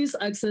 we increase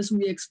access,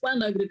 we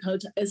expand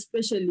agriculture,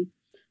 especially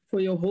for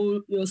your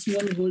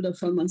smallholder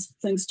farmers?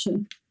 Thanks,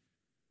 Chair.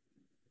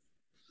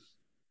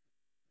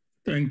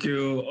 Thank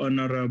you,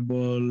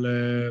 Honorable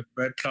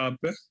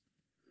Betlape.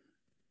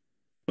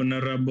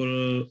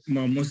 Honorable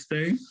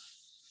Mamuste.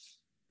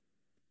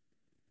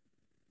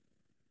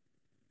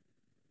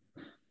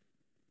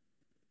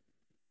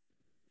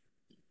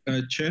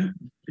 Chair,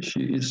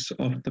 she is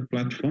off the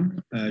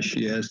platform.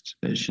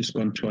 She's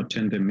gone to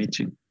attend the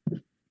meeting.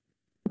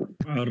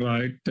 All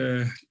right,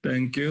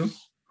 thank you.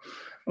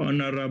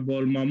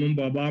 Honorable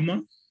Mamumba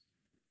Bama.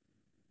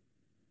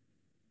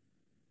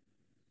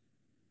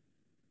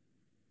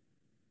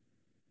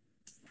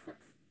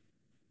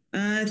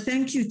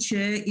 Thank you,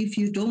 Chair. If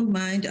you don't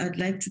mind, I'd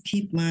like to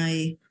keep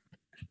my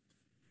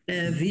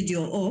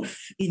video off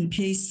in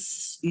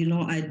case,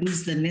 I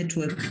lose the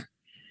network.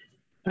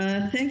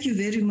 Thank you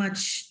very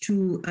much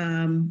to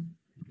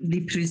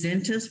the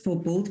presenters for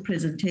both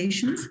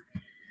presentations.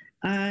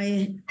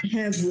 I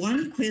have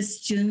one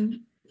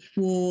question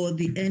for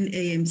the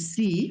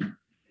NAMC.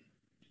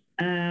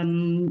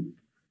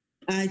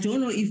 I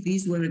don't know if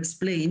these were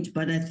explained,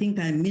 but I think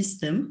I missed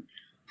them.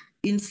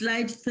 In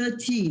slide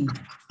 13,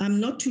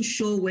 I'm not too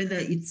sure whether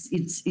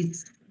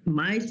it's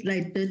my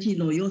slide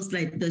 13 or your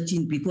slide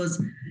 13,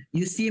 because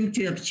you seem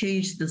to have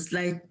changed the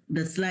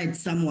slide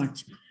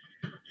somewhat.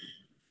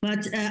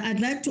 But I'd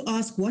like to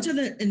ask, what are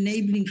the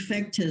enabling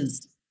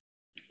factors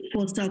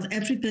for South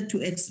Africa to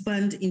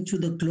expand into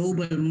the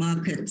global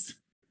markets?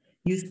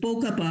 You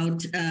spoke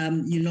about,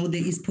 there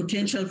is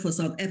potential for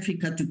South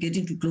Africa to get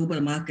into global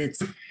markets.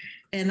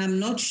 And I'm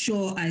not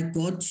sure I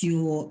got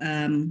your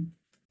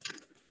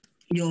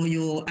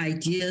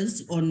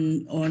ideas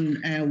on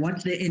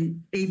what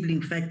the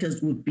enabling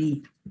factors would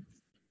be.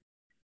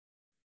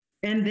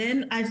 And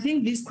then I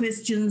think these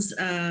questions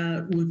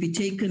will be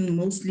taken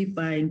mostly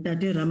by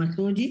Ntate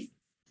Ramasodi,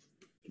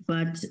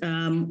 but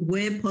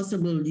where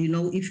possible,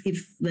 if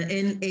the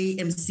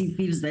NAMC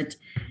feels that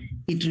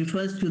it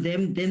refers to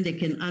them, then they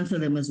can answer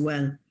them as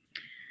well.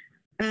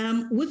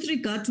 With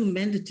regard to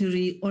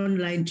mandatory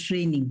online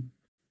training,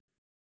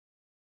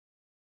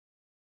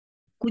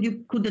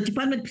 could the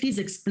department please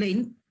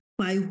explain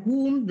by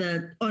whom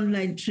the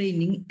online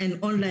training and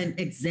online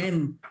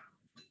exam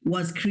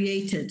was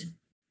created?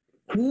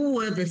 Who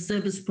were the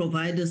service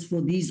providers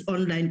for these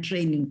online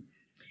training?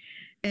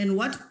 And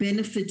what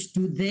benefits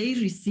do they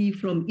receive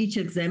from each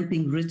exam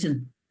being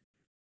written?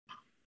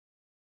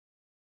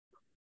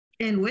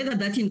 And whether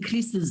that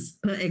increases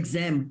per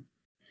exam,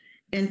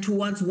 and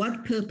towards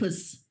what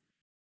purpose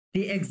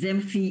the exam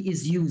fee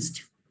is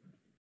used.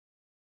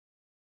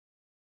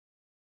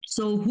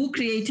 So who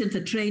created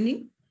the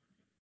training?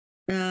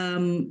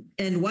 And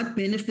what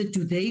benefit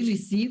do they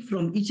receive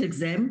from each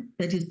exam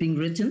that is being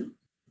written?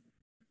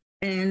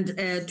 And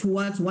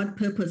towards what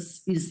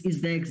purpose is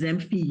the exam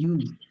fee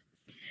used?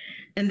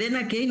 And then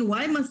again,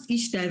 why must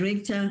each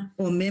director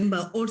or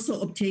member also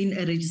obtain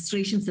a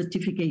registration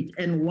certificate?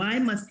 And why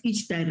must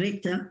each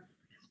director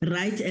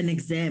write an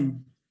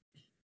exam?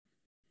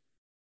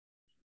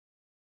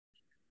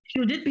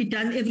 Should it be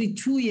done every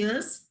 2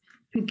 years,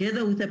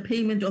 together with the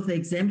payment of the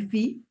exam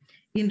fee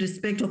in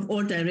respect of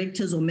all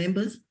directors or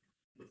members?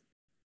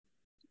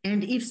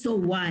 And if so,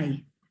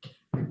 why?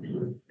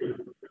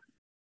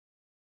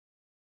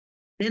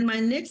 Then my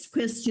next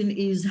question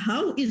is,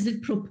 how is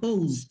it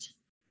proposed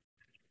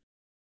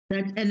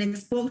that an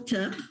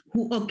exporter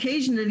who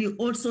occasionally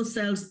also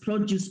sells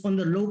produce on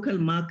the local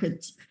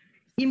market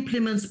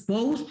implements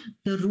both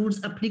the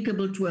rules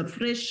applicable to a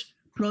fresh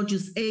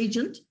produce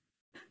agent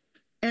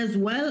as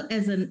well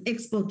as an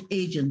export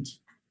agent?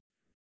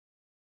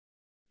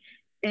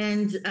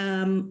 And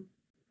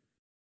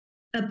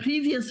a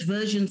previous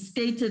version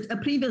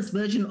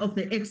of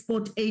the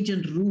export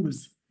agent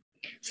rules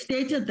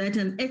stated that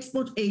an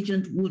export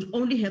agent would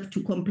only have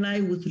to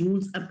comply with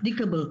rules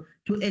applicable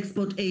to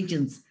export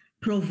agents,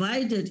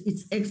 provided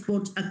its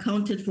export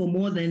accounted for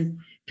more than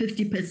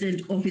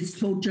 50% of its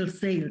total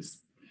sales.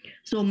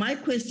 So my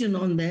question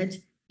on that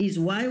is,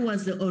 why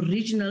was the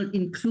original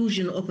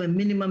inclusion of a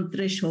minimum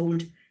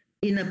threshold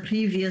in a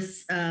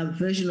previous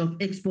version of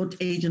export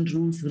agent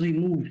rules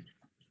removed?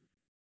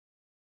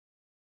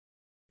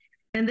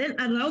 And then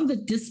around the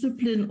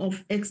discipline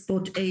of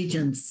export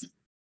agents,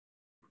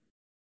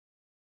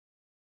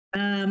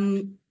 I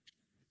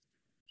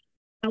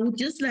would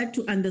just like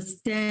to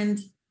understand,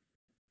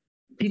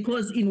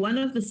 because in one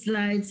of the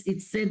slides,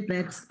 it said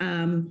that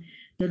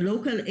the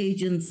local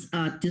agents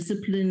are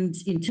disciplined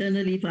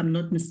internally, if I'm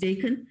not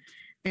mistaken,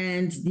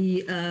 and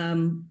the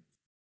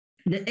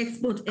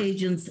export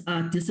agents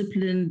are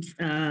disciplined,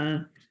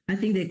 I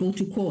think they go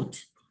to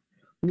court.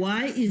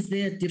 Why is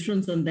there a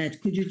difference on that?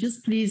 Could you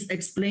just please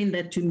explain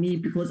that to me,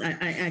 because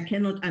I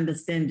cannot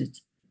understand it?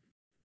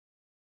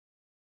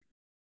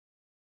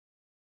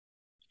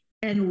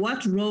 And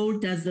what role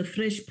does the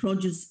Fresh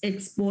Produce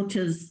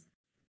Exporters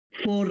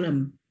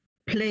Forum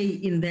play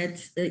in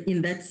that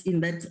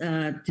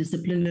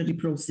disciplinary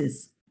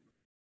process?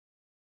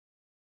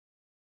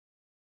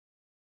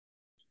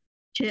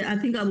 Chair, I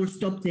think I will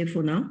stop there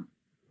for now.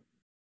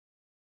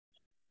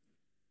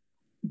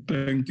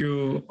 Thank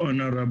you,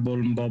 Honorable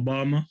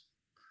Mbabama.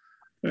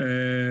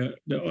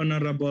 The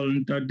Honorable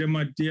Ntate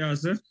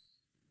Matias.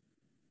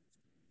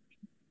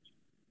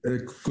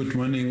 Good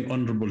morning,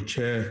 Honorable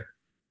Chair.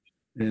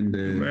 And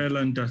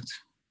well, Ntate.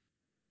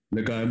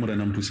 Le kae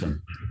morena Mpusan?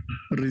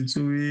 Re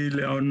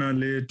tsuile a ona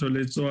letho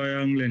le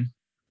tswayang lena.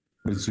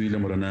 Re tsuile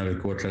morena re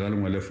ko tla ka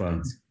lengwe le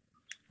fatshe.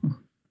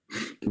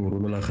 Ke o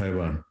rolela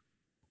gaebana.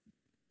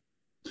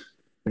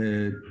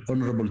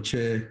 Honorable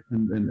Chair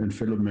and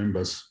fellow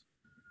members,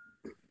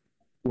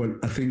 well,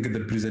 I think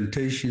the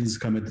presentations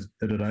come at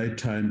the right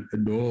time,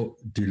 though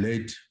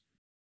delayed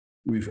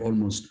with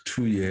almost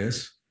 2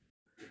 years,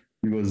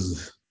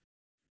 because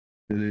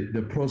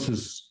the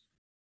process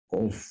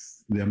of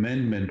the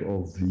amendment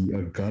of the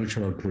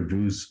agricultural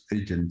produce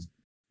agent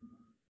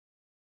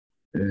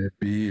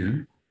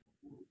bill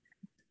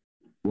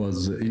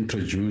was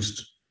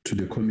introduced to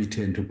the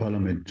committee and to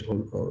Parliament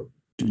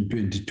in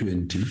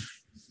 2020.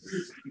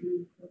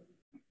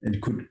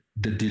 And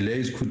the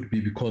delays could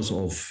be because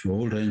of a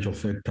whole range of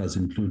factors,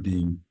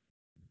 including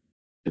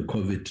the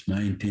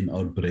COVID-19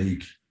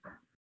 outbreak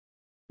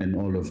and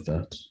all of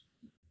that.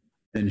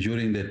 And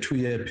during the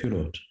 2-year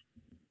period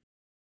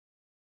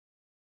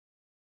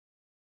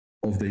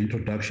of the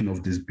introduction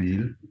of this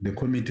bill, the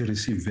committee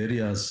received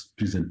various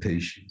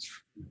presentations.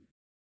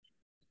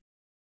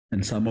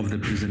 And some of the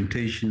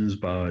presentations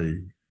by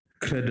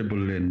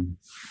credible and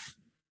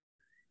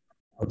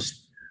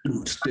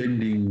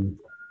outstanding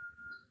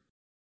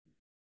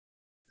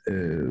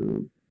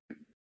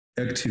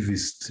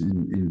activists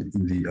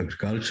in the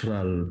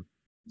agricultural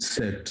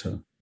sector,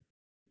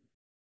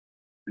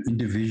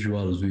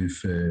 individuals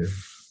with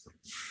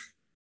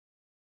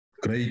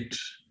great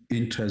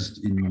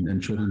interest in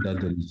ensuring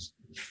that there is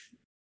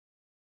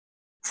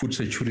food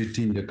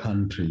security in the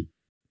country.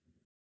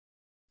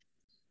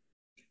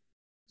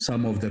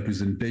 Some of the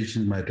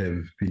presentations might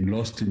have been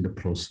lost in the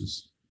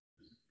process,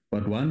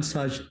 but one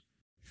such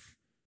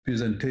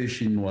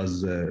presentation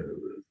was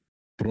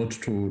brought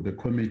to the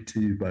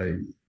committee by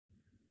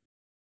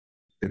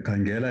the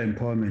Kangela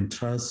Empowerment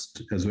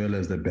Trust, as well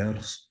as the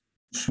Bers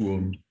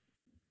Suom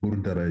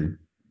Burdarai.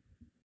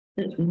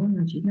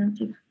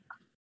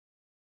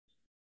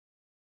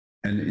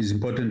 And it's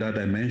important that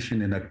I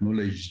mention and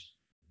acknowledge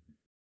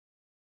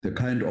the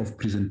kind of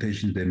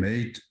presentations they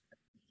made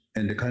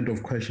and the kind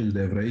of questions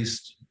they've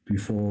raised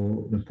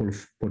before the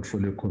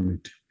portfolio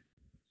committee.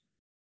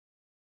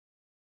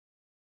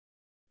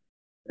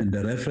 And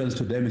the reference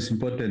to them is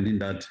important in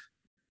that,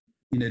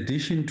 in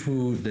addition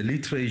to the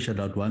literature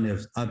that one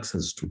has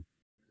access to,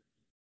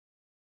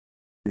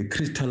 they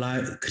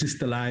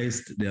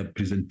crystallized their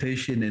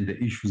presentation and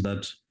the issues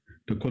that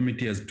the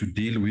committee has to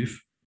deal with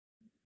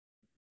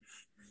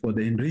for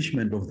the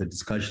enrichment of the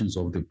discussions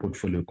of the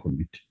portfolio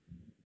committee.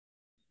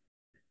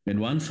 And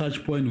one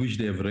such point which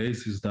they have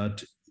raised is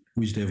that,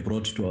 which they've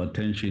brought to our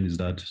attention, is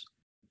that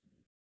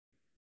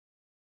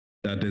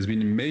there's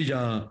been a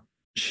major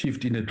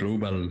shift in the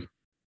global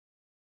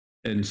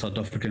and South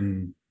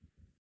African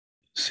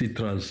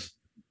citrus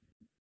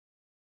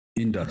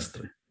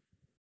industry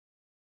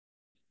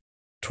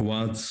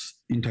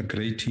towards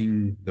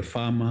integrating the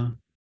farmer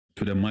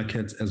to the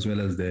markets as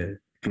well as the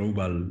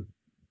global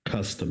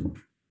customer.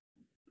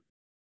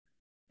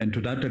 And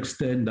to that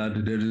extent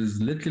that there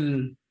is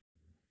little,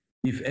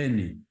 if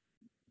any,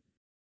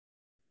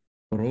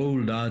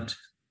 role that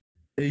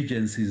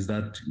agencies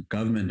that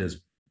government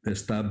has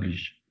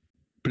established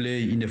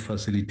play in the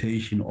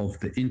facilitation of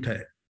the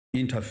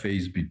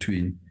interface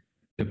between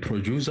the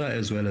producer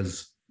as well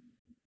as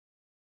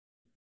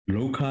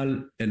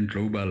local and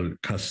global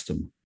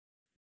customer.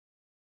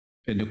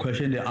 And the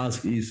question they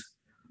ask is,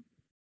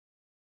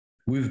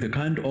 with the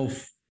kind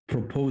of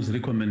proposed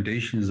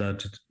recommendations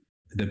that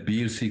the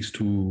bill seeks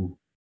to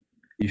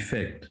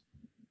effect,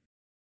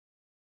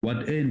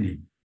 what any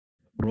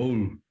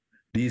role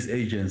these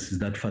agencies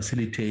that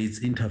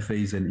facilitates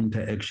interface and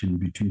interaction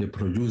between the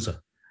producer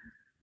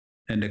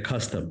and the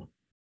customer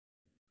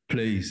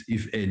plays,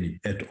 if any,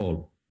 at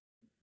all.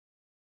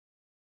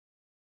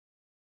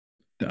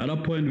 The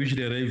other point which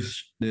they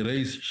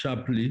raise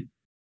sharply,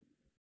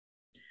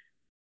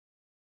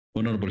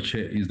 Honorable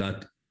Chair, is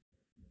that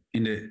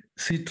in the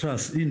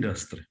citrus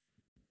industry,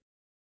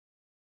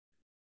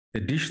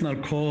 additional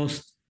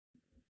cost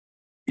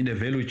in the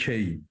value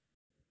chain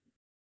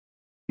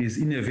is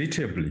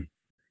inevitably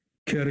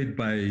carried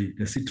by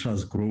the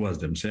citrus growers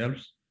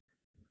themselves.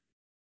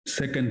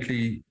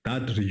 Secondly,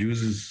 that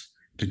reduces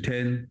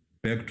return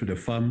back to the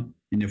farm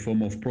in the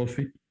form of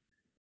profit,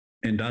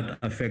 and that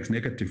affects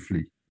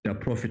negatively their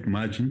profit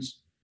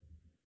margins,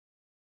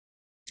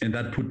 and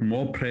that put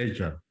more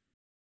pressure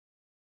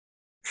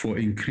for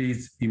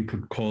increased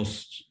input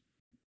costs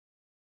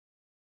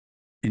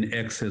in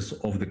excess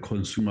of the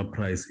consumer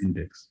price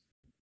index.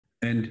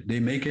 And they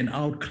make an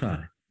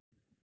outcry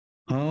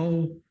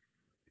how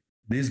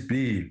this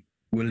bill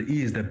will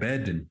ease the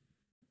burden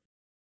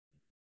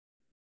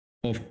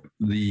of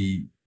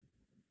the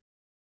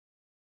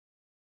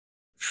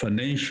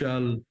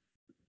financial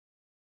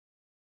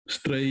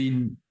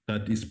strain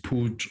that is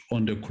put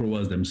on the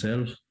growers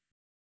themselves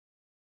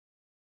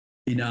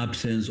in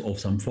absence of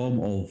some form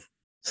of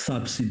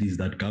subsidies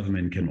that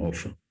government can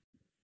offer.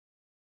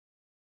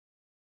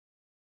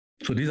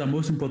 So these are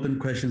most important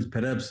questions.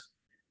 Perhaps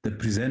the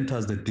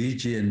presenters, the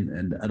DG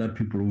and other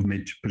people who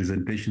made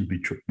presentations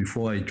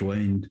before I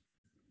joined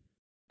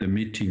the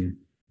meeting,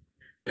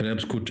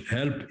 perhaps could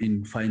help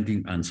in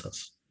finding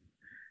answers.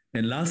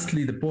 And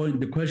lastly,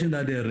 the question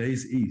that they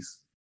raise is,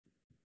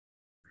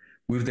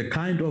 with the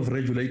kind of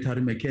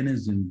regulatory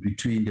mechanism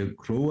between the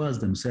growers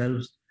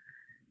themselves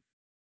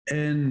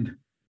and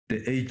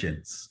the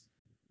agents,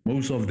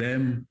 most of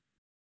them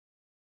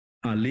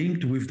are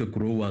linked with the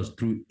growers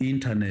through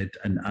internet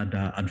and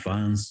other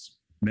advanced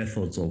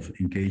methods of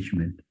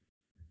engagement.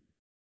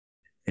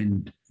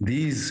 And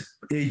these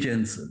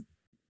agents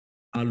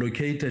are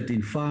located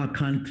in far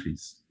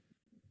countries.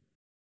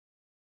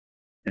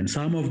 And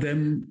some of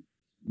them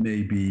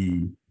may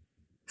be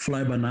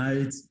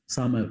fly-by-nights,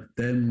 some of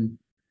them,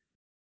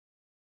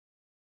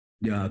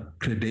 their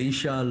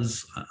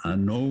credentials are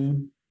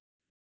known,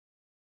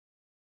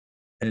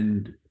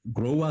 and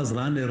growers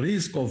run a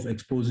risk of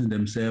exposing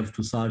themselves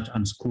to such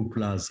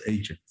unscrupulous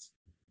agents.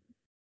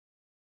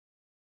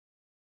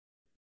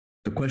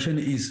 The question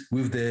is,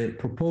 with the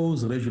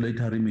proposed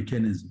regulatory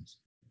mechanisms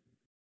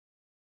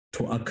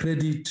to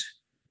accredit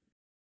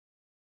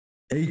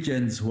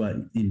agents who are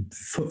in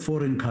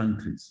foreign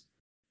countries,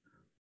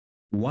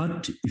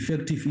 what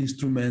effective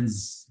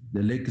instruments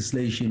the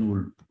legislation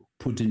will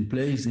put in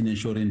place in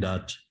ensuring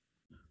that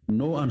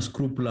no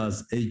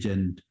unscrupulous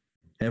agent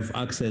have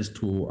access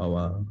to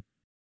our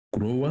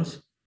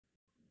growers,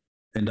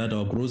 and that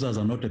our growers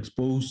are not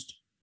exposed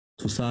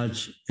to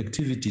such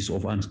activities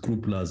of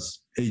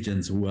unscrupulous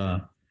agents who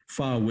are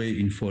far away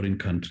in foreign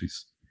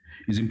countries.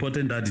 It's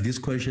important that these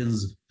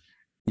questions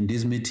in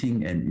this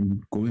meeting and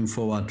in going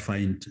forward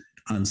find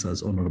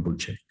answers, Honorable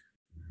Chair.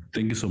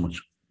 Thank you so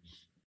much.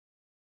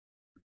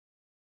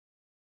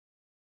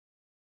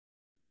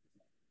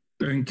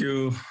 Thank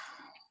you,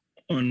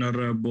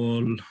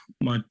 Honorable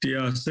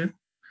Matthias.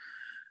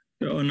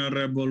 The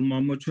Honorable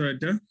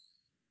Mamotwete.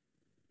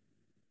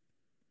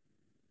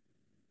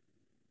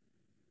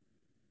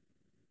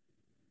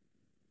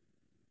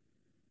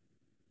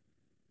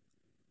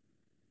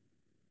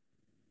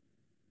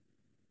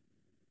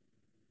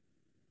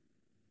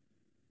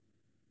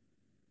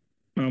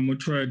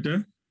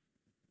 Mamotwete.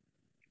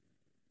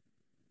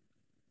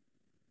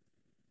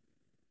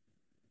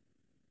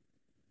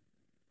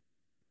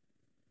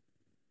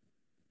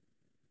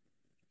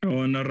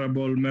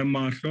 Honorable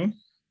Memasho.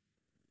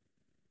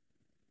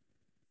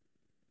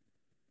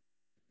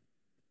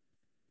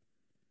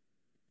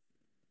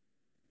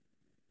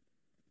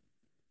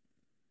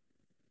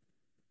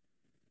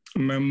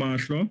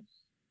 Memasho.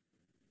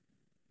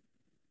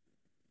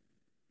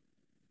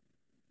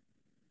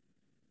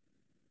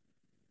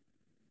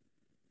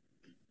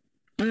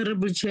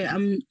 Honorable Chair,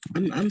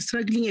 I'm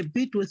struggling a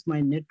bit with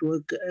my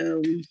network.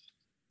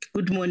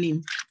 Good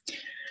morning.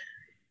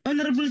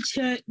 Honorable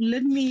Chair,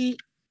 let me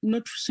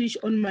not switch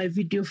on my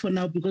video for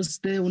now because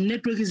the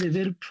network is a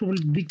very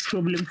big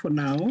problem for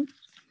now.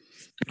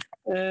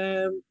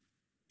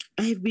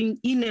 I have been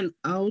in and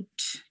out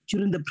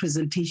during the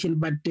presentation,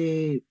 but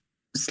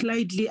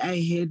slightly I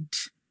heard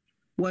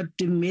what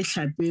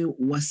Mehlape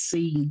was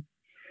saying.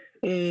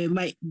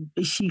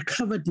 She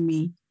covered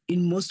me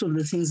in most of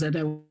the things that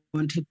I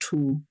wanted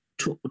to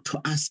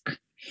ask.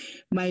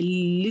 My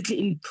little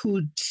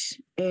input,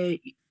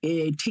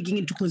 taking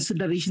into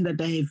consideration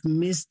that I have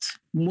missed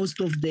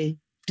most of the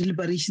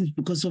deliberations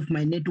because of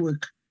my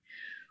network,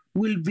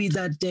 will be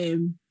that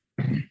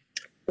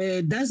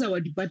does our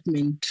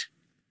department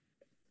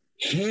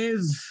have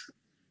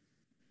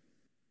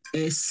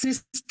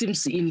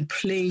systems in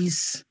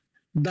place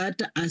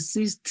that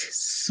assist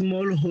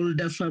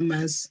smallholder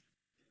farmers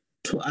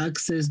to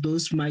access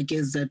those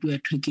markets that we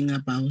are talking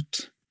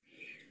about?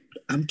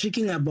 I'm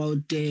talking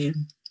about,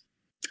 in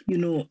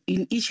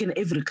each and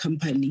every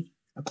company,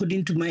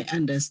 according to my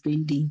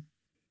understanding,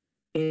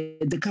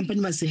 the company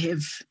must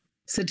have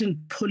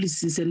certain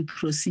policies and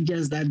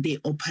procedures that they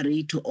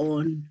operate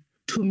on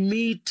to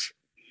meet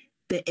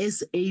the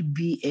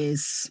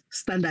SABS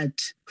standard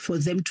for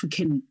them to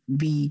can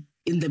be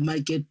in the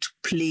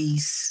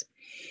marketplace.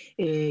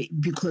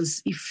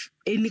 Because if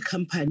any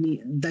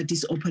company that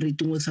is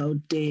operating without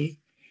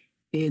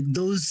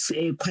those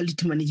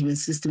quality management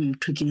system I'm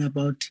talking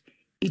about,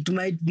 it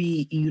might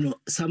be,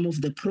 some of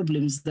the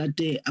problems that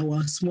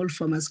our small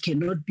farmers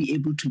cannot be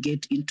able to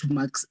get into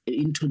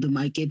the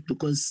market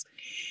because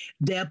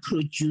their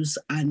produce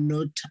are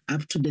not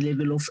up to the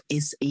level of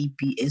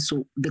SABS.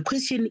 So the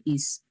question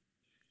is,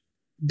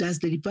 does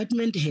the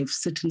department have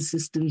certain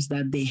systems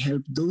that they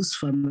help those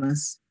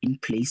farmers in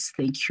place?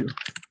 Thank you.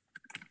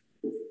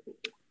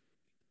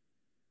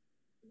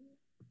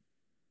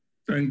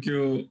 Thank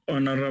you,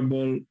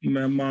 Honorable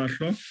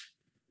Memasho.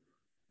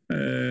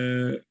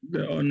 The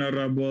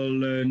Honorable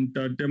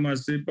Ntate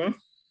Masipa.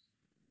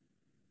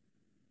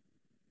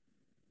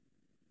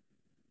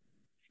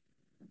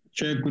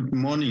 Chair, good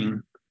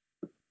morning.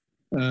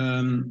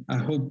 I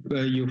hope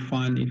you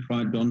find if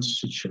I don't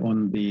switch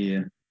on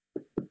the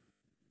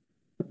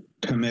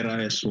camera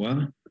as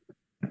well.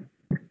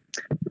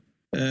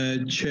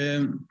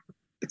 Chair,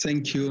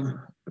 thank you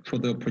for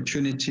the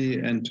opportunity,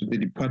 and to the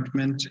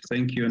department,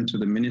 thank you, and to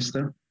the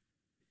Minister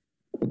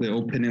for the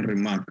opening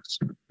remarks.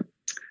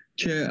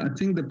 Chair, I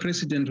think the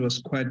President was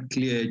quite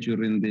clear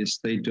during the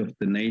State of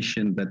the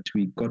Nation that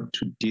we got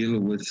to deal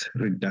with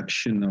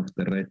reduction of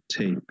the red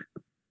tape,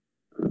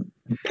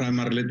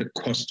 primarily the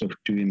cost of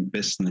doing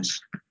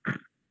business.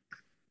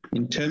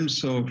 In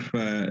terms of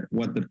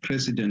what the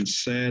President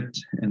said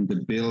and the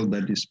bill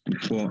that is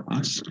before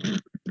us,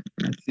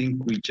 I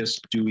think we're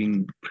just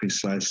doing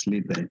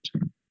precisely that.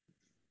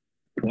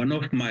 One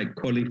of my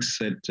colleagues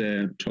said,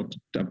 talked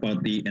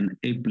about the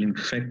enabling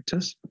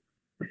factors.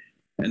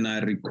 And I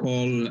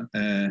recall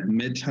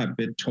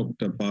Medhabet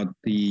talked about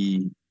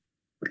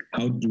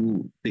how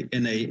do the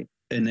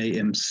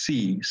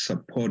NAMC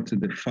support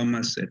the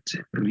farmers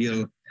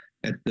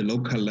at the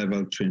local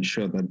level to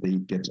ensure that they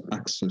get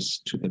access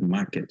to the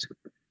market.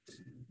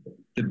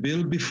 The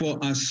bill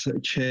before us,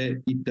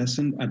 Chair, it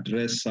doesn't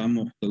address some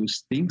of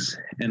those things,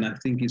 and I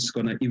think it's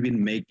going to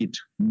even make it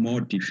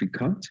more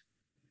difficult.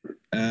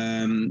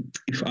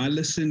 If I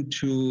listen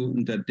to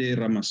Ndate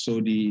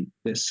Ramasodi,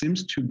 there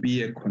seems to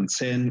be a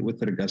concern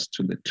with regards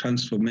to the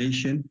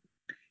transformation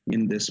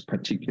in this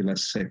particular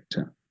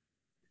sector.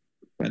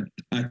 But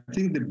I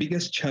think the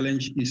biggest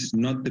challenge is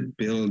not the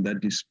bill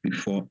that is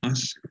before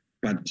us,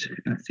 but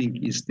I think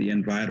it's the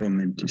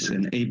environment, it's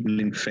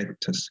enabling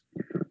factors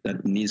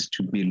that needs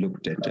to be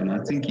looked at. And I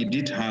think he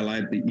did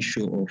highlight the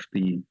issue of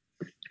the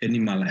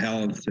animal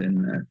health,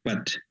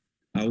 but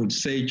I would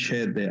say,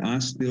 Chair, there are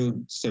still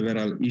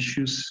several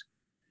issues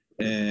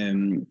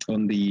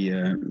on the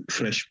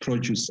fresh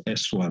produce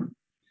as well.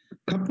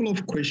 A couple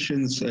of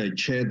questions,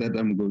 Chair, that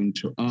I'm going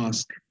to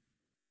ask.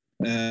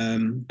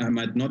 I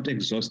might not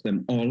exhaust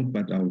them all,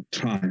 but I'll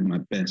try my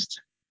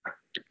best.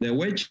 There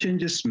were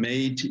changes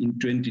made in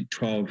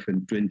 2012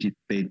 and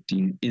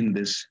 2013 in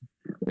this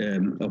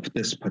of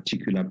this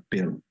particular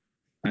bill.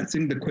 I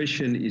think the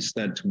question is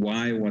that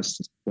why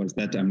was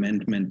that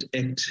Amendment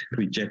Act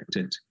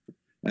rejected?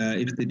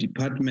 If the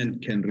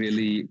department can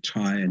really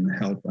try and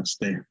help us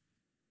there.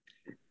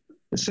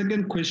 The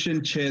second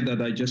question, Chair,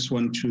 that I just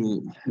want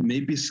to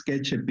maybe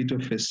sketch a bit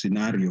of a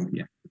scenario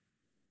here.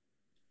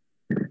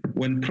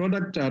 When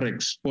products are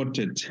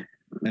exported,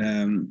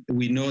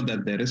 we know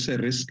that there is a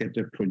risk at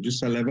a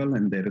producer level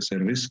and there is a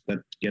risk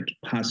that gets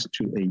passed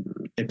to an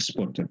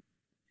exporter.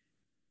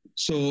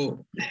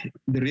 So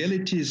the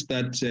reality is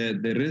that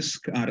the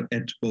risks are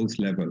at both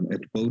levels,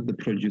 at both the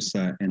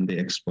producer and the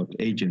export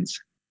agents.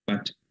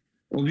 But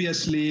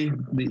obviously,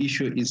 the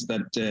issue is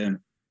that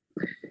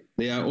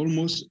they are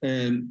almost,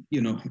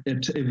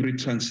 at every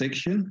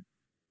transaction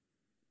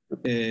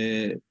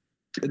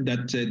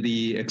that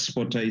the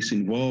exporter is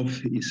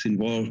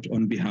involved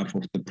on behalf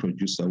of the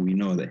producer. We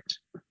know that.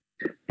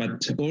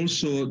 But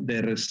also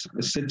there is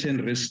a certain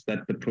risk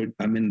that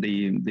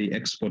the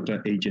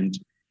exporter agent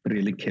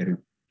really carry.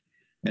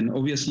 And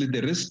obviously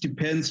the risk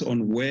depends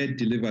on where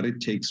delivery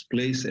takes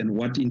place and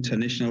what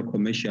international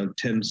commercial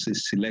terms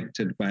is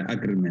selected by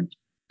agreement.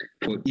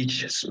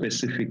 each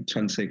specific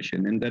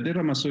transaction. And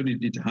Dadera Masodi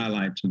did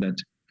highlight that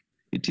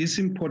it is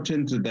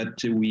important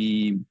that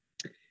we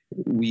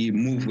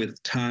move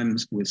with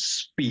times, with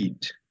speed.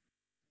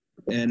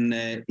 And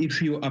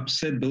if you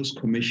upset those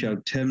commercial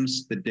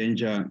terms, the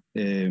danger,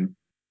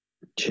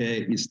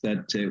 Chair, is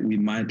that we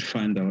might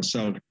find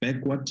ourselves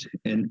backward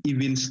and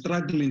even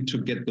struggling to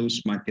get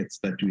those markets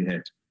that we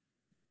had.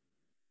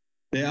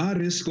 There are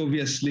risks,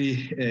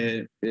 obviously,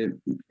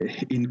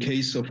 in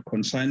case of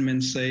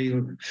consignment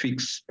sale,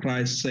 fixed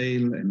price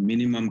sale, and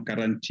minimum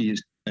guaranteed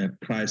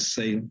price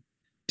sale.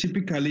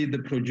 Typically, the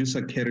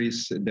producer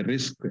carries the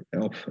risk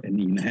of an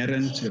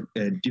inherent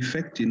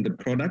defect in the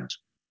product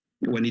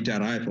when it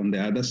arrives on the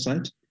other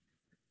side.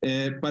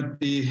 But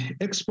the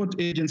export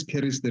agents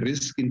carries the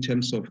risk in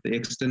terms of the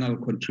external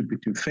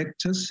contributing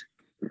factors,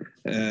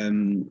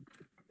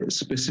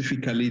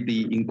 specifically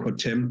the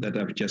Incoterm that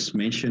I've just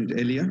mentioned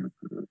earlier,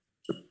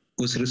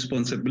 whose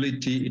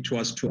responsibility it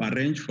was to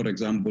arrange, for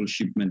example,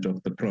 shipment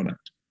of the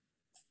product.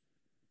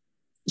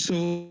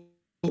 So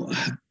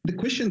the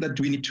question that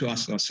we need to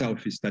ask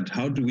ourselves is that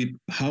how do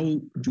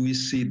we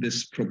see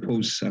this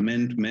proposed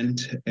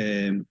amendment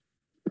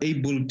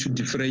able to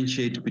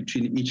differentiate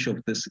between each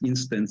of these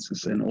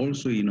instances and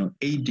also,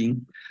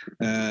 aiding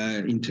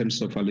in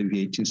terms of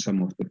alleviating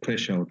some of the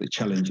pressure or the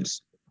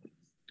challenges.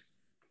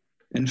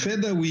 And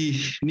further,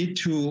 we need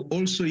to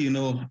also,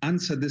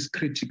 answer this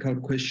critical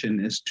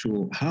question as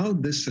to how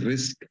this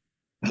risk,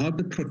 how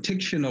the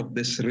protection of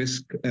this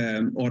risk,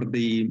 not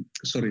the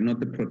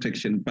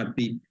protection, but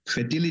the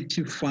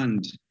Fidelity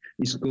Fund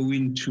is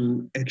going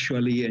to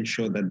actually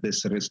ensure that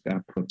this risk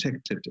are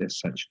protected as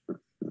such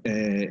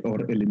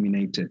or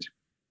eliminated.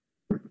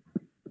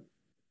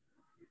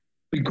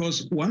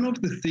 Because one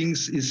of the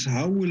things is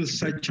how will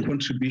such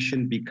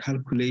contribution be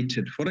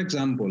calculated? For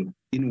example,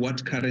 in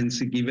what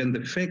currency, given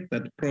the fact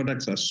that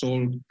products are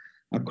sold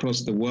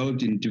across the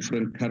world in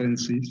different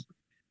currencies?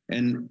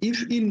 And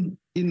if in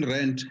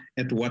rand,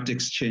 at what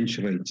exchange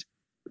rate?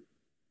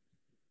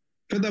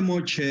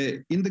 Furthermore,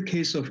 Chair, in the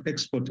case of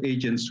export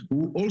agents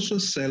who also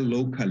sell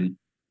locally,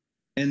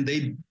 and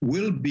they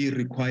will be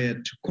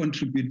required to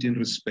contribute in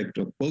respect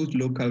of both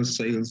local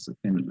sales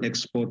and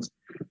exports,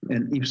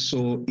 and if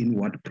so, in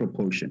what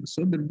proportion?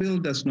 So the bill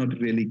does not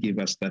really give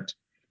us that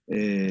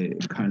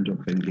kind of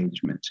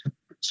engagement.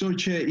 So,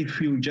 Chair,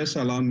 if you just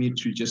allow me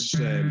to just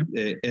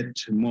add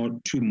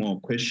two more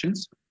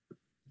questions.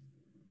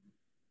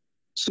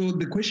 So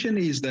the question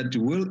is that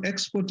will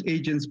export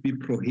agents be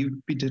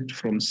prohibited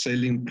from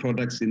selling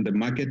products in the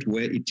market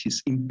where it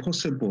is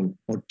impossible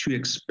or too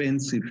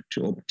expensive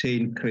to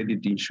obtain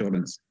credit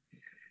insurance,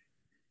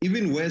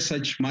 even where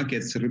such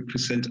markets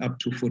represent up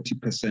to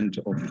 40%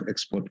 of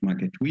export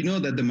market? We know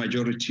that the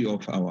majority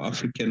of our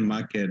African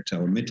market,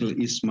 our Middle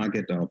East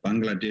market, our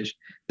Bangladesh,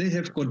 they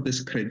have got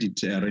this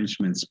credit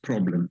arrangements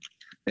problem.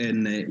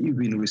 And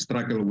even we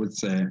struggle with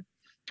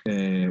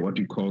what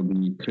we call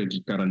the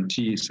credit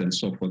guarantees and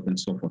so forth and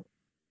so forth.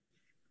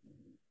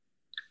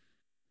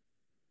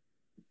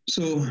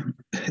 So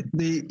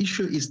the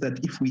issue is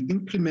that if we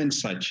implement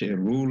such a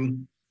rule,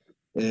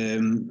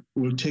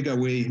 we'll take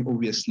away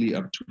obviously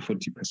up to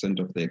 40%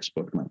 of the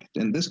export market.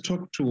 And this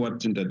talk to what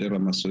Ndadera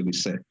Masodi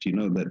said,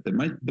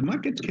 that the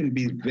market can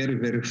be very,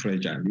 very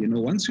fragile.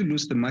 Once you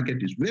lose the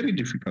market, it's very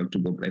difficult to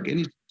go back.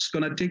 And it's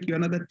going to take you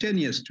another 10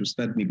 years to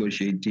start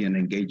negotiating and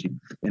engaging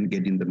and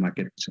getting the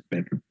market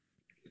back.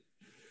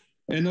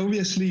 And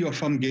obviously your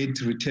farm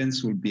gate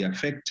returns will be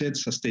affected,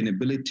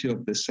 sustainability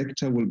of the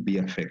sector will be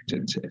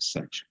affected as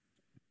such.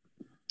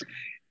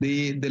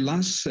 The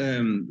last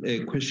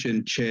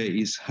question, Chair,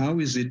 is how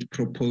is it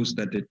proposed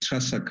that a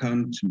trust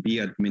account be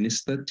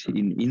administered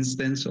in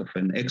instance of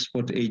an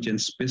export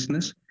agent's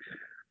business,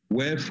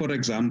 where, for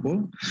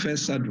example,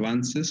 first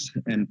advances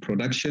and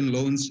production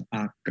loans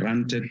are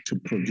granted to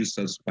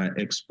producers by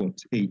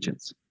export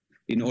agents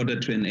in order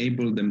to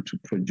enable them to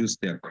produce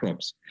their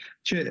crops,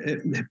 Chair,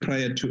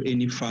 prior to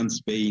any funds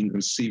being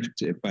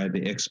received by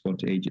the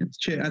export agents?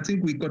 Chair, I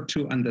think we got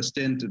to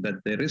understand that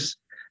there is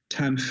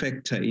time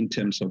factor in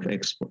terms of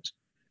export.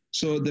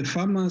 So the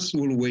farmers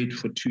will wait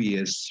for 2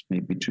 years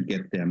maybe to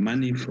get their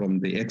money from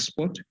the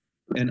export.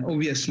 And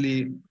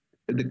obviously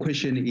the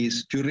question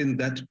is during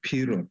that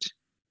period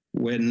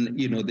when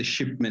the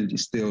shipment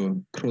is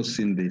still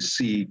crossing the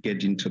sea,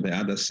 getting to the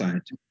other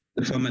side,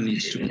 the farmer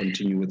needs to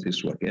continue with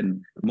his work.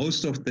 And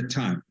most of the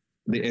time,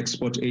 the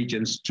export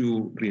agents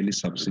do really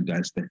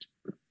subsidize that.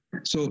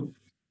 So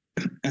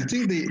I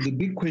think the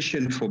big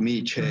question for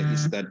me, Chair,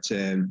 is that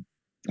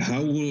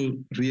how will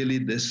really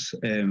this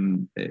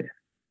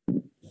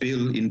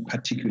bill in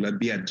particular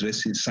be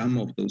addressing some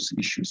of those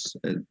issues,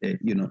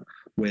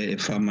 where a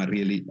farmer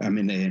really,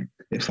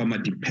 a farmer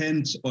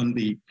depends on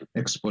the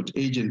export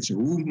agents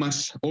who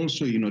must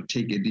also,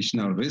 take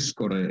additional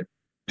risk or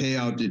pay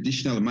out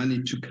additional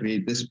money to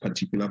create this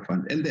particular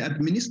fund. And the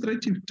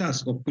administrative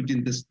task of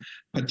putting this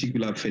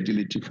particular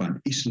Fidelity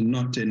Fund is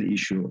not an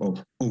issue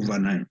of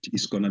overnight.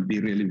 It's going to be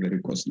really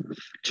very costly.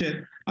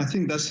 Chair, I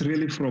think that's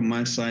really from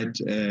my side.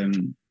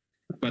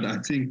 But I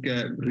think,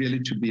 really,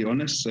 to be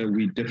honest,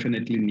 we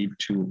definitely need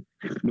to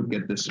look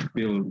at this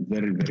bill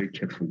very, very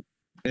carefully.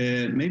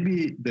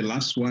 Maybe the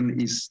last one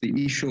is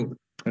the issue of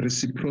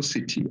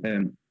reciprocity.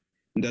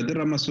 Ndade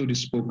Ramasodi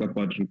spoke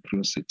about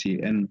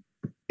reciprocity, and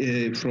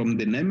from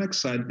the NAMC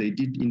side, they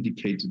did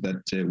indicate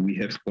that we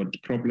have got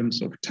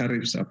problems of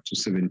tariffs up to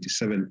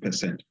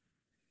 77%.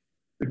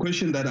 The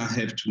question that I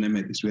have to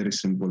NAMC is very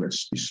simple: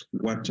 is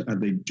what are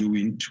they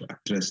doing to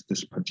address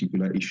this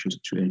particular issues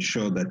to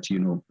ensure that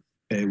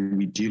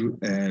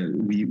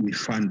we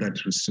find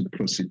that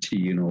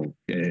reciprocity in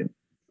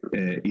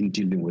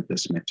dealing with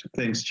this matter?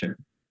 Thanks, Chair.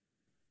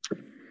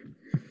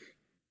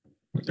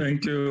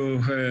 Thank you,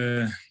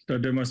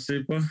 Dr.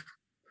 Masipa.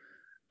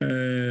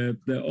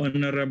 The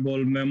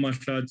Honorable Member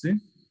Hlati.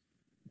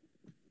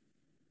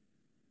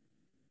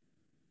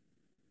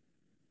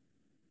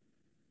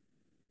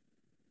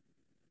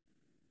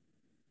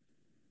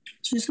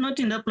 She's not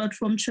in the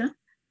platform, Chair.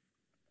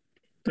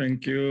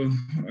 Thank you,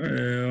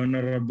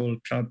 Honorable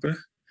Klappe.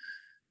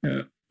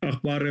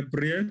 Achtbare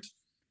Priet.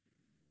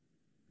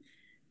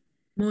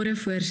 Môre,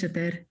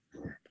 voorsitter.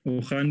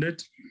 Hoe gaan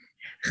dit?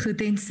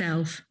 Goed en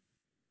self.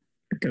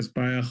 Ek is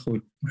baie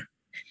goed.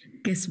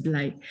 Ek is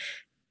bly.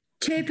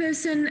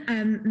 Chairperson,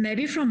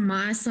 maybe from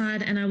my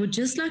side, and I would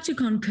just like to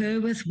concur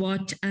with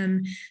what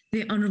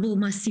the Honourable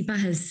Masipa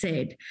has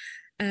said.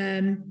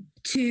 The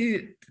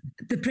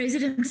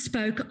President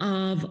spoke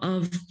of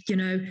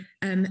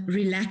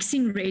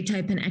relaxing red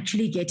tape and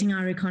actually getting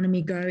our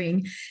economy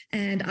going.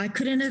 And I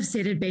couldn't have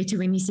said it better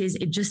when he says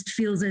it just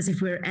feels as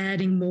if we're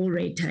adding more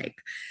red tape.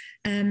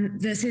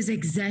 This is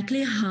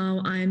exactly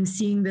how I'm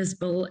seeing this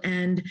bill,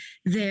 and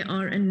there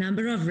are a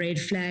number of red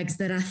flags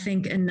that I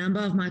think a number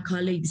of my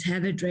colleagues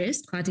have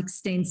addressed quite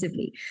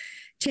extensively.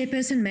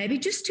 Chairperson, maybe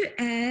just to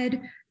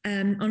add,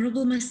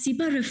 Honourable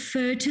Masipa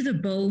referred to the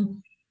bill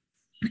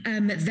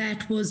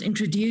that was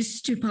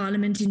introduced to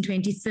Parliament in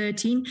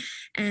 2013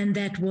 and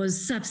that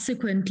was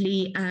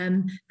subsequently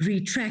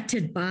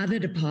retracted by the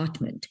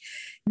department.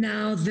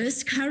 Now,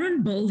 this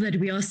current bill that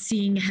we are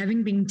seeing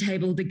having been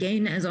tabled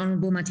again, as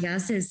Honourable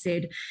Matthias has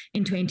said,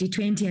 in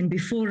 2020 and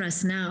before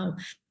us now,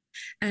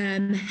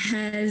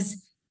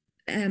 has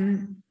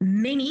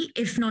many,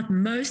 if not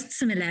most,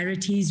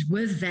 similarities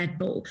with that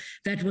bill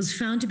that was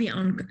found to be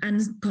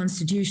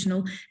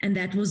unconstitutional, and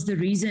that was the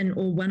reason,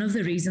 or one of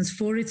the reasons,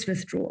 for its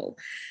withdrawal.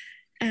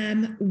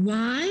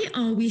 Why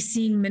are we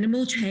seeing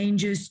minimal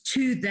changes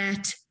to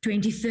that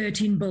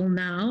 2013 bill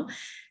now?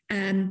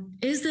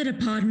 Is the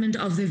department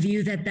of the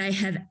view that they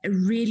have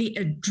really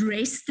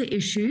addressed the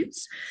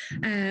issues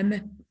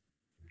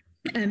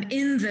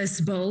in this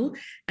bill,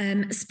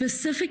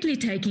 specifically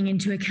taking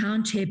into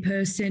account,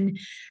 Chairperson,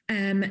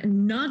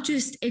 not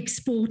just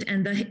export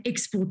and the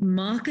export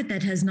market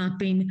that has not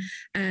been,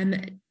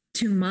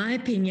 to my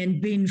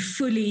opinion, been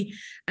fully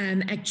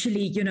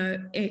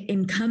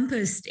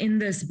encompassed in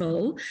this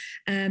bill,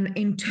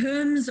 in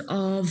terms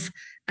of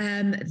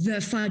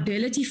the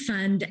Fidelity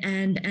Fund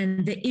and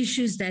the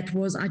issues that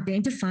was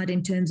identified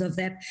in terms of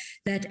that,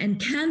 and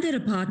can the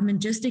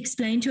department just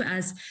explain to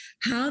us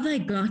how they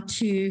got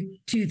to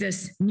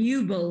this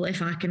new bill,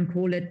 if I can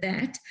call it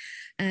that?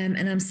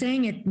 And I'm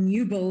saying it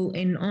new bill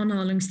in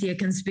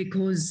aanhalingstekens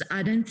because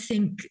I don't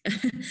think,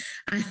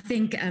 I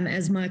think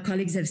as my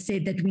colleagues have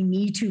said, that we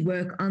need to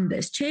work on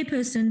this.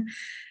 Chairperson,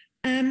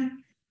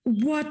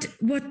 what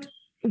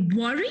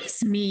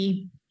worries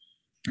me,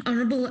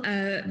 Honourable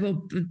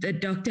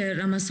Dr.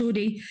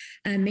 Ramasodi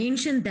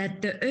mentioned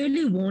that the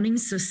early warning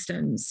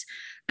systems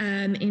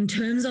in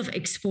terms of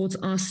exports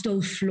are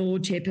still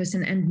flawed,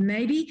 Chairperson, and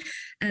maybe,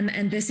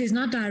 and this is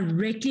not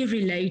directly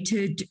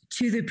related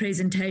to the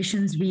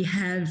presentations we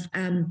have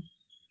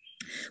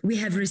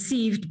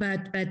received,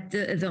 but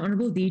the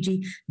Honourable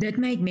DG did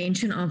make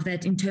mention of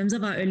that in terms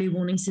of our early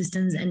warning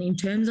systems and in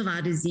terms of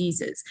our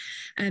diseases.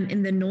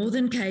 In the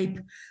Northern Cape,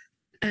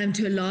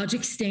 to a large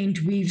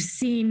extent, we've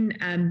seen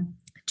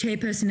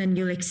Chairperson, and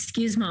you'll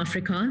excuse my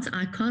Afrikaans,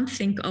 I can't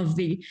think of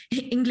the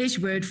English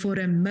word for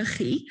a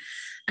muggie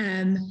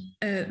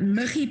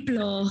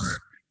plaag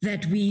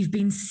that we've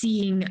been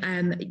seeing,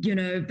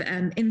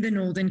 in the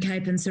Northern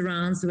Cape and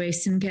surrounds the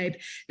Western Cape.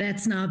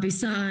 That's now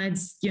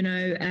besides,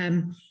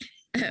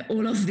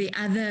 all of the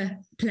other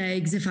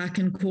plagues, if I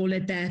can call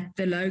it that,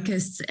 the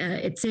locusts,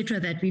 etc.,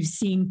 that we've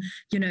seen,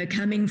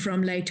 coming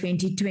from late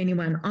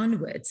 2021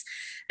 onwards.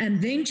 And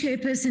then,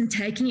 Chairperson,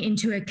 taking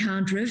into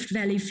account Rift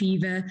Valley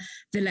fever,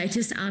 the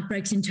latest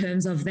outbreaks in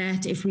terms of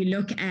that, if we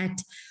look at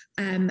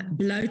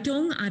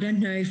bloatong, I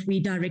don't know if we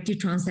directly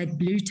translate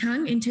blue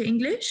tongue into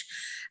English,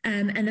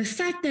 and the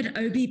fact that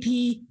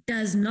OBP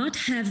does not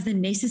have the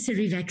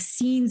necessary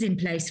vaccines in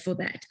place for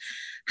that.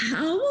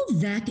 How will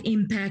that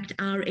impact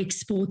our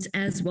exports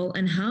as well?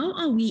 And how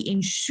are we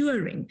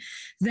ensuring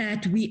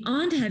that we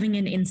aren't having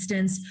an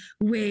instance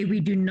where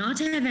we do not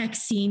have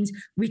vaccines,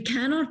 we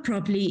cannot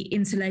properly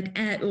insulate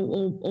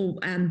or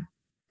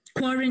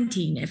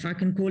quarantine, if I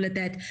can call it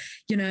that,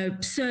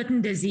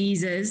 certain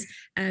diseases,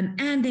 and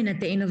then at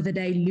the end of the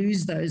day,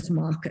 lose those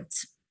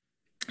markets?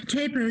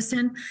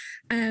 Chairperson,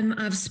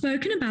 I've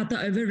spoken about the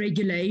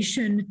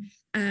overregulation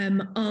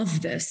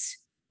of this.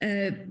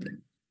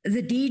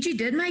 The DG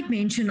did make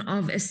mention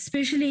of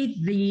especially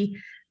the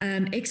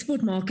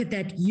export market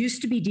that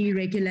used to be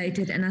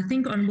deregulated. And I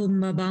think Honorable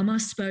Mabama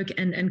spoke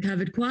and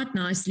covered quite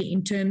nicely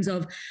in terms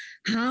of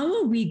how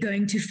are we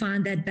going to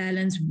find that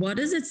balance? What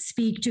does it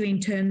speak to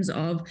in terms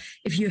of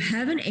if you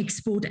have an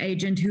export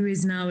agent who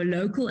is now a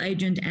local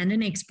agent and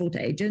an export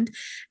agent,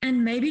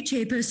 and maybe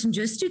Chairperson,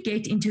 just to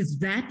get into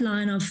that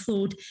line of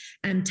thought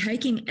and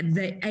taking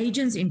the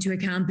agents into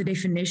account, the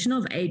definition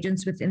of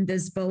agents within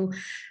this bill,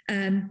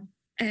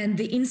 and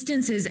the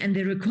instances and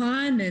the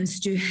requirements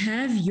to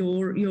have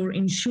your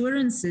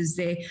insurances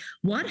there.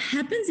 What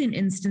happens in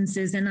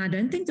instances, and I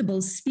don't think the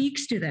bill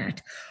speaks to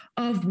that,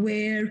 of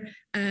where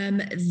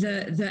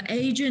the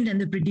agent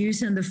and the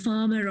producer and the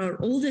farmer are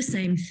all the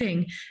same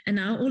thing, and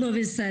now all of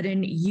a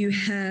sudden you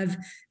have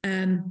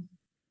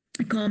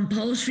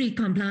compulsory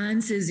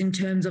compliances in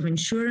terms of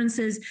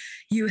insurances,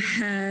 you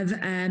have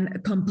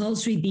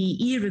compulsory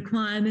BE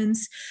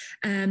requirements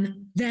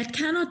that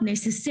cannot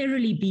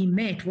necessarily be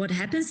met. What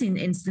happens in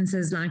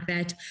instances like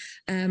that?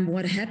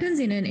 What happens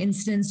in an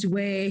instance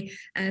where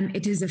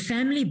it is a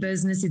family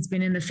business, it's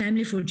been in the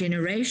family for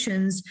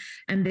generations,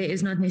 and there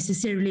is not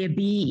necessarily a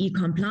BE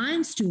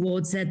compliance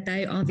towards that?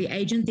 They are the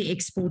agent, the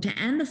exporter,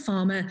 and the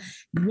farmer.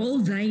 Will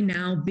they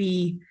now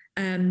be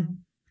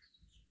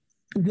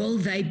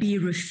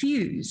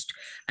refused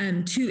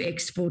to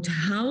export?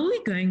 How are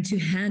we going to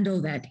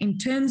handle that? In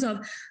terms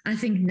of, I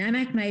think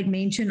NAMC made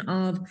mention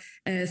of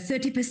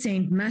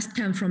 30% must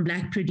come from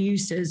Black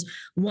producers.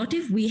 What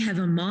if we have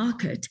a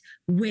market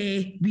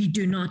where we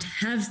do not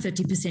have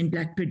 30%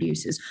 Black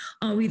producers?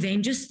 Are we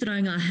then just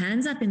throwing our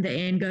hands up in the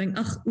air and going,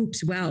 oh,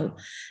 oops, well,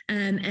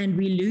 and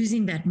we're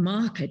losing that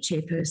market,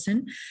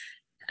 Chairperson?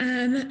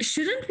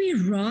 Shouldn't we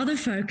rather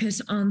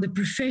focus on the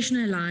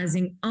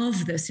professionalizing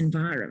of this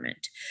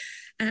environment?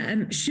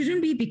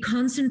 Shouldn't we be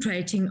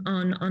concentrating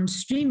on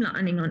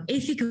streamlining, on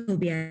ethical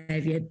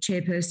behavior,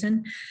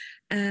 Chairperson?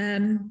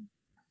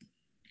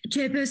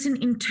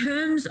 Chairperson, in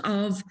terms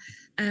of,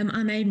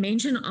 I made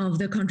mention of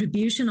the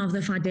contribution of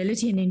the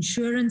fidelity and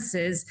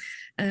insurances,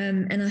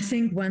 and I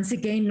think once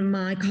again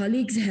my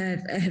colleagues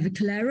have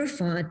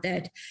clarified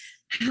that.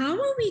 How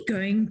are we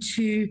going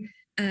to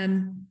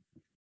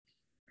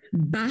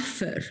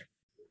buffer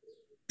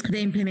the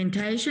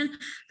implementation,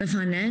 the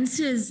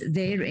finances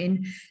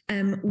therein,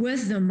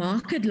 with the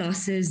market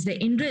losses, the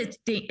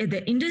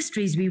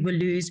industries we will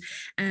lose,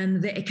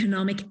 the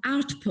economic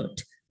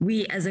output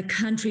we as a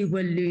country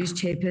will lose,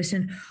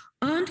 Chairperson?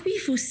 Aren't we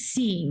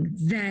foreseeing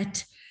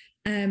that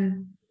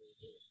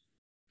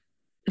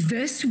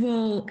this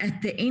will,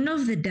 at the end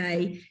of the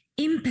day,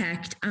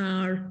 impact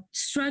our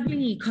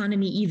struggling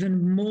economy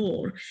even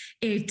more?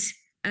 It,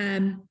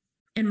 in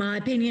my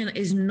opinion,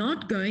 is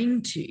not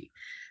going to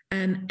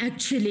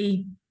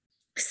actually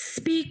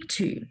speak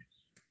to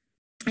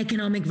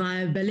economic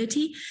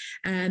viability,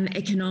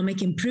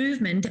 economic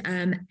improvement,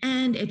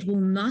 and it will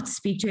not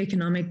speak to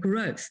economic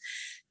growth.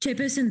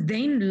 Chairperson,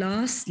 then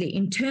lastly,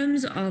 in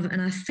terms of,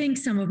 and I think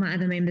some of my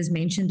other members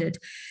mentioned it,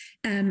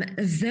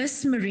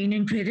 this marine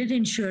and credit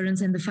insurance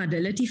and the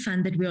fidelity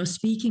fund that we are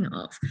speaking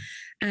of,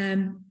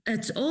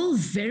 it's all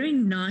very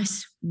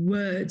nice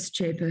words,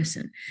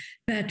 Chairperson,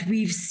 but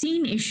we've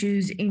seen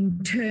issues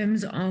in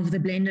terms of the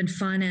blended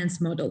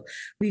finance model.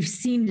 We've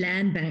seen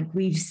land bank,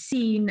 we've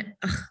seen,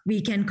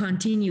 we can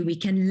continue, we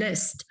can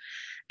list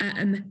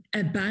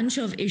a bunch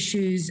of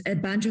issues, a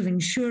bunch of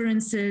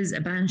insurances, a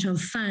bunch of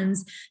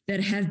funds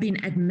that have been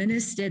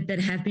administered, that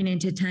have been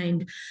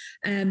entertained,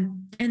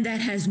 and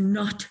that has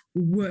not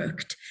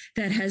worked,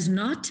 that has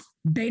not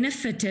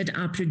benefited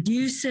our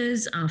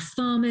producers, our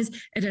farmers.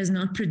 It has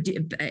not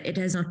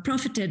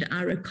profited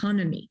our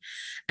economy.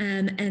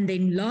 And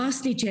then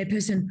lastly,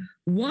 Chairperson,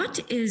 what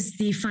is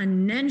the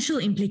financial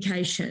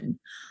implication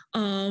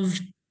of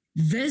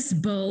this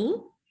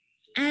bill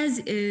as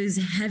is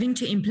having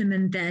to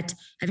implement that,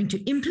 and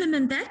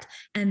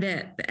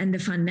the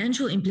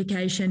financial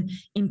implication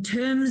in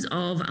terms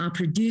of our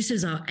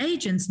producers, our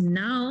agents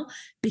now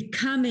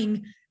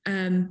becoming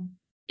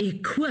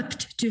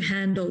equipped to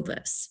handle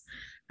this?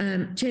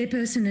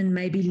 Chairperson, and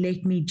maybe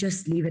let me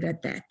just leave it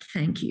at that.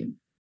 Thank you.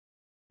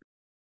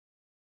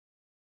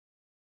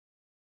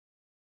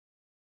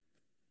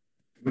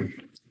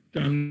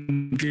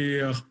 Thank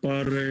you,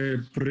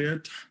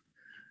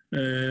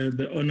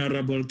 the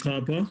Honorable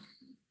Kapa.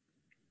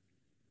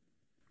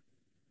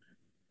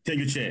 Thank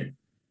you, Chair.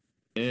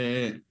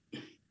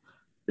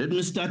 Let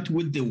me start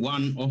with the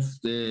one of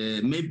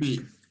the, maybe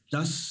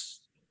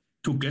just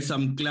to get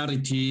some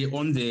clarity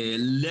on the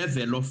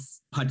level of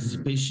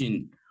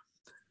participation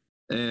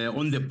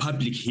on the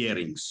public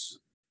hearings,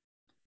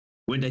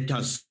 whether it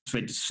was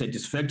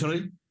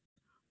satisfactory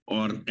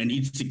and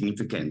its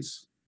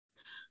significance.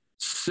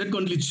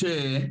 Secondly,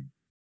 Chair,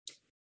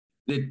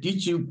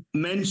 did you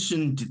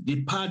mention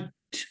the part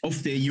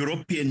of the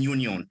European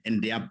Union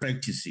and their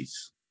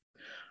practices?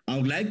 I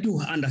would like to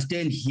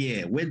understand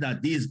here whether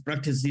these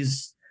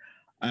practices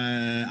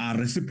are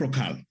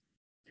reciprocal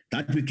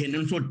that we can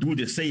also do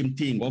the same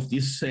thing of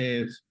this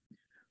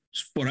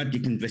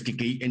sporadic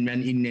investigation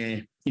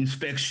and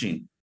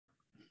inspection.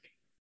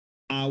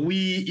 Are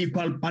we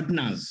equal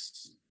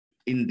partners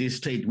in this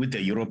state with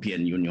the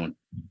European Union?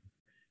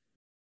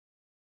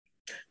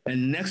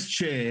 And next,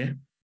 Chair,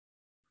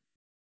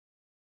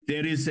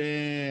 there is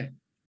a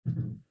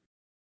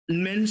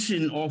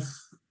mention of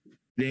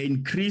the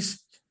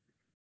increased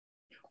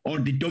or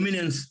the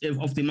dominance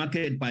of the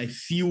market by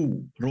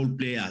few role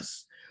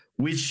players,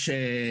 which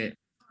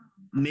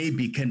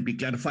maybe can be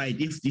clarified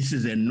if this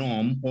is a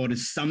norm or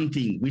is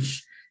something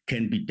which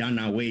can be done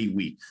away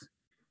with.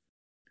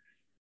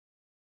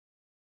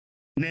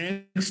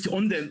 Next,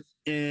 on the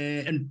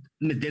and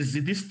there's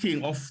this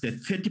thing of the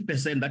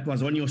 30% that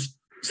was on your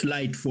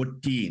slide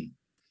 14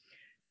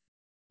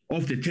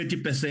 of the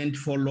 30%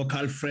 for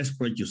local fresh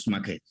produce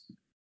markets.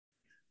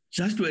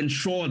 Just to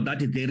ensure that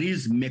there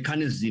is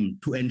mechanism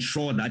to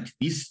ensure that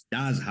this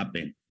does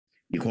happen,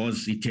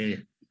 because it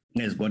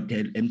has got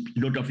a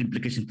lot of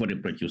implications for the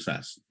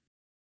producers.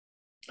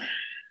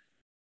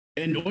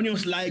 And on your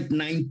slide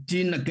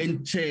 19,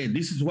 again, Chair,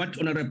 this is what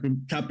Honorable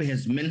Tape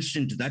has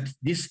mentioned, that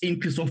this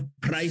increase of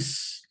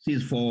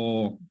prices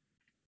for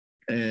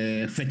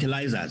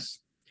fertilizers,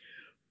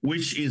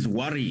 which is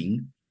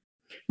worrying.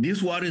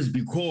 This worries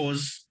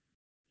because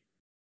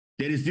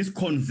there is this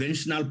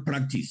conventional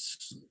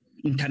practice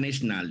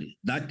internationally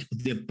that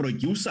the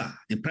producer,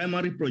 the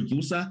primary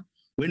producer,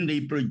 when they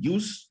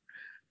produce,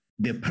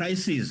 the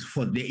prices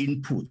for the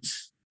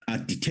inputs are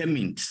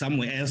determined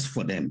somewhere else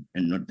for them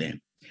and not them.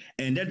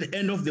 And at the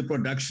end of the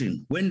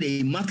production, when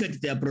they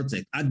market their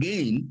product,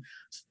 again,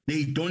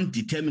 they don't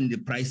determine the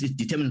price, it's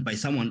determined by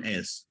someone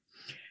else.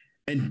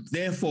 And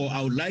therefore,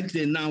 I would like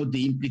to now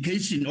the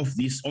implication of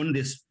this on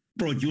this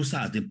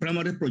producers, the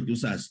primary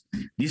producers,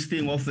 this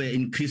thing of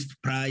increased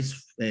price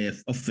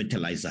of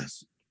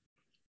fertilizers.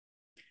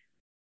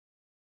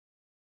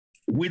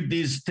 With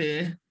this,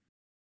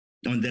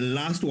 on the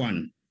last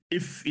one,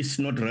 if it's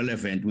not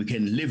relevant, we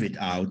can leave it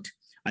out.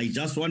 I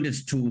just wanted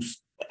to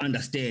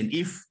understand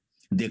if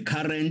the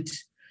current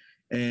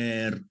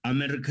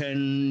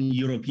American,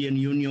 European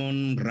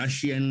Union,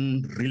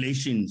 Russian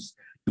relations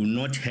do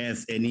not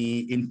have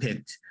any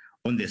impact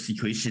on the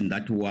situation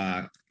that we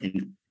are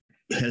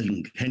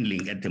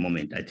handling at the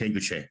moment. I thank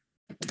you, Chair.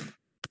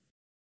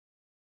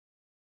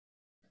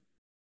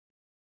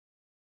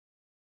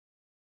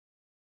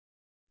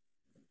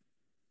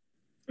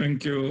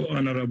 Thank you,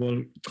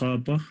 Honorable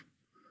Kapa.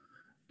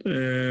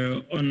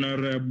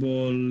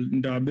 Honorable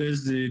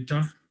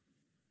Ndabezita.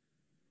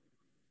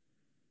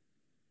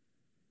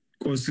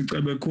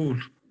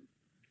 Kosikabekul.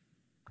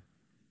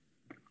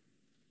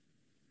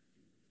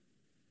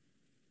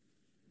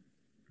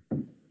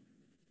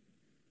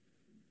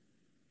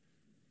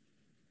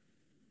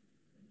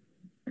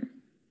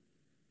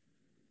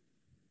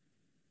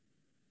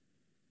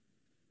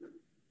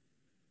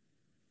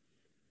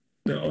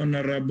 The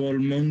Honorable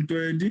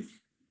Montwedi.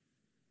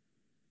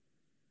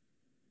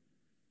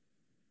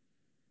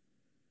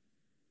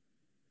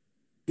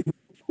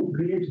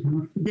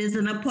 There's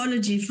an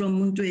apology from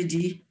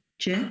Montwedi,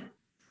 Chair,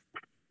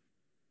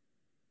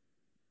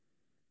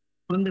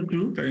 on the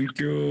group. Thank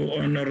you,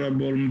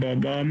 Honorable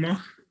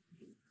Mbabama.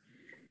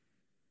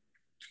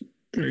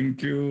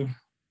 Thank you,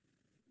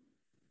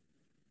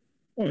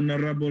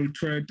 Honorable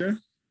Treter.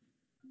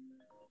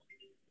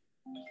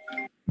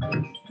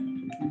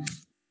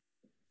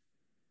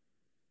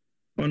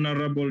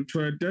 Honorable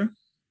Treter.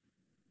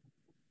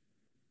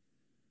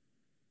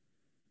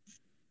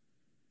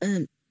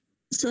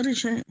 Sorry,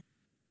 Chair.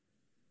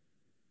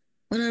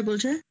 Honorable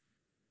Chair.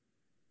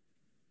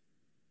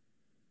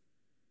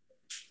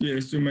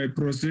 Yes, you may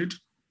proceed.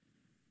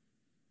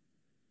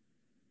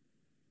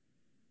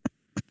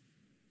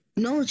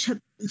 No,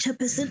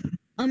 Chairperson,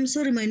 I'm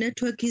sorry, my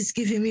network is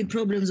giving me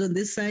problems on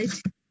this side.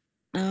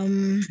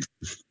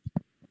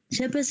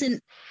 Chairperson,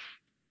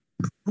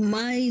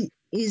 mine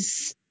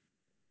is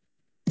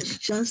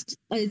just,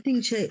 I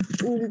think Chair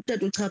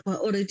Tatu Tapa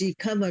already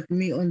covered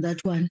me on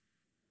that one,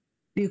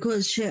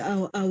 because Chair,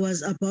 I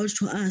was about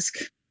to ask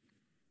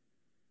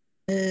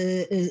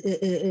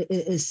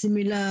a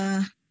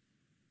similar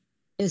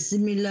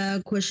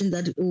question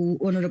that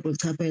Honorable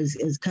Tapa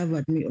has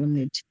covered me on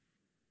it,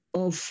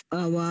 of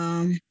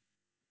our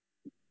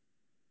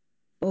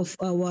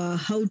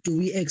how do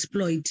we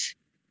exploit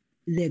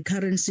the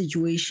current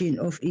situation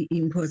of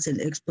imports and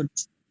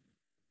exports.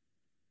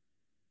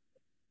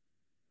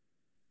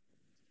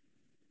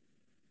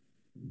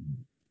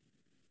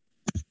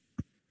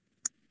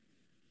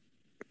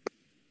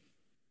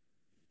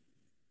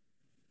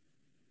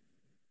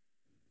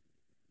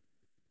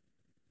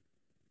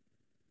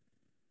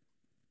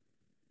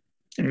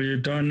 Are you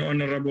done,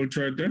 Honorable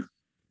Treter?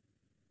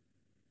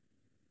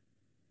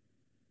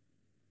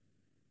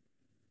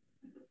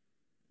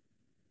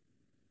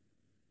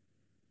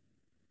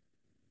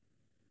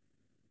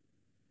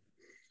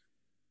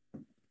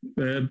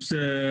 Perhaps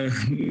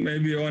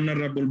maybe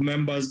honorable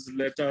members,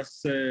 let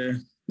us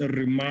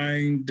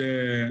remind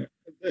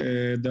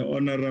the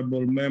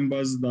honorable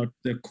members that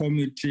the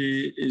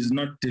committee is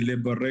not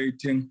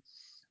deliberating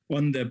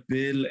on the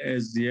bill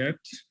as yet,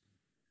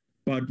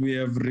 but we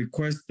have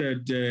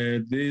requested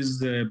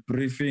these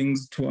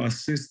briefings to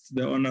assist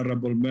the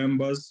honorable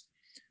members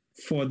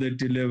for the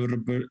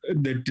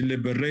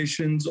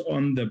deliberations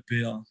on the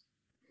bill.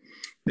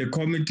 The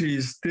committee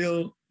is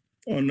still,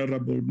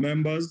 honorable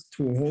members,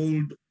 to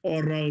hold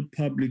oral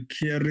public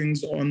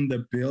hearings on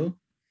the bill,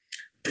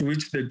 to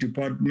which the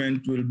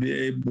department will be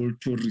able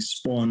to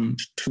respond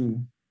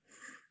to.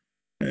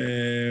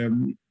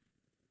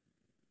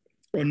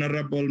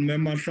 Honorable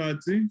Member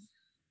Hlatsi.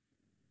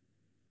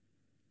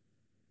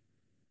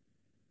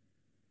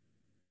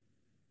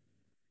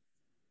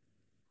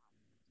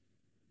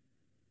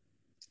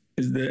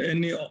 Is there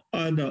any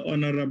other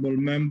honorable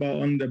member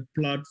on the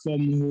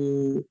platform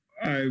who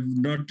I've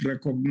not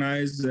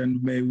recognized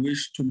and may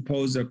wish to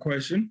pose a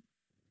question?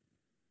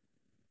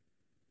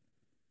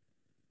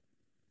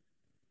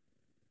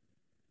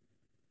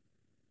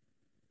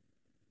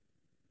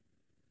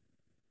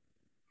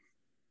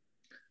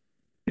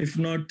 If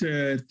not,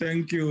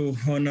 thank you,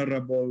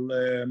 honorable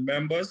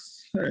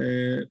members.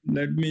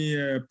 Let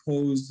me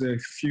pose a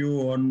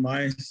few on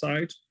my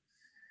side.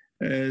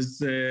 As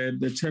the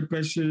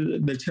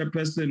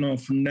chairperson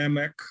of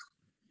NAMC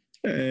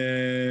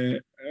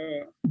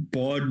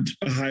board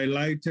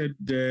highlighted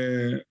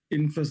the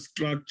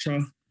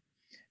infrastructure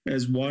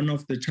as one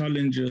of the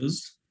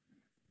challenges,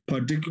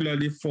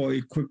 particularly for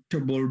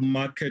equitable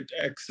market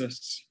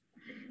access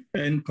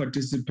and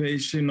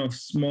participation of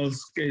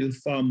small-scale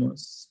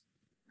farmers.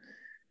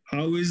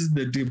 How is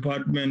the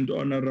department,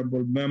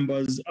 honorable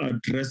members,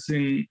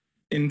 addressing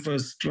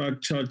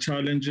infrastructure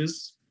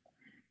challenges,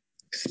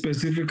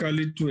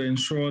 specifically to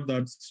ensure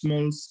that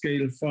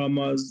small-scale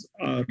farmers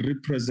are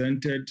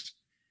represented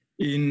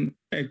in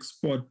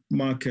export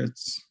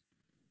markets?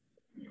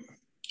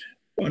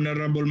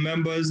 Honorable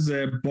members,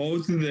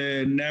 both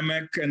the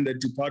NAMC and the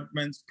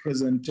department's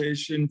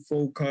presentation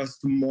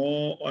focused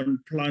more on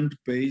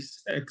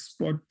plant-based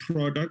export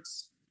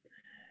products,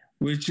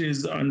 which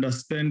is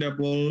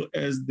understandable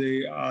as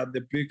they are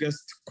the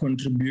biggest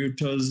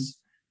contributors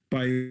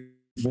by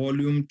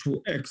volume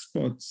to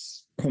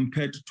exports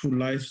compared to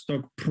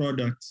livestock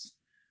products,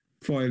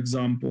 for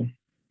example.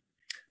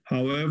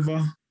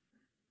 However,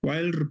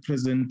 while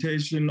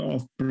representation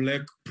of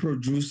Black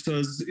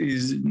producers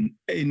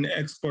in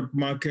export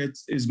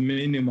markets is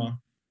minimal,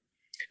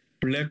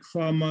 Black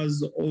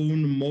farmers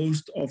own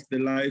most of the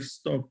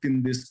livestock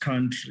in this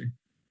country.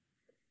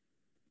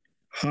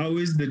 How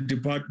is the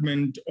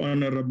department,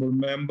 honorable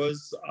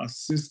members,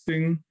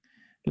 assisting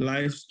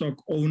livestock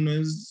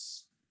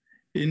owners,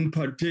 in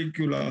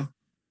particular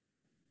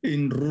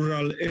in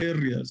rural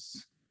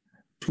areas,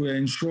 to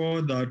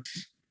ensure that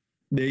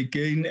they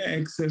gain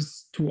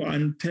access to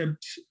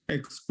untapped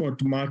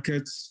export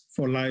markets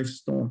for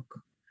livestock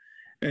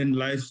and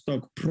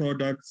livestock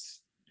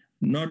products,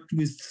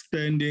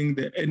 notwithstanding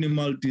the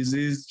animal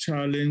disease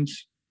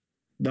challenge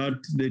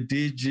that the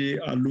DG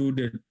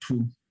alluded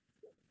to?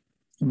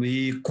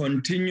 We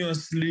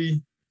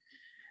continuously,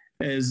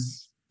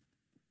 as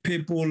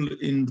people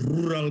in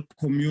rural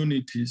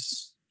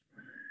communities,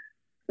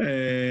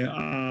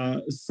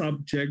 are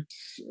subject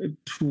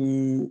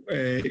to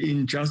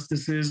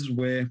injustices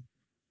where,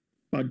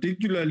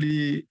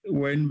 particularly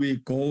when we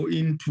go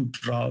into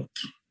drought,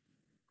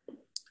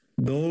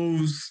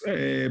 those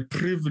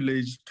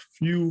privileged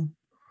few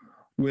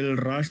will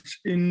rush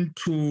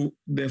into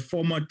the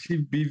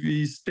formative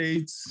BV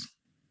states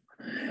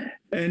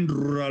and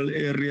rural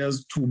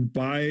areas to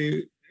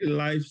buy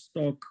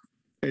livestock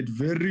at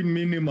very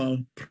minimal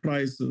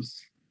prices,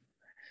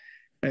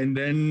 and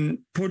then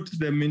put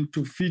them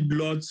into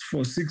feedlots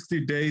for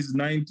 60 days,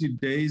 90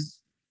 days,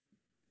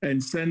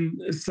 and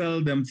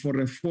sell them for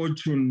a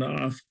fortune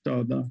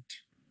after that.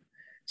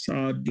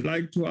 So I'd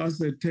like to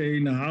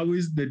ascertain, how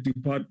is the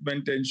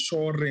department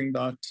ensuring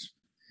that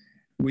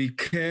we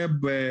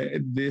curb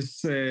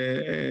this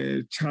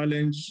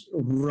challenge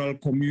rural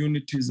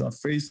communities are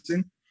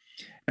facing,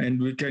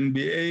 and we can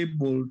be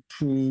able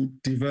to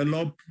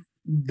develop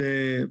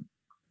the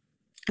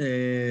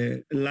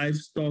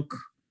livestock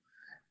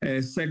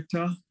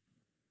sector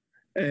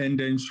and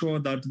ensure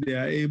that they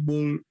are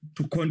able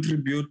to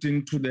contribute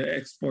into the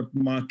export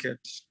market?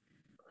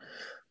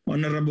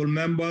 Honorable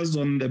members,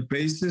 on the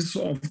basis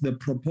of the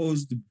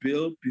proposed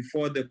bill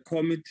before the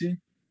committee,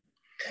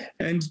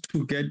 and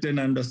to get an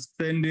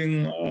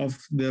understanding of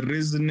the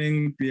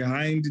reasoning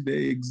behind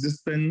the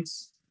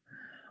existence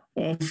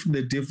of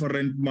the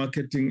different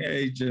marketing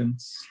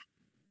agents,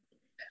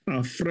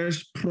 are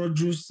fresh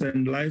produce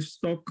and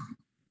livestock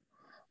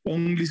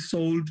only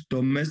sold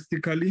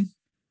domestically?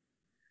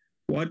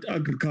 What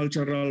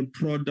agricultural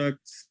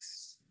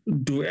products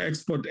do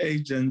export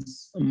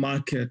agents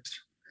market?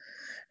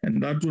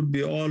 And that would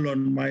be all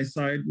on my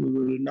side. We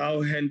will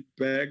now hand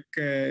back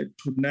to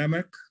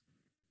NAMC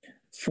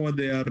for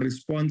their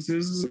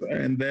responses,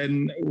 and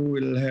then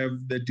we will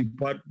have the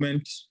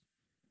department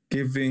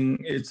giving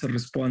its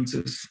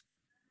responses.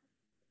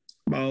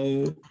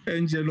 Bao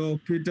Angelo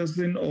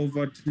Peterson,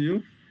 over to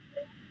you.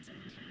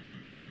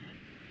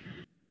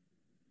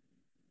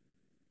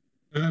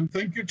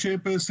 Thank you,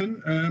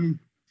 Chairperson.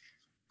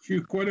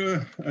 Quite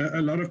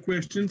a lot of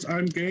questions.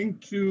 I'm going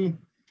to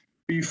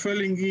be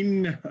filling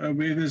in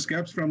where there's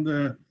gaps from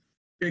the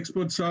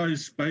export side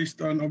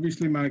based on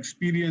obviously my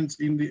experience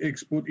in the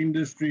export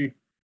industry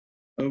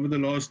over the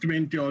last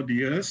 20 odd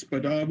years,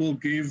 but I will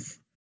give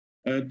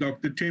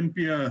Dr.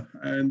 Tempia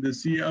and the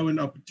CEO an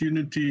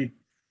opportunity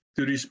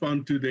to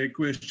respond to their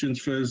questions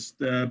first,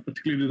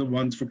 particularly the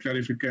ones for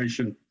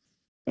clarification.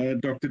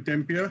 Dr.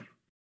 Tempia,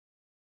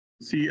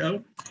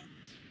 CEO.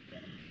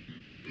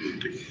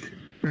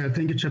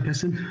 Thank you,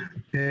 Chairperson,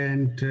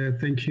 and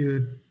thank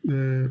you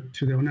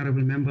to the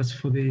honourable members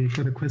for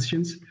the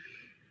questions.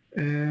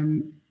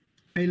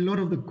 A lot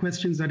of the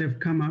questions that have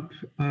come up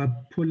are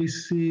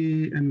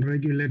policy and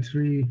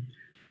regulatory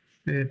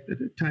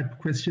type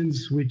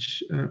questions,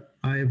 which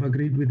I have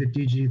agreed with the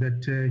DG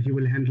that he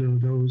will handle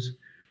those.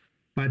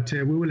 But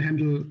we will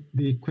handle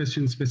the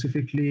questions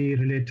specifically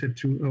related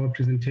to our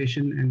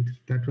presentation and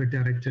that were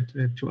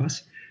directed to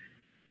us.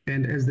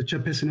 And as the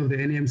chairperson of the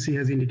NAMC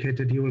has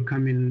indicated, he will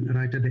come in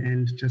right at the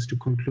end just to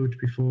conclude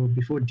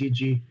before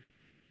DG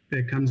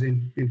comes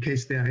in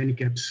case there are any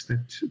gaps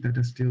that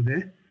are still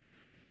there.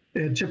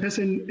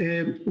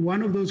 Chairperson,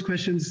 one of those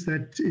questions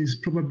that is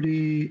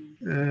probably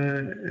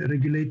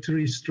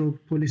regulatory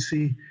stroke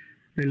policy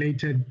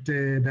related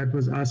that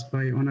was asked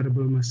by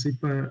Honorable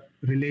Masipa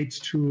relates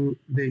to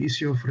the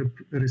issue of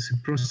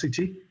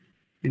reciprocity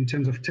in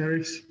terms of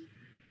tariffs.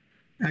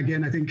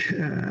 Again, I think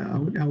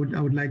I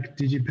would like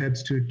DG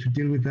perhaps to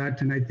deal with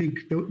that. And I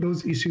think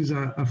those issues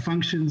are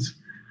functions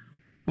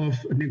of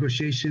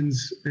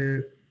negotiations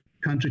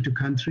country to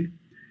country.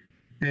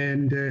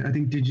 And I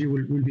think DG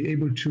will be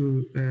able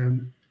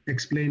to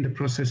explain the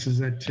processes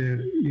that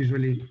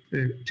usually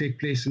take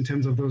place in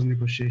terms of those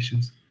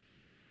negotiations.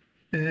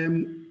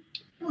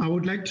 I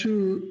would like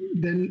to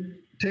then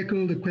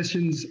tackle the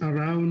questions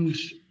around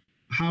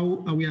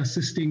how are we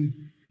assisting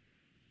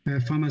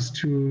farmers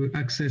to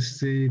access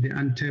the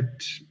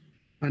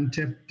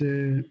untapped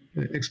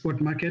export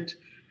market.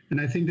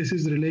 And I think this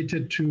is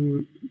related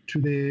to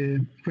the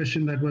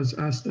question that was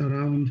asked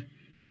around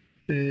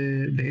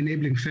the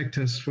enabling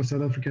factors for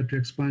South Africa to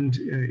expand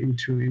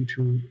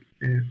into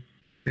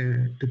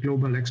the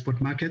global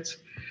export markets.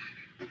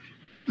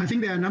 I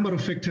think there are a number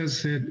of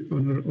factors,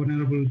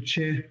 Honourable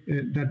Chair,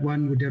 that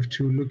one would have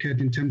to look at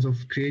in terms of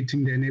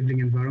creating the enabling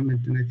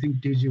environment, and I think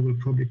DG will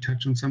probably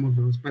touch on some of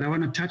those. But I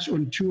want to touch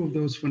on two of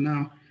those for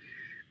now,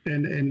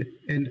 and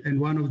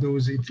one of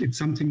those, it's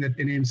something that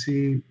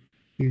NAMC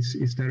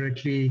is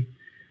directly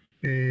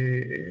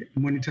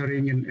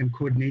monitoring and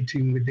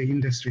coordinating with the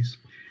industries,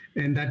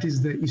 and that is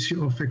the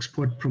issue of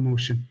export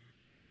promotion.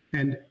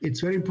 And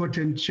it's very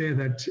important, Chair,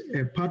 that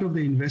part of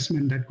the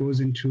investment that goes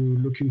into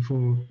looking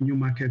for new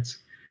markets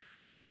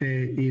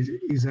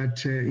is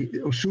that,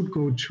 or should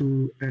go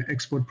to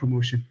export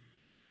promotion.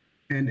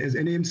 And as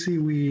NAMC,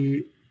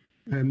 we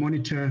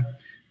monitor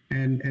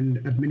and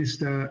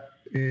administer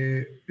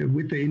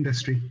with the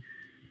industry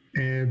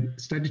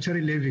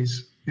statutory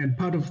levies, and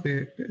part of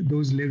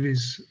those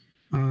levies,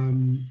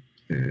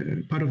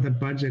 part of that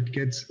budget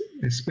gets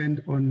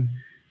spent on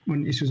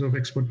issues of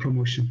export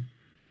promotion.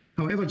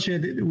 However, Chair,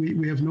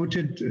 we have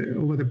noted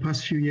over the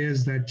past few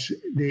years that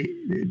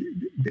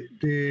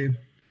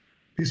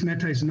this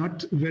matter is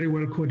not very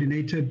well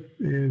coordinated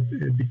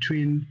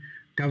between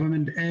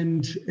government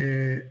and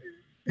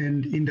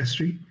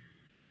industry.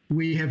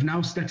 We have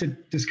now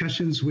started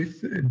discussions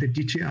with the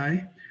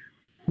DTI,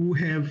 who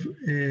have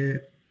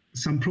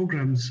some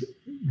programs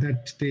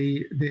that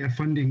they are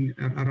funding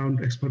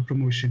around export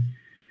promotion,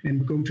 and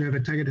we're going to have a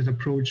targeted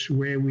approach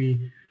where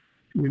we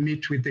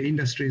meet with the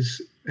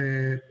industries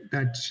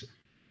that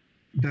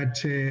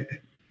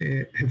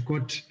have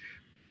got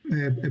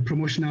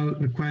promotional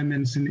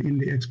requirements in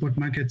the export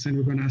markets, and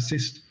we're going to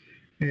assist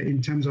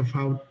in terms of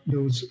how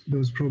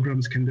those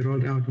programs can be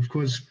rolled out. Of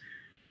course,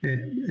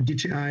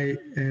 DTI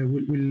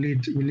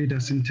will lead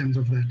us in terms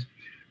of that.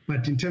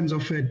 But in terms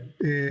of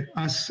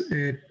us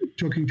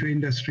talking to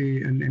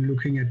industry and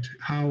looking at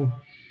how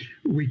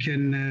we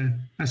can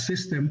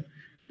assist them,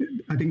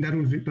 I think that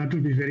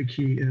will be very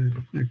key,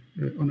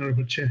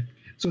 Honourable Chair.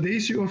 So the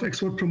issue of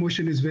export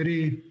promotion is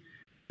very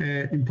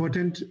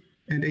important,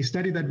 and a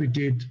study that we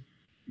did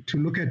to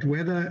look at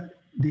whether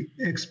the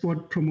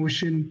export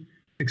promotion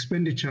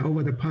expenditure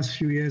over the past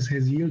few years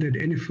has yielded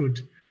any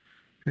fruit.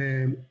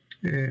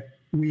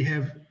 We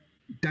have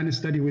done a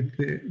study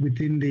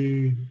within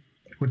the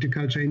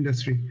horticulture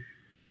industry,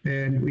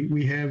 and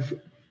we have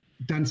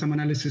done some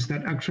analysis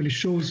that actually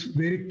shows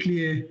very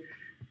clear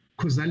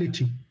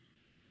causality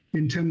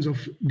in terms of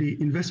the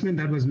investment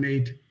that was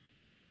made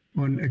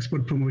on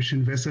export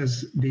promotion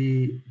versus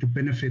the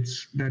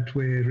benefits that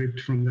were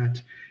reaped from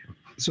that.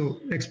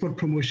 So export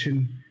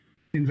promotion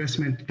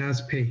investment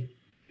does pay.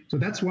 So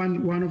that's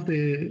one of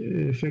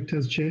the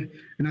factors, Chair.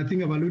 And I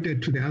think I've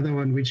alluded to the other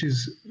one, which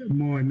is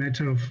more a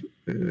matter of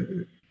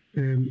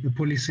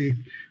policy,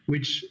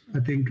 which I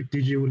think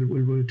DG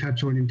will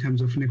touch on in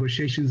terms of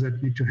negotiations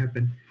that need to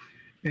happen.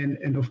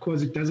 And of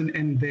course, it doesn't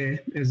end there,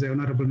 as the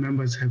honorable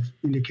members have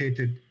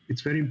indicated.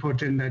 It's very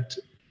important that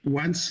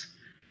once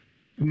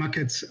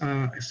markets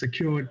are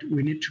secured,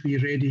 we need to be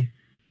ready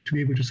to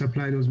be able to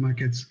supply those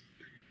markets.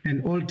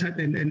 And all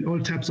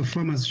types of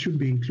farmers should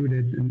be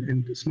included,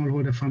 and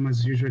smallholder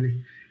farmers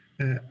usually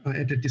are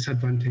at a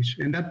disadvantage.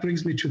 And that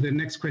brings me to the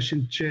next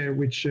question, Chair,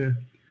 which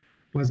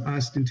was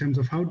asked in terms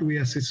of how do we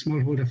assist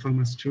smallholder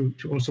farmers to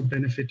also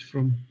benefit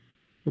from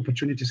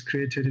opportunities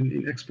created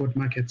in export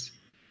markets.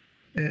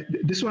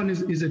 This one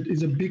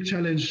is a big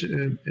challenge,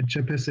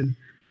 Chairperson,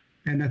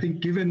 and I think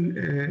given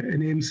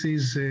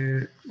NAMC's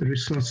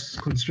resource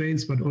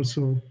constraints, but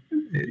also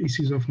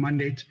issues of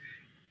mandate,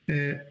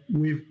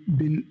 we've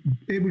been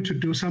able to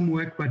do some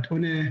work, but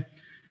on a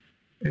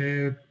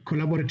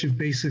collaborative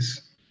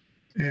basis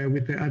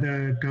with the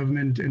other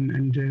government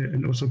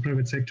and also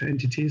private sector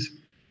entities,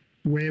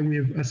 where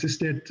we've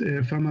assisted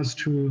farmers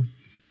to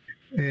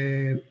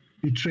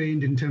be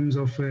trained in terms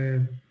of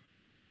the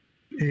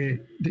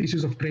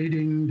issues of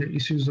grading, the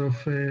issues of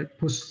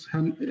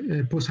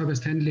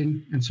post-harvest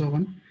handling, and so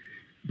on.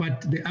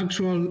 But the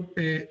actual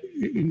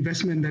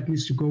investment that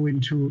needs to go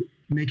into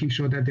making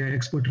sure that they are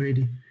export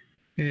ready,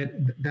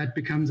 that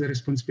becomes a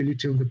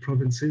responsibility of the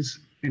provinces,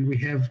 and we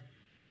have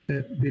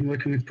been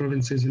working with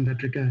provinces in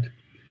that regard.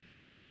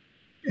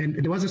 And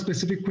there was a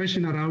specific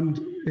question around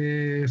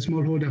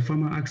smallholder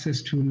farmer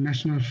access to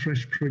national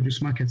fresh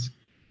produce markets,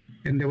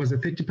 and there was a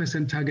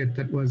 30% target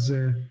that was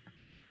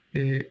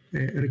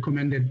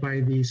recommended by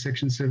the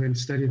Section 7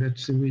 study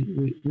that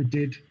we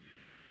did.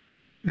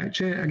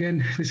 Chair,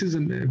 again, this is a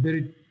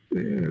very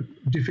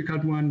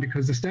difficult one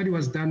because the study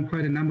was done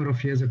quite a number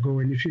of years ago,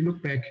 and if you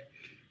look back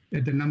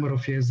at the number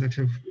of years that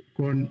have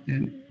gone,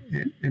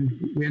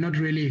 and we're not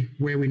really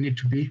where we need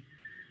to be.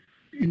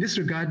 In this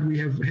regard, we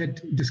have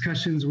had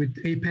discussions with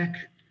APAC,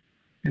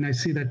 and I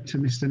see that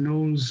Mr.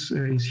 Knowles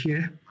is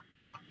here.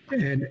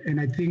 And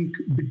I think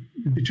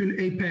between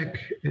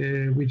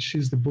APAC, which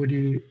is the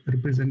body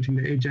representing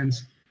the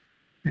agents,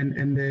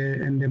 and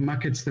the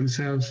markets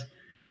themselves,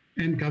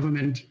 and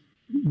government,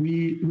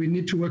 we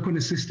need to work on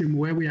a system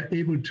where we are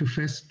able to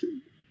first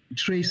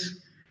trace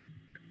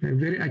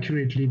very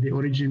accurately the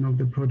origin of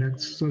the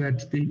products, so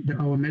that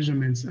our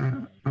measurements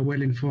are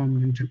well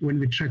informed when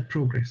we track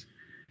progress.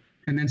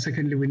 And then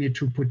secondly, we need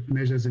to put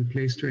measures in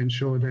place to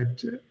ensure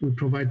that we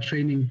provide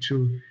training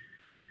to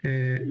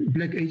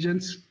Black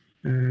agents,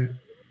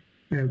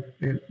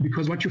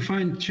 because what you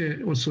find,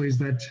 Chair, also is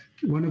that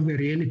one of the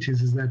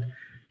realities is that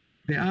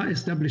there are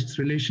established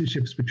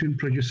relationships between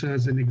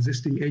producers and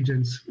existing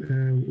agents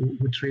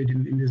who trade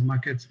in these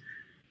markets,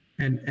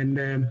 and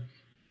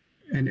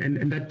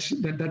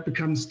that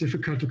becomes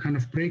difficult to kind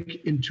of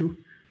break into.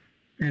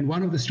 And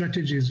one of the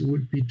strategies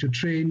would be to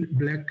train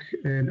Black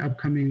and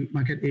upcoming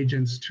market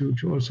agents to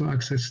also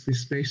access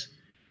this space.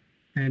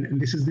 And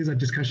these are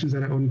discussions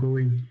that are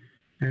ongoing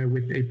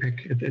with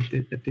APAC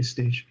at this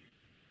stage.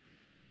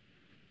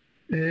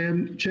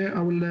 Chair,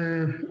 I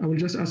will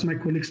just ask my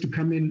colleagues to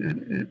come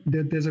in.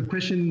 There's a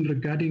question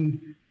regarding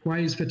why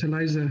is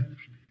fertilizer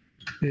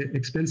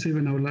expensive,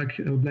 and I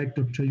would like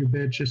Dr.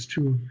 Joubert just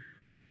to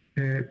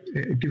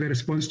give a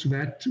response to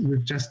that.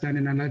 We've just done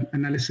an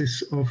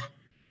analysis of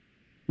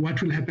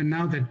what will happen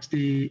now that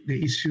the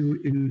issue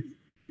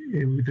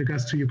with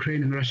regards to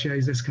Ukraine and Russia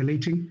is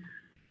escalating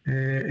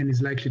and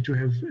is likely to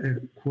have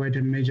quite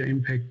a major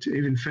impact,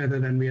 even further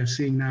than we are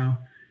seeing now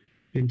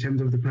in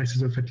terms of the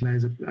prices of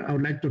fertilizer. I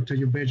would like Dr.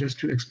 Joubert just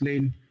to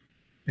explain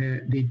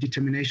the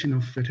determination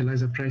of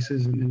fertilizer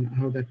prices and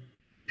how that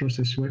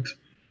process works.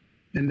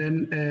 And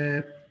then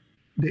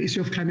the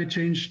issue of climate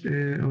change,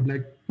 I would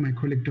like my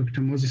colleague,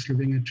 Dr. Moses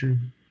Lubinga,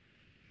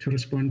 to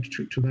respond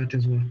to that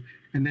as well.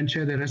 And then,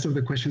 Chair, the rest of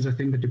the questions, I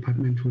think the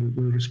department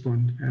will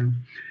respond.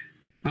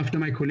 After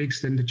my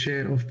colleagues, then the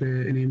chair of the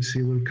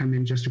NAMC will come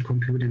in just to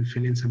conclude and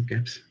fill in some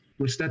gaps.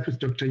 We'll start with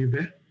Dr.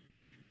 Joubert.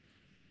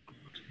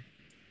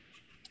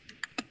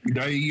 Good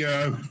day,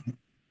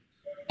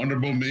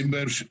 honorable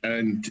members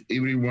and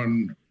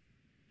everyone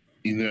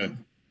in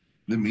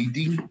the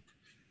meeting.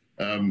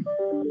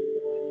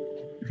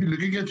 If you're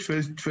looking at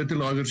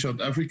fertilizer,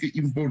 South Africa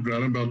import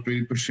around about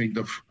 20%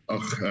 of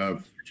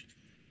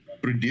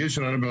produce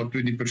around about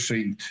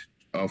 20%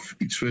 of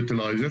its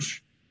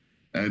fertilizers,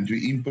 and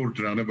we import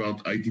around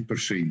about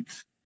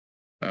 80%.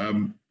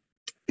 In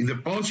the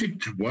past, it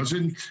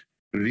wasn't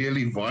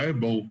really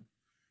viable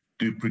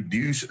to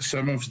produce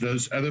some of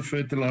those other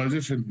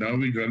fertilizers, and now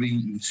we're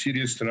running in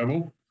serious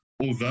trouble.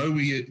 Although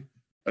we're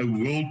a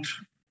world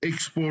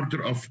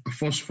exporter of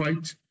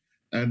phosphate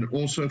and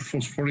also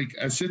phosphoric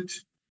acid,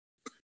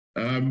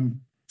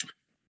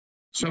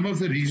 some of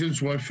the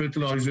reasons why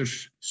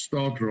fertilizers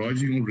start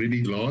rising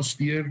already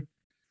last year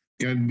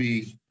can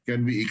be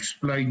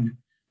explained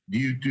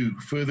due to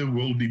further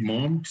world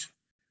demand,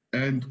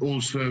 and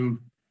also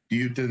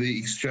due to the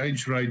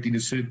exchange rate in a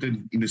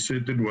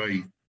certain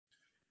way.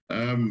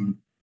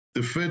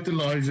 The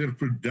fertilizer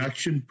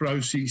production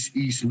process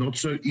is not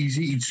so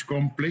easy, it's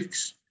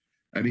complex,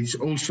 and it's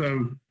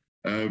also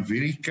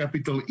very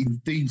capital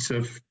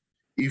intensive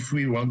if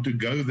we want to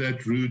go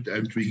that route,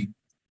 and we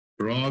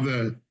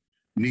rather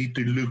need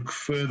to look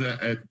further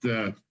at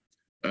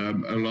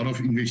a lot of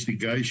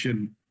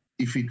investigation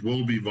if it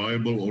will be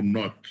viable or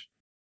not.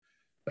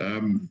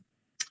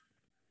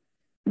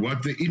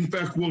 What the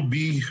impact will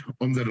be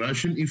on the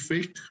Russian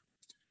effect,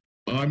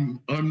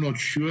 I'm not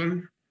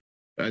sure.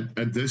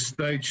 At this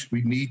stage,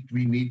 we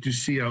need to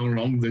see how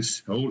long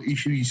this whole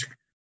issue is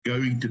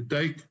going to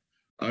take.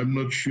 I'm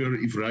not sure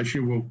if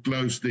Russia will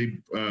close the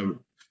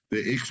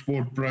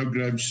export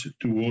programs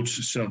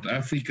towards South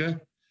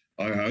Africa.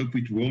 I hope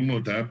it will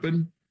not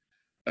happen.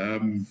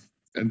 And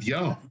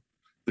yeah,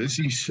 this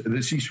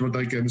is what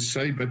I can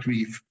say. But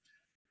we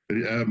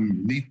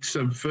need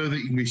some further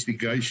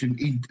investigation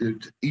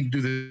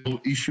into the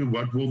whole issue.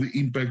 What will the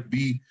impact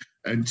be,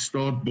 and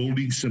start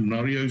building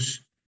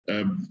scenarios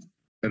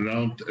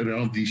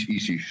around these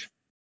issues.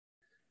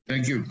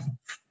 Thank you.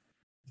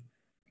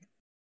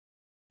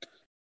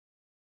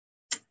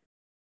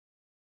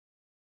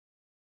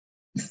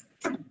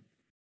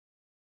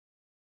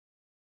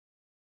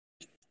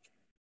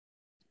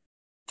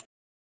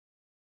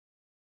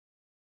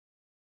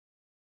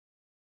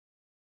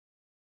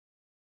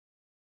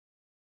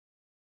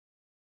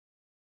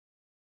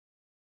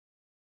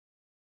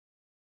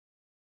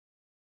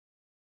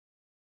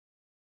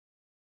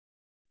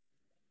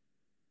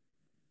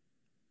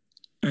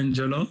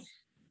 Angelo?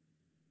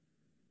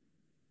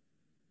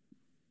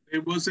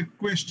 There was a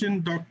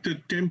question Dr.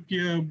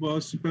 Tempia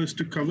was supposed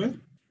to cover.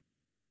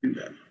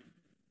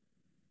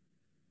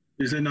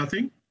 Is there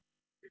nothing?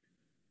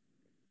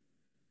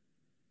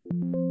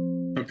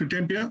 Dr.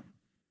 Tempia?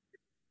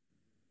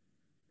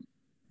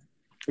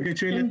 Okay,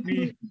 Chair, let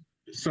me,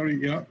 sorry.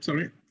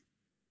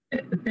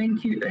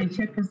 Thank you,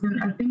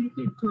 Chairperson. I think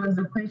it was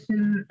a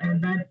question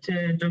that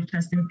Dr.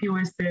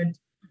 Simpiwe said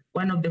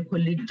one of the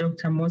colleagues,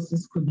 Dr.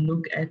 Moses, could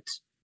look at.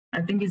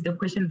 I think it's the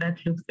question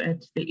that looks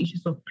at the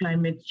issues of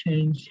climate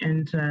change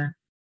and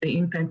the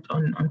impact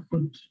on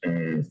food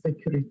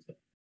security.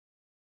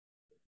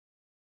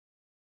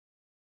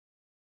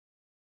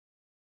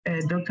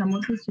 Dr.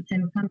 Moses, you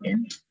can come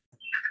in.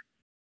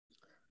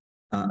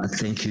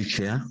 Thank you,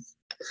 Chair,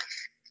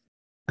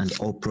 and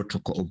all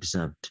protocol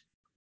observed.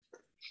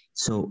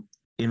 So,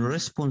 in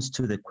response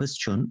to the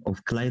question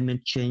of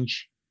climate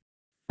change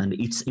and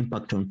its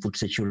impact on food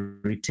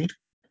security,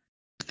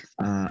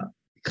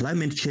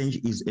 climate change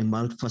is a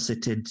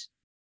multifaceted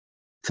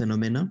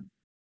phenomenon,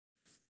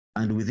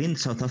 and within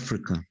South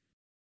Africa,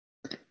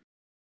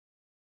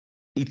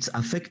 it's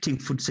affecting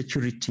food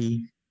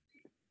security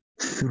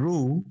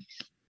through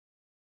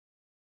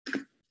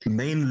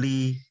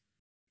mainly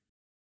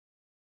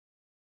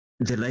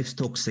the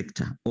livestock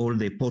sector or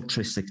the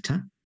poultry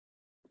sector.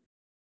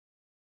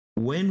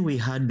 When we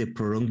had the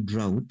prolonged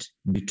drought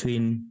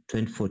between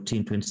 2014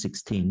 and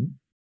 2016,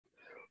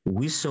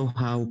 we saw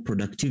how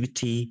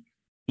productivity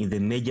in the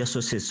major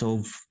sources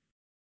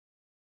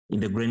in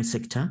the grain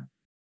sector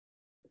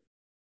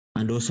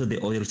and also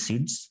the oil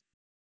seeds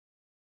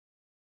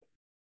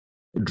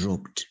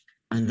dropped,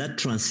 and that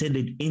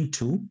translated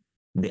into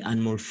the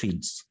animal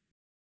feeds.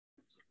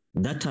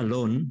 That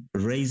alone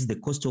raised the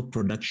cost of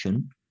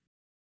production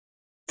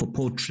for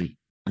poultry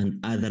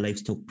and other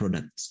livestock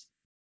products.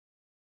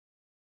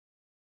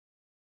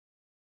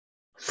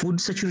 Food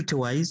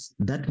security-wise,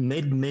 that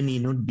made many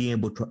not be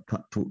able to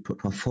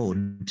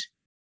afford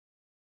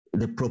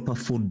the proper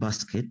food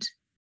basket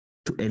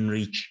to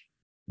enrich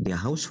their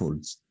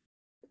households.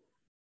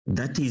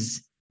 That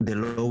is the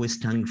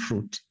lowest hanging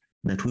fruit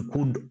that we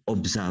could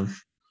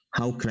observe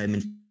how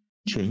climate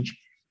change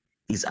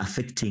is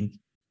affecting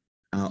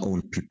our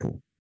own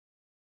people.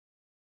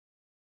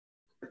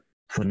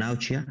 For now,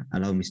 Chair,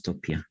 allow me to stop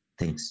here.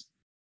 Thanks.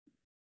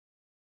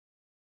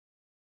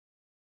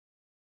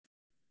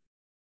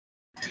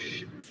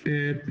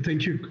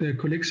 Thank you,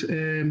 colleagues.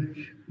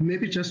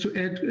 Maybe just to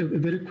add a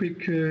very quick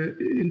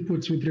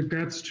inputs with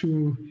regards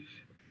to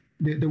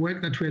the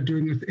work that we're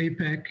doing with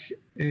APAC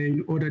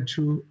in order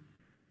to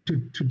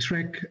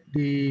track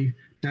the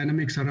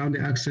dynamics around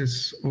the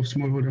access of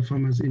smallholder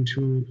farmers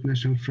into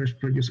national fresh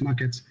produce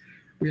markets.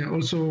 We are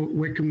also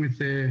working with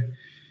the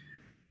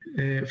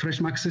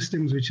Freshmark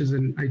Systems, which is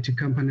an IT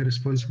company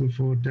responsible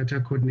for data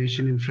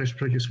coordination in fresh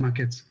produce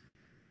markets,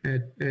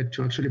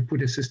 to actually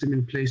put a system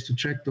in place to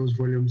track those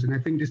volumes. And I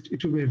think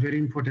it will be a very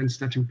important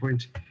starting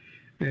point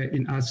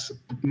in us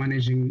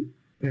managing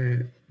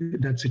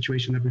that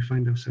situation that we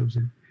find ourselves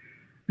in.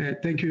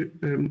 Thank you,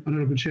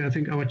 Honorable Chair. I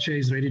think our Chair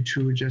is ready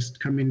to just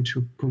come in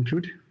to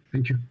conclude.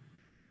 Thank you.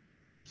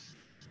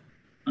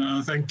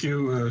 Thank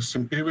you,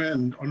 Simpiwe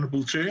and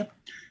Honorable Chair.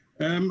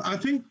 I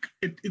think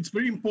it's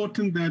very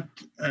important that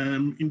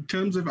in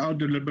terms of our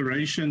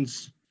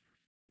deliberations,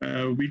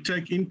 we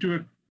take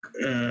into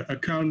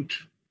account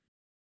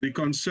the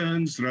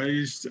concerns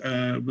raised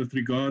with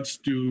regards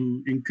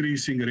to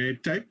increasing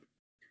red tape.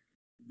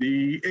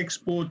 The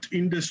export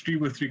industry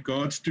with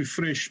regards to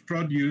fresh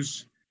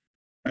produce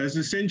has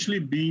essentially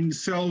been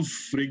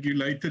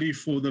self-regulatory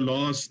for the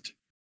last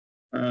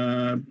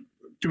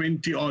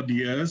 20 odd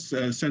years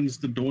since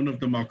the dawn of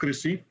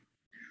democracy.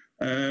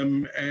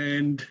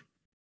 And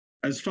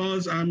as far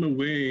as I'm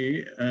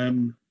aware,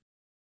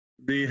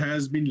 there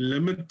has been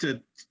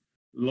limited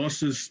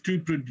losses to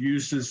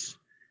producers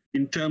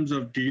in terms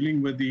of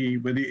dealing with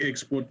the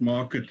export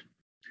market.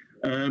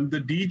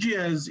 The DG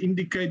has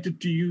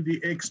indicated to you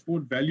the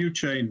export value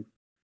chain,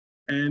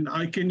 and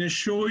I can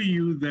assure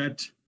you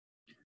that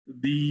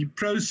the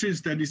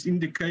process that is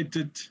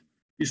indicated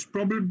is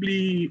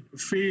probably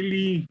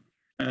fairly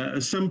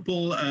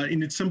simple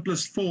in its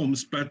simplest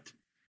forms, but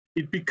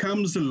it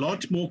becomes a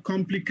lot more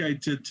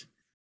complicated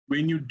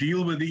when you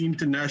deal with the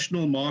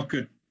international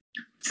market.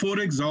 For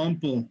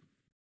example,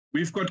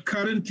 we've got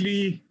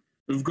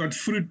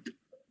fruit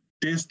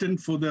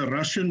destined for the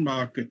Russian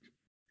market.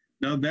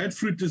 Now that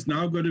fruit is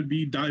now going to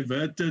be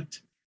diverted,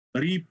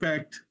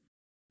 repacked,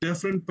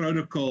 different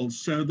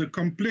protocols. So the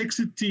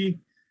complexity,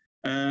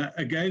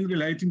 again,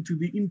 relating to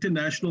the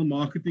international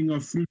marketing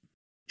of fruit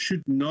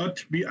should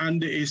not be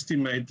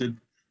underestimated.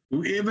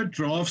 Whoever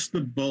drafts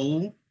the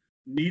bill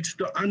needs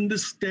to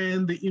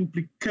understand the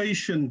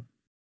implication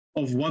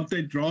of what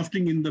they're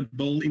drafting in the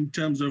bill in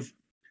terms of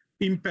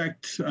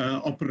impact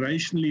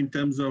operationally, in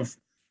terms of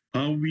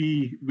how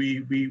we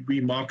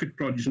market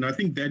produce. And I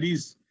think that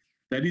is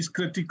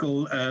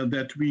critical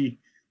that we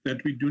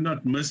do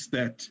not miss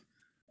that.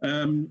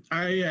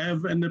 I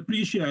have an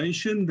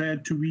appreciation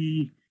that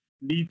we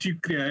need to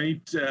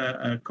create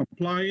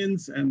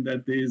compliance, and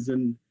that there's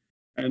an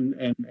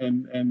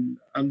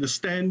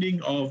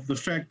understanding of the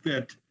fact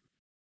that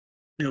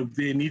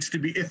there needs to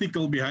be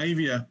ethical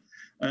behavior.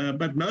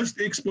 But most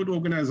export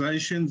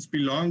organizations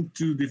belong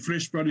to the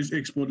Fresh Produce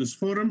Exporters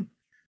Forum.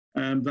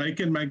 They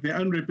can make their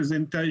own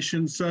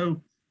representation. So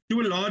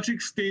to a large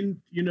extent,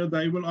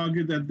 they will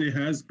argue that there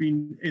has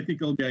been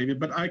ethical behavior.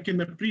 But I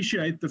can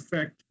appreciate the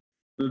fact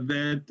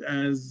that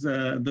as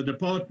the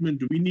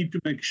department, we need to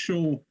make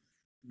sure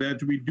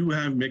that we do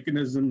have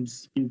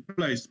mechanisms in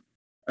place.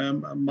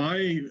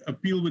 My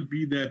appeal would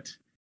be that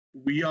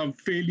we are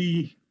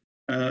fairly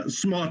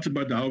smart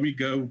about how we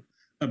go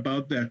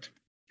about that.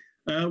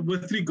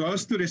 With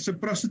regards to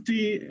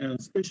reciprocity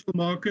and special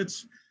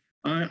markets,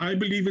 I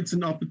believe it's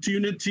an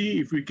opportunity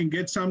if we can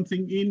get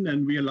something in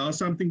and we allow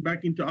something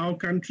back into our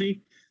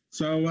country.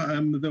 So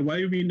the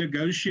way we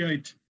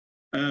negotiate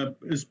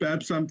is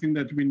perhaps something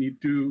that we need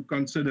to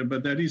consider,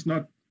 but that is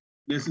not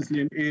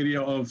necessarily an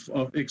area of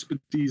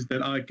expertise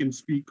that I can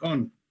speak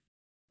on.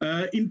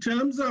 In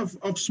terms of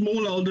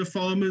smallholder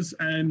farmers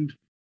and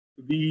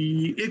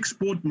the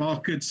export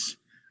markets,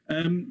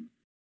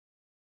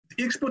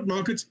 the export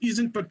markets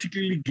isn't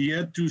particularly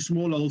geared to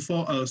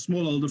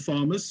smallholder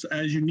farmers,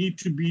 as you need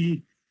to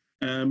be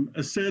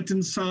a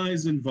certain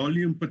size and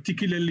volume,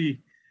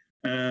 particularly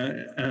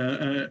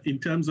in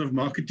terms of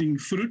marketing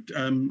fruit.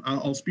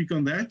 I'll speak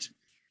on that.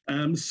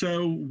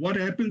 So what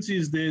happens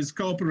is there's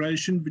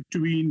cooperation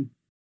between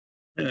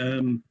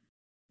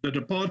the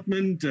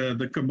department,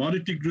 the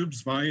commodity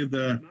groups via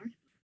the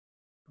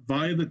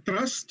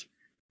trust,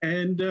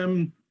 and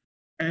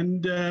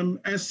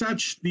as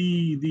such,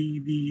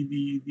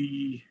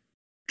 the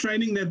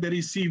training that they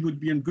receive would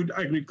be on good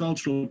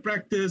agricultural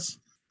practice,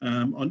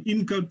 on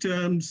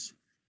Incoterms,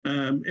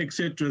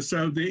 etc.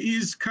 So there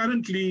is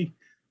currently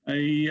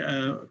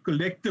a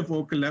collective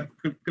or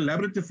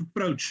collaborative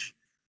approach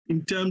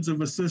in terms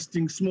of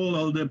assisting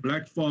smallholder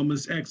black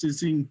farmers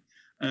accessing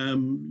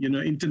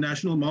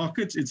international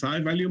markets. It's high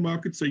value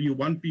markets, so you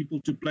want people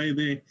to play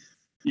there,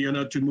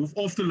 to move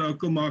off the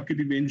local market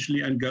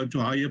eventually and go to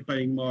higher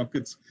paying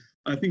markets.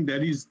 I think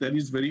that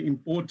is very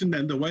important,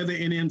 and the way the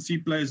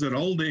NAMC plays a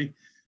role there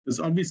is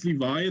obviously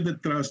via the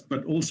trust,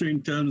 but also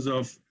in terms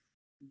of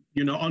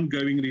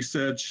ongoing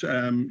research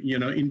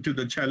into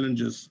the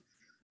challenges.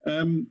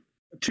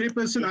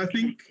 Chairperson,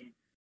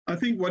 I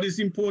think what is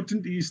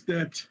important is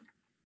that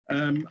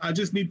I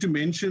just need to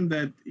mention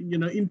that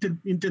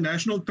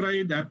international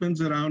trade happens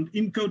around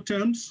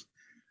Incoterms,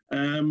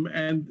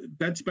 and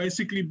that's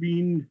basically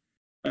been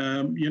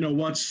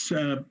what's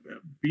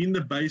been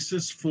the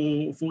basis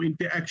for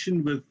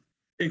interaction with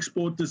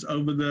exporters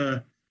over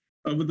the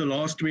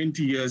last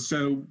 20 years.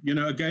 So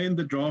again,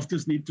 the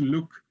drafters need to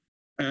look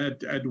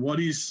at what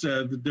is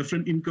the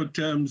different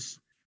Incoterms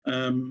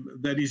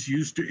that is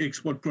used to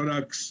export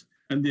products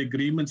and the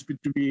agreements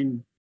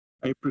between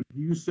a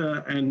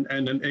producer and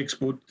an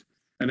export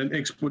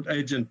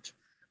agent.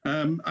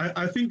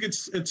 I think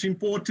it's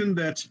important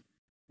that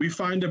we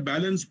find a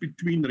balance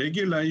between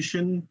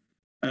regulation,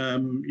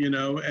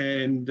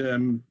 and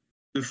the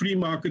free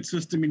market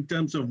system in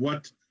terms of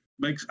what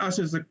makes us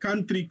as a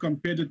country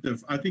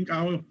competitive. I think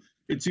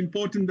it's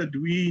important that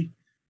we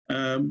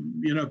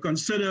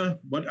consider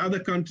what other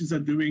countries are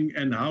doing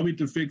and how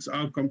it affects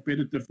our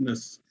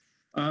competitiveness.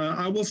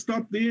 I will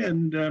stop there,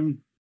 and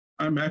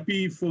I'm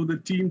happy for the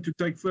team to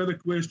take further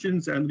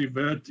questions and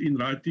revert in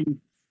writing,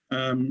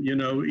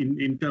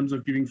 in terms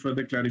of giving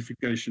further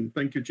clarification.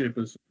 Thank you,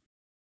 Chairperson.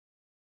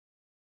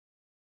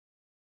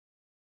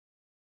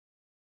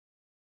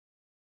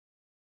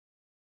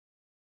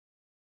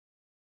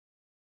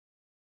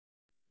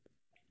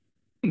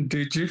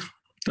 DG.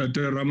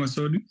 Dr.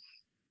 Ramasodi.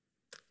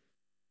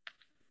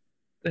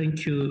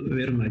 Thank you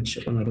very much,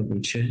 Honorable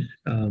Chair.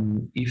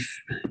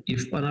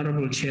 If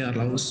Honorable Chair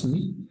allows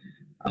me,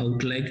 I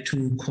would like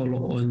to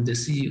call on the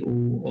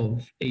CEO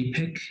of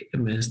APEC,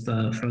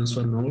 Mr.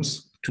 Francois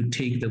Knowles, to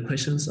take the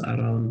questions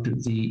around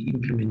the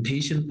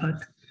implementation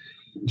part.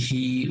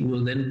 He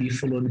will then be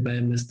followed by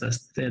Mr.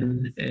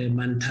 Stan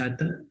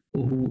Mantata,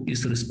 who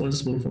is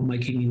responsible for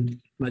marketing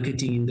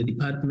in the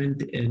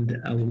department, and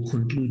I will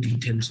conclude in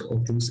terms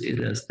of those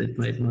areas that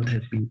might not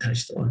have been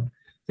touched on.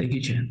 Thank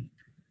you, Chair.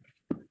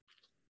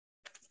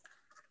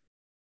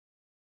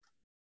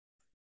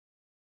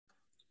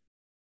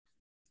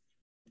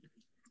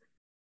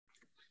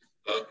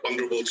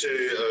 Honourable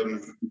Chair,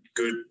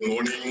 good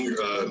morning,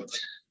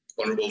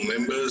 honourable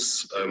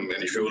members, and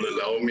if you will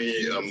allow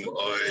me,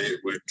 I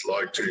would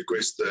like to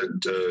request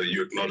that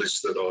you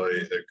acknowledge that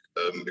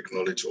I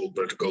acknowledge all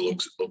protocol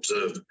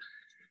observed.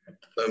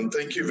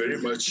 Thank you very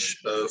much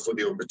for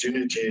the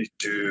opportunity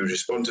to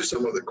respond to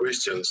some of the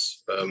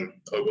questions.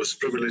 I was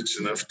privileged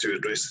enough to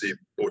address the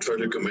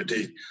Portfolio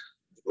Committee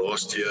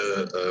last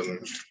year,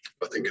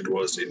 I think it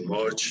was in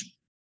March,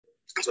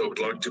 so I would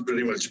like to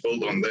pretty much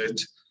build on that.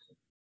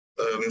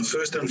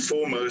 First and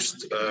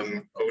foremost,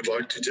 I would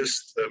like to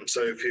just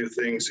say a few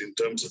things in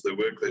terms of the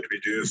work that we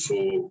do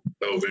for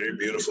our very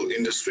beautiful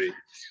industry.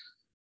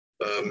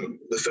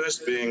 The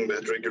first being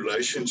that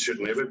regulation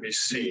should never be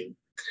seen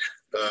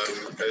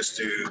as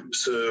to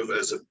serve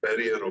as a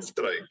barrier of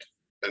trade.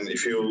 And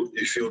if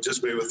you'll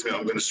just bear with me,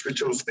 I'm going to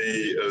switch off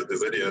the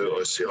video.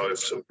 I see I have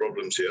some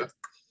problems here.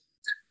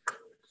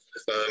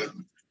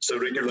 So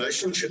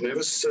regulation should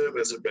never serve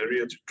as a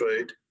barrier to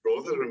trade,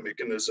 rather a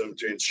mechanism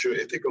to ensure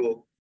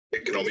ethical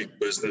economic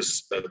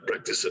business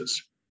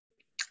practices.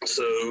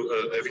 So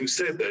having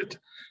said that,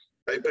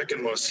 APAC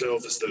and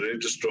myself as the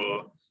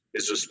registrar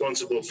is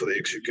responsible for the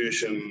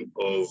execution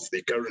of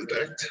the current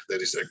Act,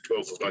 that is Act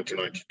 12 of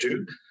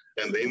 1992,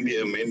 and then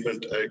the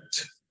Amendment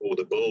Act or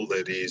the bill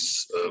that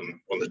is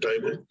on the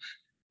table,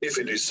 if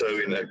it is so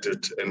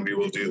enacted, and we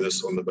will do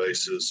this on the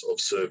basis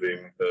of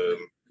serving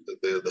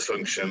the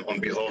function on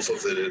behalf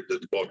of the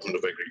Department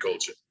of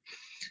Agriculture.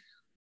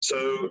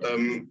 So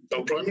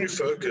our primary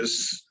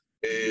focus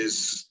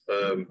is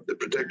the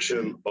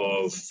protection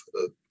of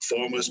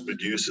farmers,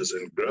 producers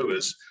and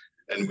growers,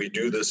 and we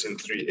do this in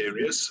 3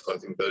 areas. I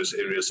think those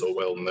areas are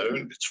well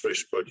known. It's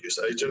fresh produce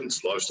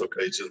agents, livestock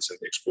agents and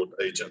export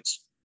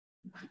agents.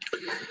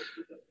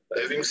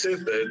 Having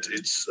said that,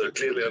 it's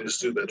clearly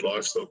understood that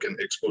livestock and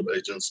export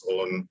agents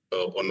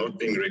are not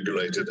being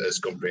regulated as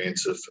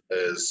comprehensive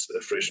as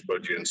fresh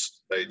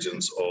produce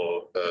agents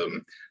are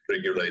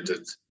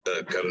regulated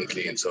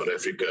currently in South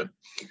Africa.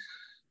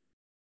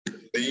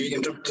 The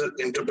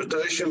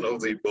interpretation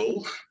of the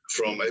bill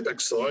from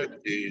APAC's side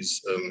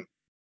is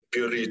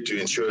purely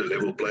to ensure a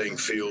level playing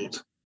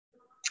field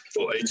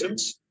for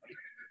agents.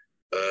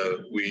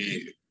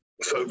 We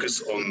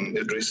focus on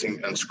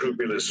addressing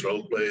unscrupulous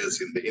role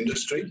players in the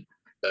industry,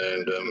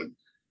 and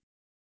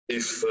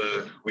if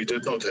we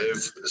did not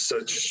have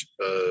such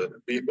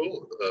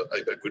people,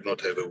 APAC would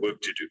not have a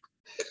work to do.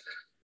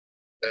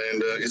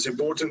 And it's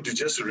important to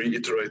just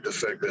reiterate the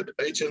fact that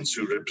agents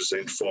who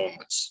represent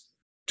farmers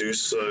do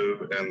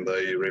so, and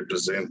they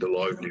represent the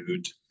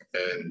livelihood,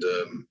 and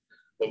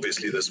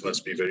obviously this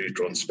must be very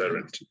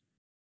transparent.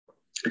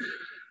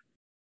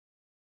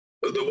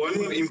 But the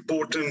one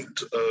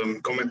important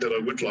comment that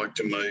I would like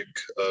to make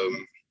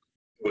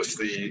with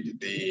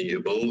the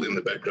bill in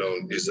the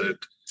background is that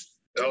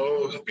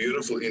our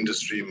beautiful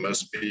industry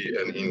must be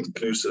an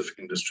inclusive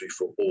industry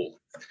for all.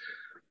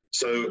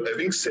 So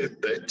having said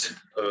that,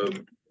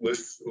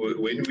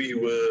 when we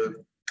were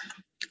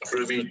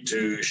privy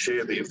to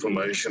share the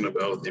information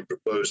about the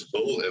proposed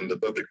bill and the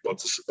public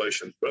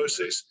participation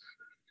process,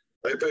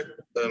 APAC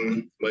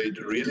made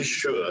really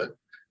sure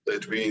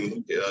that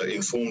we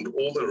informed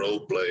all the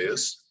role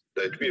players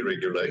that we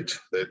regulate,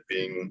 that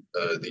being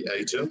the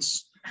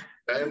agents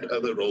and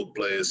other role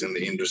players in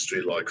the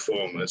industry like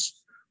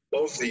farmers,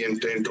 of the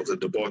intent of the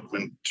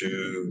department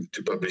to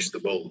publish the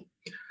bill.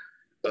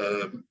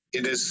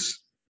 It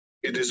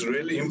is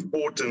really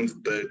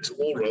important that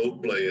all role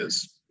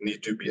players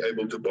need to be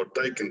able to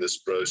partake in this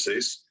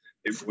process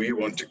if we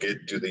want to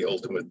get to the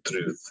ultimate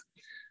truth.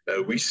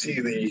 We see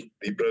the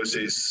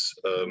process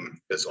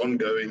as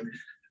ongoing,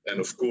 and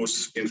of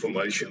course,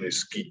 information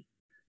is key.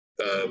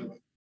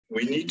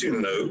 We need to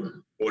know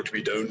what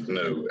we don't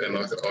know, and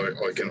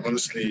I can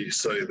honestly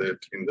say that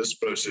in this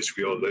process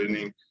we are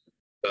learning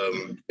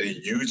a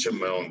huge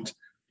amount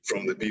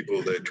from the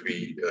people that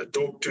we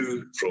talk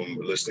to, from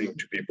listening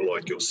to people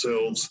like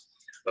yourselves,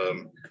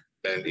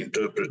 and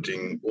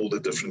interpreting all the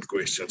different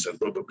questions and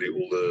probably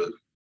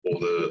all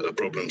the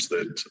problems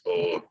that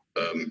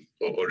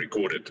are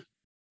recorded.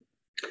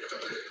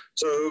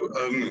 So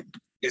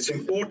it's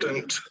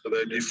important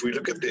that if we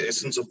look at the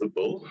essence of the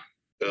bill,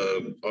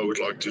 I would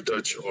like to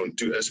touch on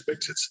 2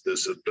 aspects. It's the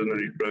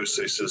disciplinary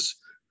processes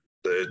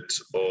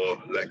that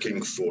are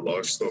lacking for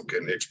livestock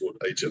and export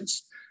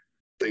agents.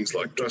 things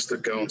like trust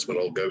accounts, but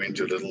I'll go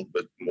into a little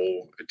bit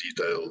more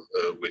detail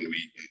when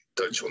we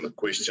touch on the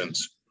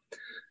questions.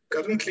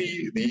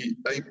 Currently, the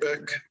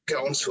APAC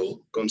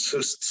Council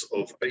consists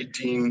of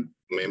 18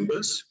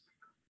 members.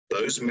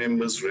 Those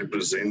members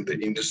represent the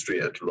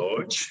industry at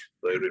large.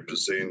 They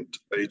represent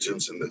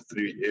agents in the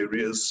 3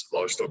 areas: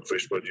 livestock,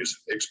 fresh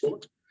produce, and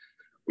export.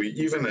 We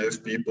even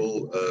have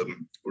people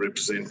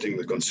representing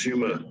the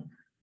Consumer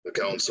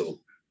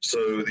Council.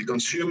 So the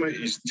consumer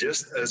is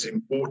just as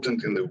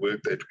important in the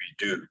work that we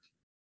do.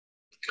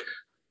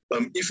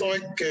 If I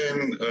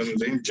can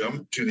then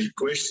jump to the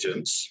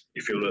questions,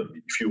 if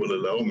you will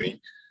allow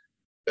me.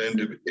 And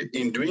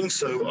in doing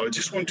so, I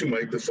just want to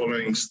make the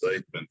following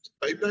statement.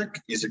 APAC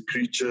is a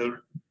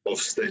creature of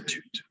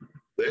statute.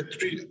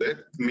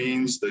 That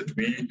means that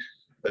we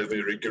have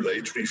a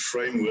regulatory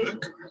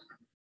framework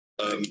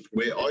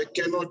where I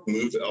cannot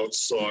move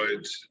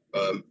outside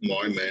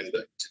my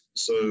mandate.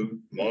 So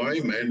my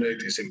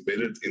mandate is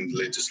embedded in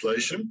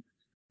legislation,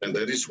 and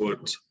that is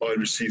what I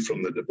receive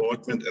from the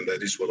department, and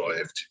that is what I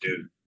have to do.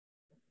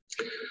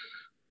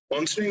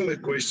 Answering the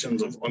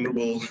questions of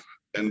Honourable,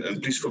 and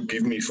please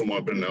forgive me for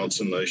my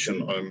pronunciation,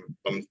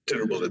 I'm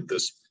terrible at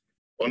this.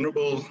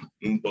 Honourable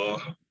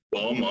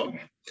Mbama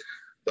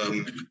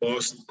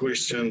asked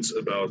questions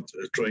about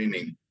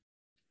training.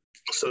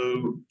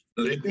 So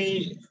let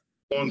me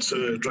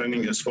answer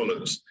training as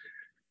follows.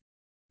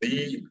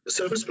 The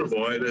service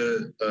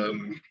provider,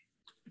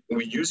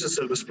 we use a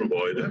service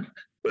provider,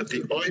 but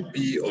the IP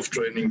of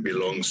training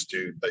belongs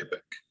to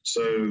APAC.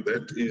 So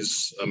that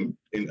is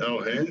in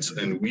our hands,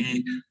 and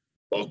we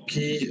are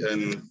key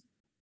and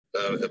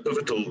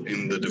pivotal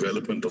in the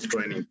development of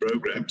training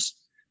programs.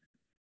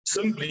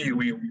 Simply,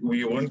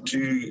 we want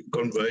to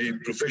convey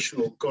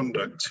professional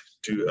conduct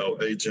to our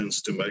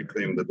agents to make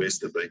them the best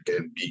that they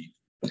can be.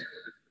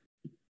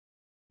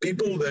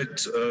 People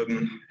that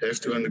have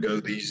to undergo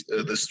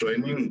this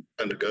training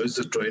undergoes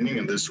the training,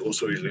 and this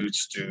also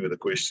alludes to the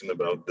question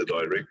about the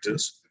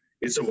directors.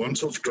 It's a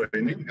once-off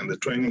training, and the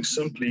training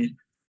simply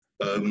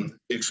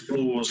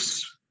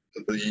explores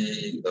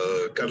the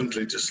current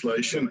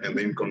legislation and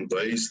then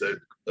conveys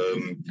that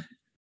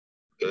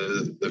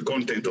the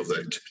content of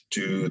that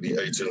to the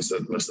agents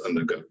that must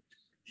undergo.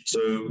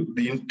 So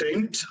the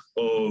intent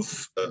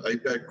of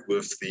APAC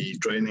with the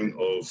training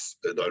of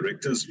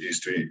directors is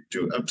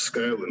to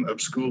upscale and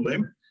upschool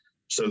them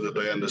so that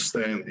they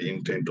understand the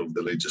intent of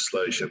the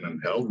legislation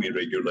and how we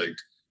regulate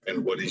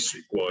and what is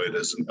required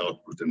as an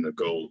output and a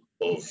goal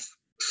of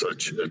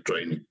such a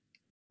training.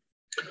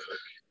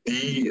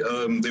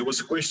 There was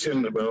a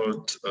question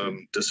about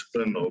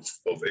discipline of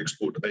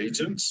export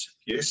agents.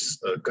 Yes,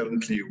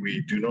 currently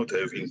we do not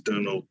have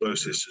internal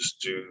processes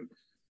to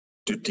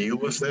deal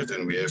with that,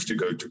 and we have to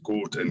go to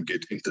court and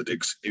get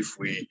interdicts if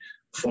we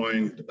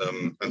find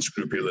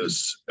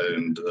unscrupulous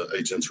and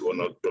agents who are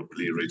not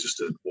properly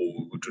registered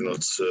or who do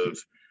not serve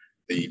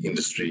the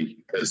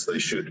industry as they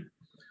should.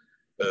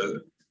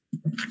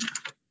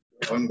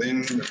 And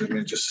then let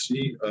me just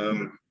see.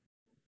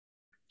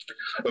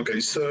 Okay,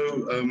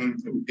 so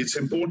it's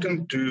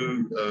important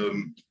to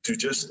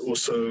just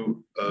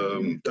also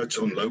touch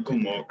on local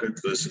market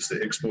versus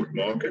the export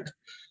market.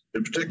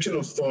 The protection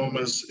of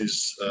farmers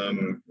is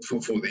for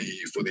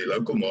the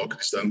local market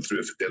is done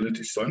through a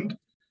fidelity fund,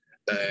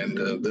 and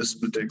this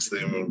protects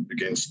them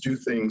against 2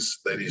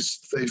 things, that is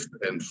theft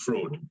and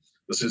fraud.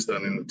 This is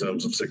done in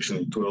terms of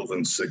Section 12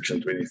 and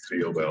Section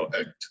 23 of our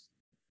Act.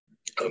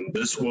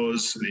 This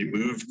was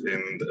removed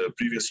in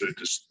previous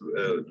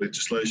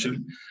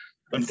legislation.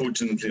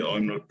 Unfortunately,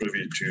 I'm not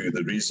privy to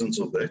the reasons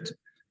of that,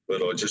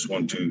 but I just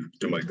want to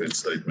make that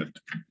statement.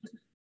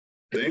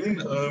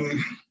 Then,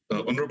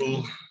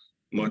 Honourable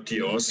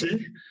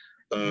Matiasi,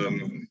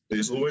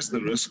 there's always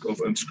the risk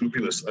of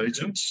unscrupulous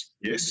agents.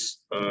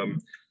 Yes,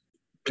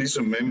 please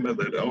remember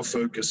that our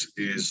focus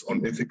is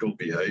on ethical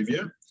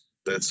behaviour.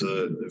 That's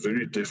a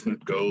very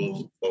definite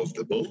goal of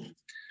the bill.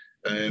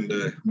 And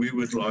we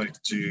would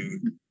like to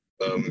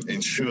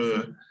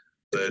ensure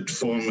that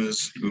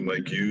farmers who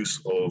make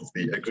use of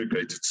the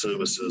aggregated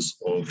services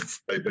of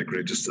APAC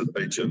registered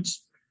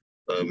agents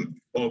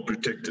are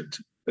protected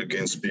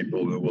against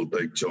people who will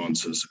take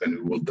chances and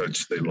who will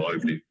touch their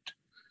livelihood.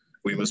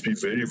 We must be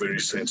very, very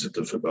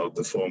sensitive about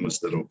the farmers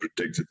that are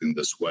protected in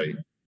this way.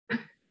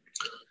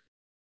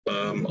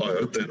 I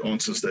hope that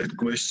answers that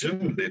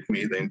question. Let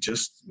me then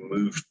just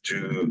move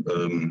to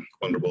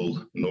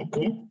Honourable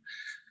Noko.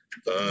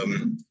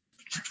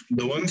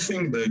 The one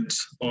thing that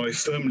I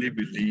firmly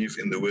believe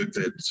in the work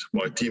that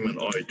my team and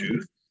I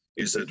do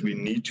is that we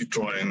need to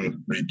try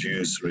and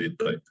reduce red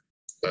tape.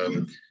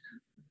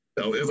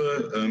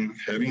 However,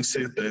 having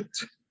said that,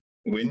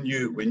 when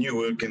you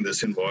work in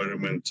this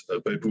environment,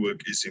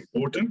 paperwork is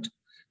important,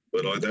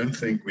 but I don't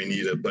think we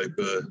need a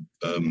paper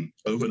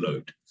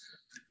overload.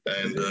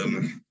 And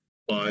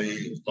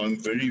I'm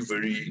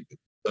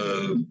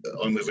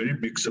a very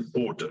big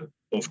supporter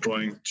of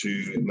trying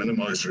to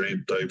minimize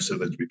red tape so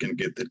that we can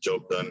get the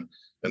job done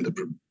and the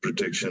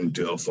protection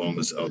to our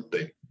farmers out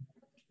there.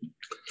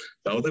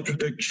 How the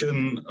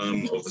protection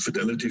of the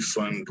Fidelity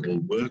Fund will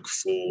work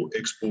for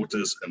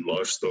exporters and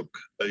livestock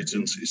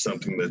agents is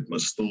something that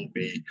must still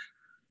be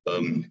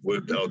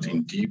worked out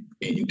in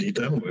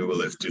detail. We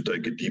will have to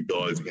take a deep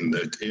dive in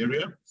that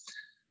area.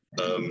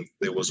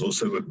 There was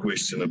also a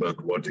question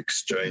about what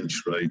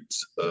exchange rate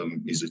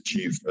is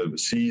achieved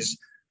overseas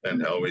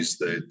and how is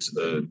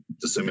that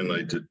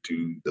disseminated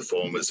to the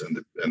farmers and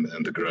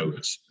the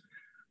growers.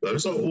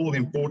 Those are all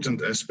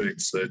important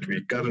aspects that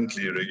we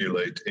currently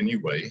regulate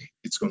anyway.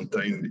 It's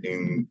contained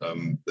in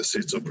the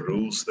sets of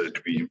rules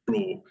that we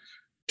implore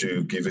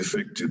to give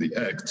effect to the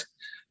Act.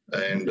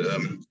 And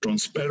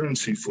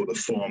transparency for the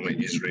farmer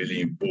is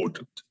really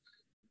important.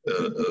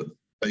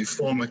 A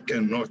farmer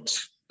cannot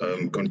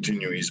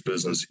continue his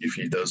business if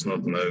he does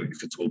not know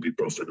if it will be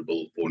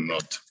profitable or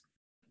not.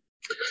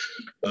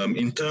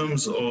 In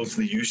terms of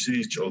the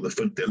usage of the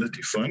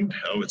Fidelity Fund,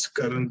 how it's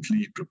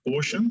currently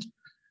proportioned,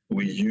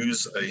 we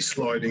use a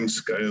sliding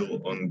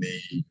scale on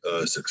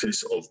the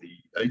success of the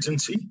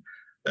agency,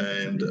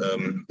 and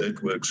that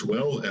works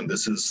well. And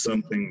this is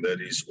something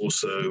that is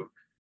also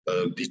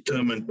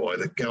determined by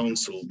the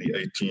council, the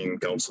 18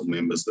 council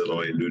members that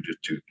I alluded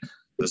to.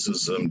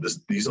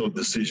 These are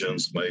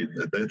decisions made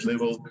at that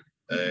level,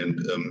 and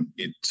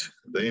it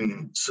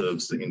then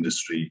serves the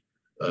industry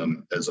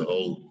as a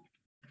whole.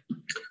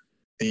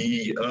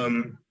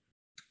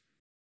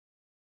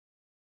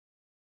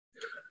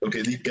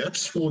 The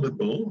gaps for the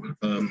bill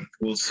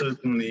will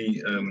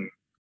certainly,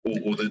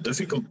 or the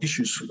difficult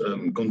issues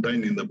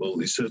contained in the bill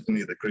is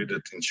certainly the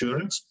credit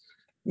insurance.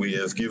 We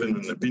have given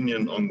an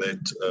opinion on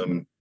that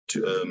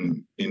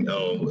in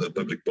our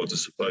public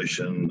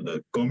participation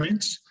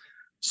comments.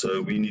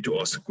 So we need to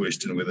ask the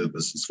question whether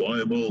this is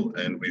viable,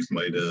 and we've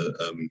made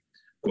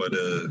quite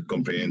a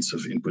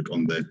comprehensive input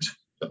on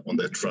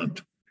that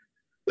front.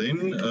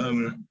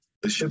 Then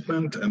the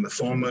shipment and the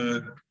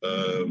farmer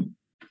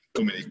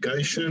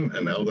communication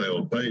and how they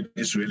are paid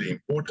is really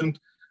important.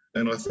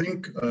 And I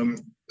think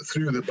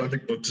through the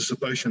public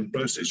participation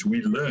process,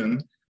 we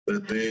learn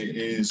that there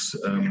is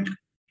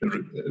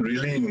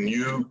really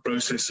new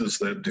processes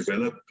that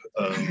develop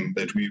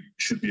that we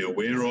should be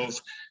aware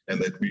of and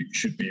that we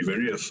should be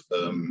very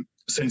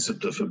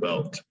sensitive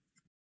about.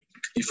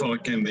 If I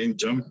can then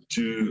jump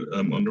to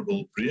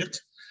Honourable Breed.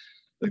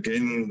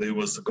 Again, there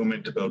was a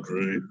comment about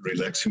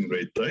relaxing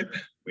red tape.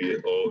 We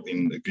are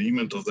in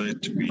agreement of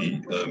that. We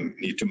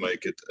need to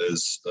make it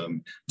as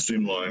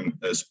streamlined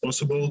as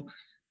possible.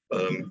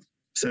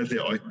 Sadly,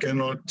 I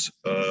cannot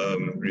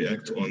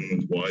react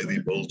on why the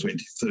Bill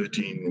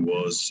 2013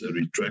 was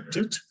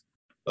retracted.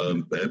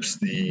 Perhaps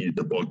the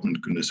department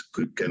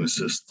can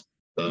assist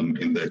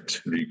in that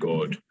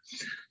regard.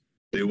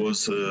 There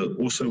was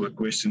also a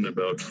question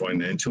about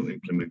financial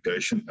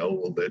implementation. How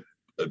will that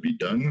be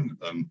done?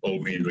 Are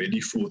we ready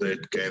for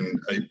that? Can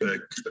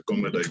APAC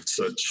accommodate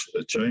such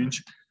a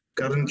change?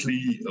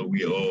 Currently,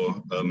 we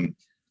are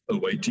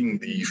awaiting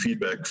the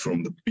feedback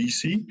from the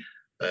PC,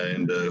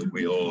 and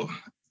we are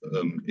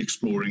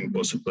exploring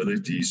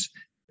possibilities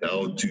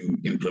how to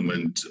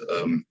implement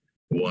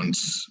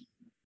once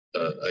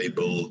a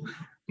bill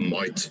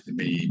might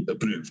be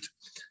approved.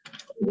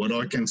 What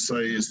I can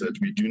say is that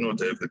we do not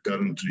have the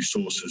current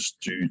resources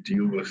to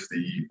deal with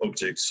the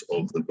objects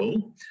of the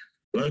bill.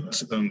 But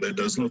that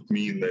does not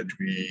mean that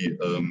we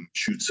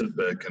should sit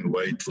back and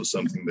wait for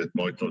something that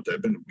might not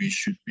happen. We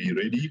should be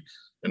ready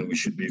and we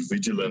should be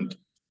vigilant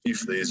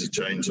if there's a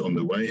change on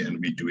the way, and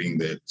we're doing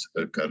that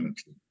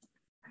currently.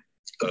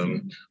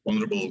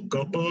 Honourable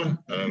Koppa,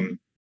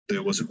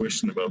 there was a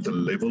question about the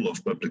level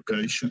of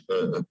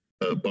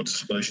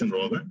participation.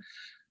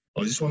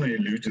 I just want to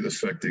allude to the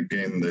fact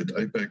again that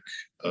APAC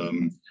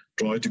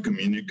try to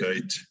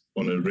communicate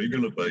on a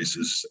regular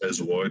basis as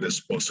wide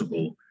as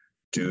possible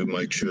to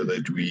make sure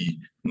that we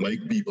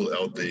make people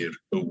out there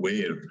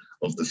aware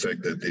of the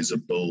fact that there's a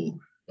bill,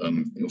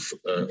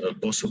 a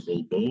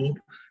possible bill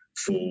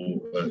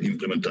for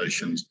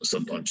implementation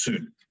sometime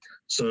soon.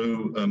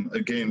 So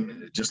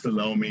again, just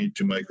allow me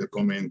to make the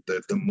comment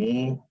that the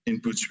more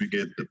inputs we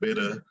get, the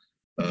better.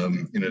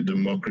 In a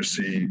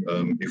democracy,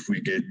 if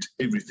we get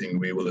everything,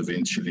 we will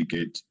eventually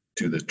get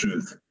to the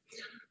truth.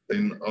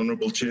 Then,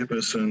 Honourable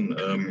Chairperson,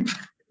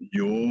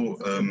 your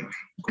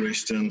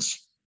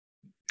questions,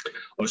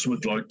 I just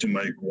would like to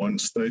make one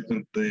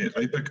statement there.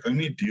 APAC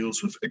only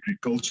deals with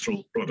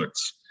agricultural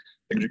products.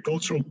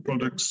 Agricultural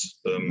products,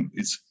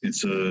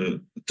 it's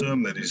a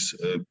term that is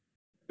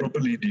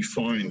properly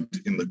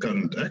defined in the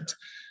current Act,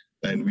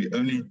 and we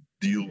only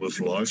deal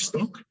with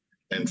livestock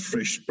and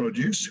fresh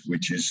produce,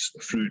 which is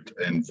fruit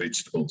and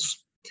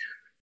vegetables.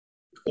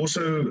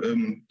 Also,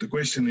 the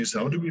question is,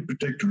 how do we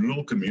protect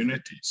rural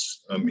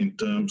communities in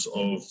terms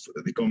of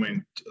the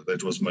comment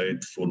that was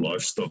made for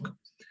livestock?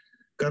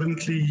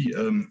 Currently,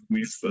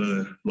 we've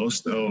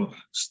lost our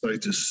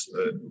status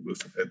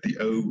at the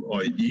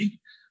OIE.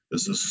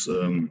 This is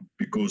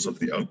because of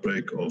the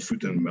outbreak of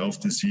foot and mouth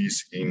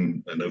disease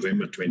in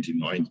November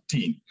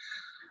 2019.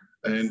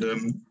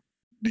 And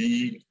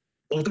the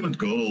ultimate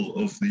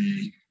goal of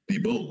the the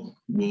bill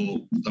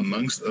will,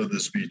 amongst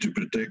others, be to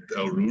protect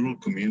our rural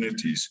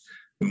communities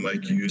who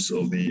make use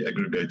of the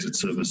aggregated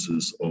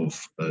services of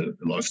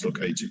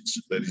livestock agents.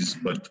 That is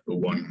but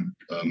one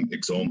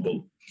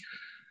example.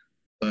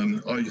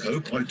 I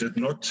hope I did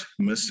not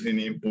miss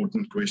any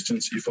important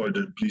questions. If I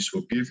did, please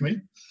forgive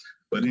me.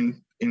 But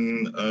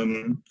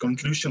in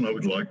conclusion, I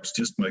would like to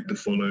just make the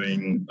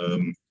following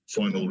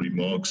final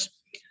remarks.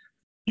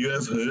 You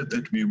have heard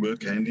that we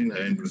work hand in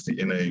hand with the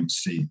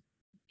NAMC.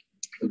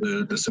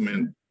 The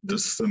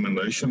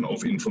dissemination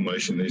of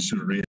information is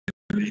really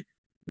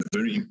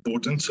very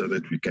important so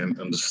that we can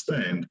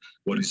understand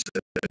what is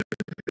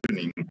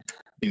happening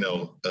in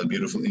our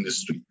beautiful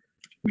industry.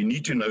 We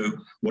need to know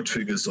what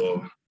figures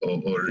are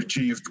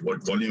achieved,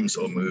 what volumes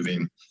are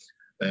moving,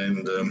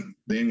 and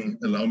then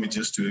allow me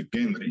just to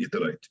again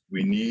reiterate,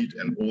 we need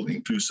an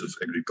all-inclusive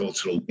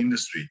agricultural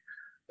industry,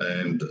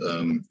 and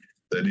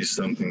that is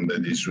something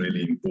that is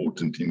really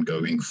important in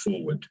going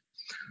forward.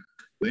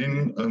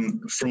 Then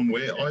from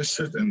where I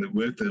sit and the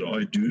work that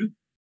I do,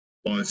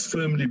 I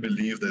firmly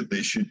believe that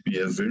there should be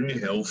a very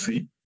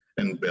healthy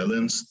and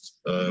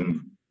balanced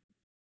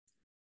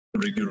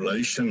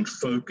regulation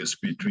focus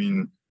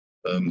between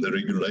the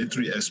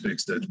regulatory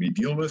aspects that we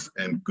deal with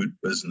and good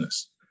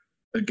business.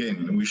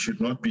 Again, we should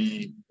not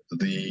be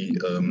the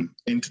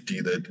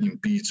entity that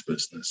impedes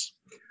business.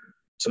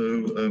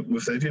 So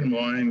with that in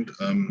mind,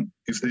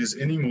 if there's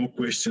any more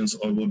questions,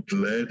 I will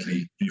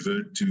gladly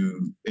revert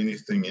to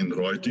anything in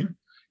writing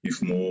if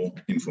more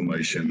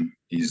information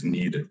is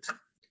needed.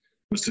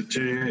 Mr.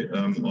 Chair,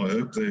 I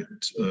hope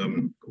that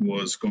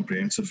was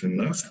comprehensive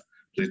enough.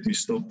 Let me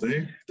stop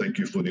there. Thank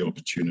you for the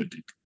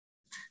opportunity.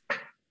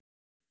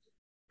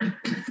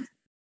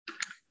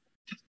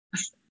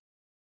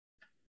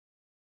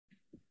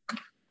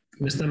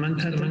 Mr.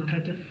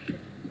 Mankata.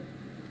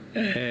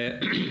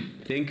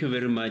 Thank you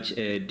very much,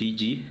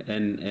 DG,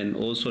 and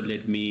also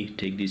let me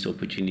take this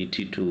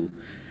opportunity to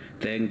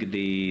thank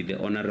the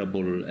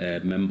honorable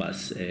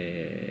members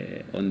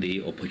on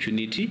the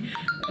opportunity.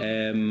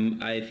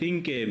 I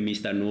think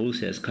Mr.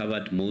 Knowles has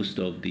covered most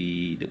of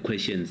the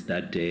questions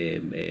that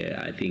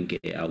I think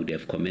I would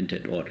have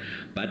commented on,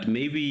 but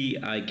maybe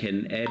I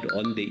can add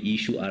on the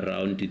issue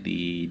around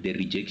the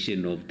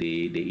rejection of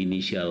the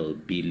initial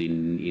bill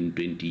in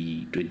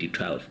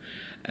 2012.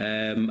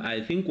 I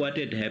think what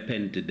had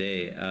happened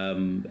there,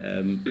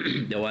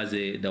 there was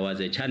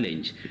a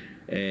challenge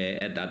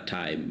at that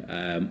time,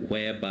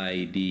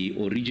 whereby the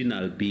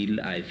original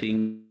bill, I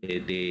think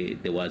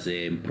there was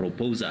a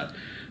proposal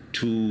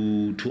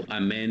to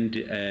amend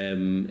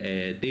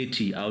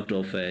 30 out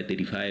of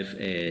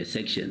 35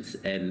 sections,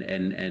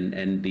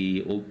 and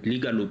the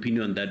legal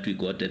opinion that we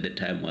got at the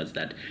time was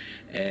that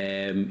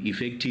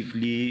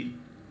effectively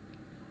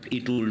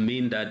it will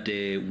mean that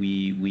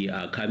we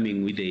are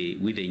coming with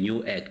a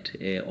new act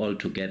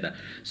altogether.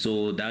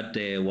 So that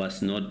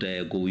was not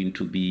going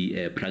to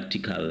be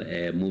practical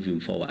moving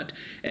forward.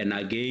 And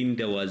again,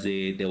 there was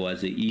a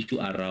issue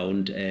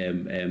around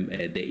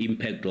the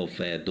impact of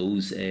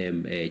those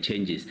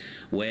changes,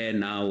 where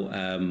now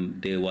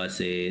there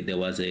was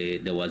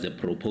a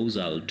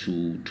proposal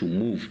to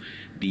move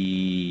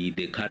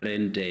the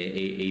current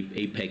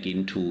APEC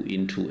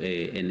into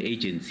an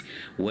agency,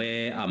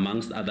 where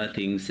amongst other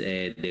things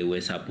they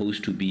were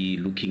supposed to be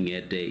looking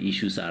at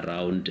issues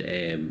around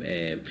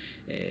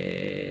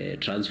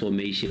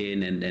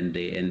transformation and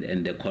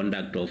the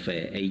conduct of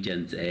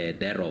agents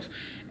thereof.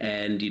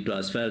 And it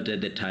was felt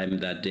at the time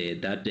that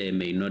that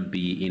may not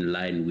be in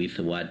line with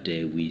what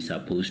we're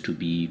supposed to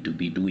be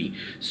doing.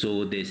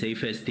 So the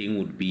safest thing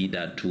would be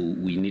that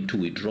we need to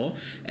withdraw,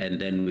 and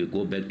then we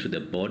go back to the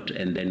board,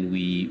 and then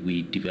we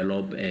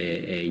develop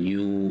a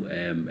new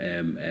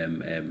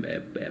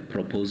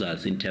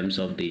proposals in terms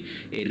of the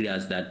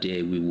areas that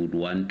we would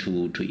want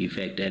to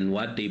effect. And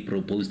what they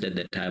proposed at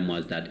the time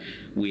was that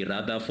we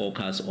rather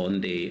focus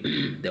on the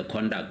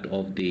conduct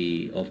of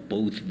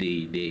both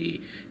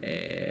the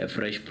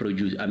fresh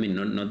produce, I mean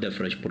not the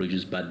fresh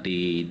produce, but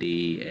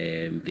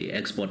the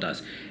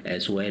exporters,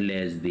 as well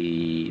as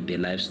the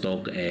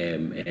livestock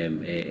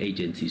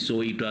agency.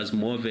 So it was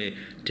more of a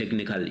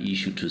technical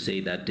issue to say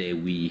that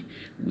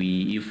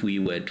if we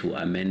were to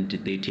amend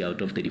 30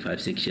 out of 35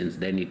 sections,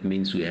 then it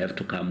means we have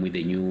to come with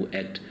a new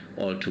act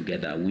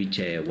altogether, which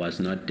was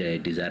not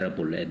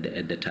desirable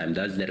at the time.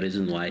 That's the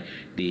reason why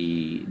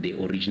the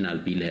original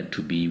bill had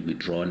to be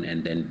withdrawn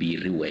and then be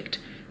reworked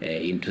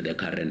into the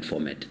current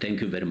format. Thank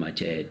you very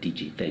much,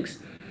 DG. Thanks.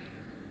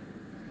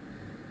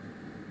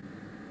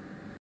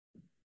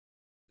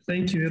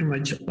 Thank you very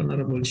much,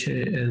 Honorable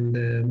Chair and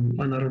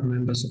honorable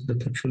members of the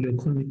Portfolio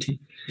Committee.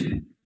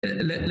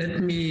 Let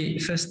me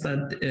first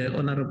start,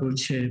 Honorable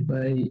Chair,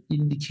 by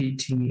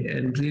indicating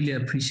and really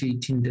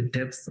appreciating the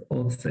depth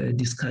of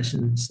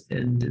discussions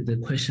and the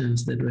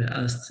questions that were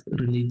asked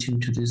relating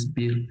to this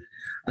bill.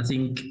 I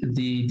think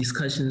the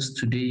discussions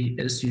today,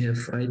 as you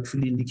have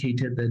rightfully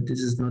indicated that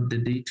this is not the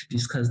day to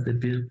discuss the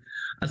bill,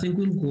 I think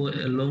will go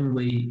a long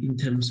way in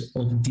terms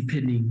of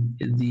deepening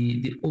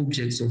the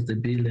objects of the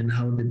bill and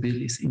how the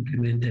bill is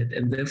implemented.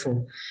 And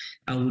therefore,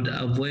 I would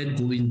avoid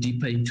going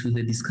deeper into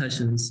the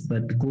discussions,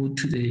 but go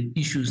to the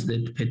issues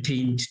that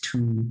pertained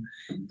to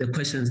the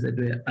questions that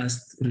were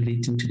asked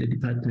relating to the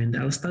department.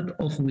 I'll start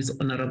off with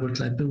Honorable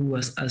Klape, who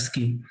was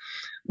asking,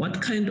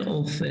 what kind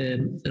of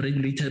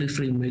regulatory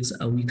frameworks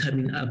are we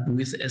coming up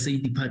with as a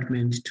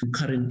department to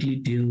currently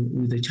deal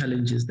with the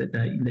challenges that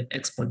are in the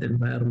export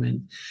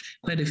environment?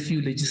 Quite a few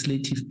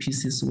legislative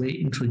pieces were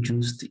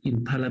introduced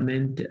in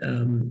Parliament,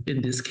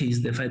 in this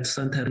case, the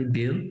phytosanitary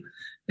bill,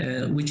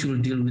 which will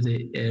deal with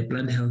the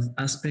plant health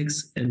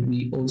aspects. And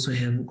we also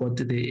have got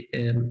the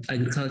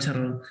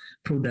agricultural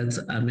products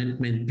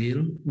amendment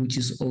bill, which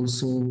is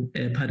also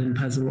part and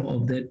parcel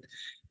of that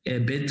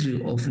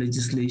battery of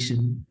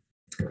legislation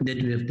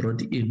that we have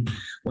brought in.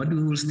 What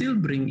we will still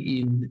bring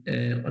in,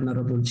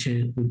 Honorable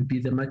Chair, would be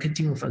the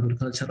Marketing of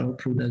Agricultural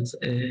Products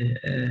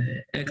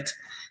Act.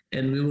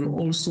 And we will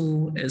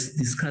also, as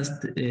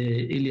discussed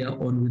earlier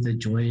on with the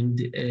joint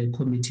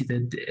committee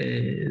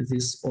that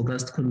this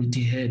August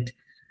committee had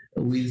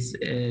with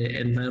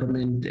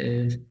environment,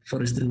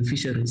 forestry and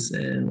fisheries,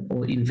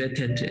 or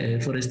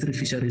inverted forestry,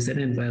 fisheries and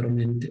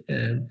environment,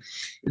 there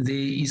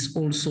is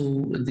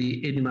also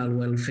the animal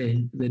welfare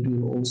that we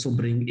will also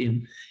bring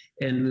in.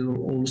 And we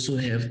will also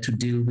have to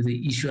deal with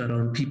the issue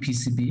around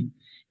PPCB,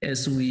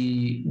 as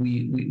we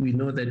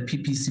know that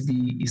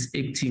PPCB is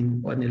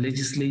acting on a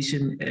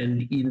legislation,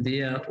 and in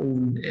their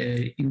own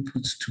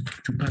inputs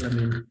to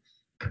Parliament,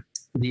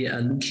 they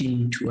are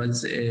looking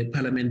towards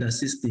Parliament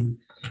assisting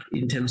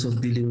in terms of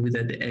dealing with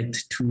that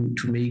act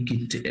to make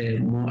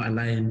it more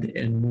aligned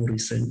and more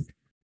recent.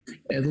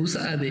 Those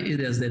are the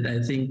areas that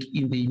I think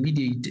in the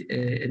immediate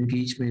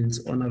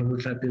engagements, Honorable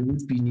Klape,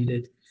 would be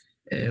needed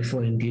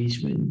for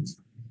engagement.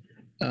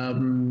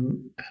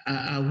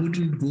 I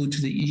wouldn't go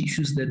to the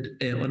issues that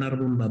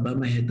Honorable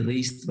Mbabama had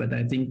raised, but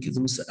I think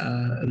those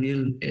are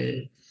real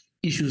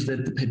issues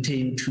that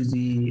pertain to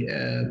the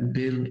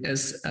bill,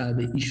 as are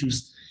the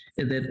issues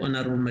that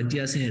Honorable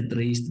Matias had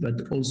raised,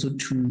 but also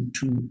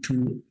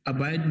to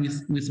abide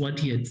with what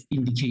he had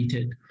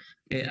indicated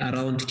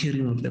around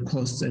carrying of the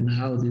costs and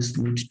how this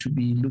needs to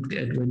be looked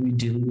at when we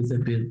deal with the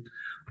bill.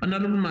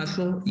 Honorable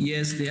Mahlo,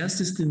 yes, there are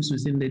systems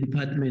within the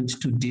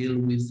department to deal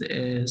with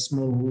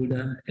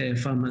smallholder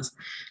farmers,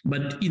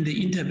 but in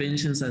the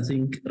interventions, I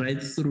think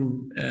right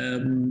through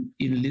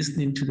in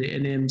listening to the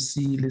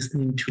NAMC,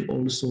 listening to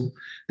also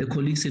the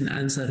colleagues in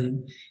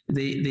answering,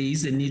 there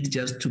is a need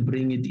just to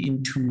bring it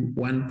into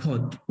one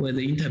pot where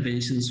the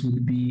interventions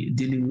would be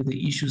dealing with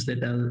the issues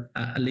that are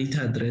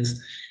later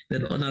addressed,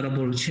 that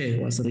Honorable Chair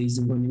was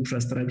raising on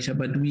infrastructure.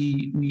 But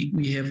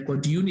we have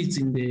got units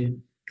in the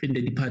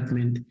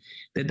department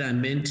that are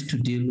meant to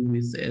deal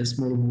with a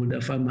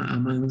smallholder farmer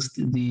amongst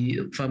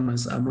the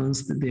farmers,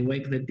 amongst the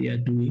work that they are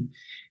doing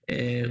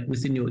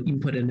within your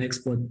import and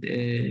export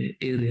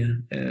area.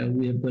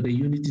 We have got a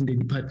unit in the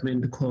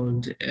department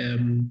called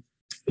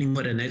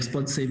Import and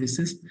Export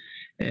Services,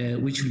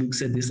 which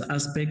looks at this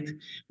aspect.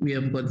 We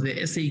have got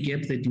the SA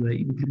gap that you are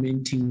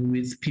implementing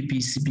with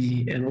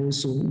PPCB, and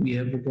also we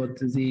have got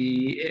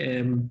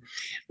the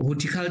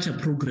horticulture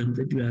program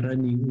that we are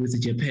running with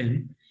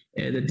Japan,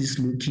 that is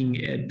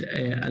looking at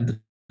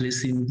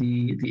addressing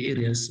the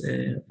areas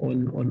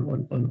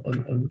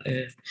on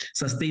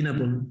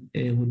sustainable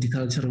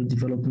horticultural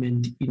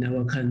development in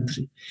our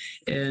country.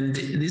 And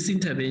these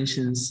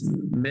interventions,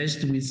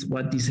 meshed with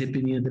what is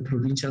happening at the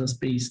provincial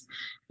space,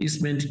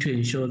 is meant to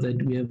ensure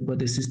that we have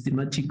got a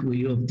systematic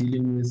way of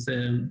dealing with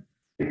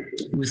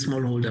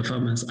smallholder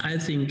farmers. I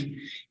think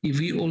if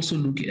we also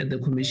look at the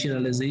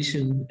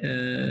commercialization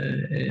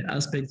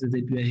aspect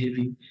that we are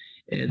having,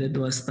 that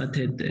was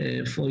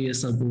started 4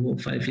 years ago or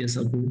 5 years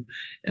ago.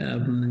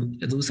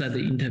 Those are the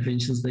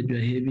interventions that we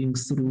are having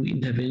through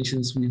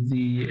interventions with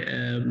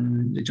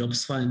the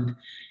Jobs Fund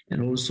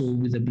and also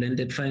with the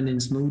blended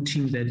finance,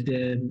 noting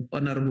that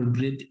Honorable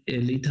Brett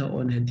later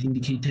on had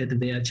indicated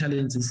there are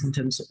challenges in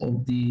terms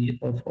of the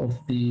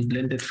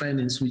blended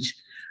finance, which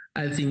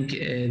I think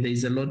there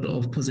is a lot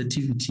of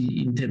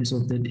positivity in terms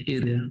of that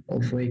area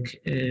of work,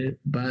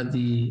 by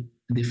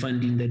the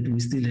funding that we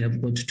still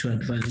have got to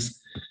advance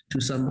to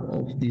some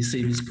of the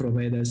service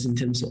providers in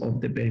terms of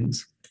the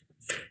banks.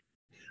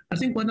 I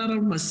think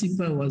Honorable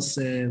Masipa was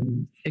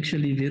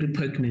actually very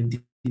pertinent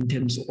in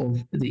terms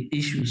of the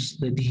issues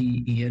that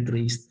he had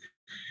raised.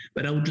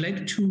 But I would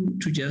like to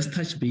just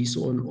touch base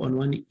on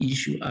one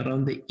issue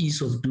around the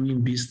ease of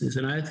doing business.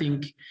 And I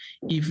think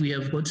if we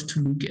have got to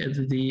look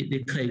at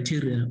the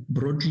criteria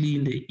broadly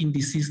in the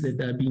indices that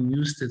are being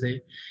used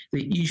there,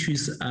 the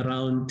issues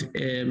around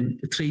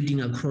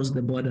trading across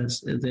the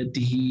borders that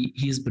he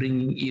is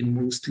bringing in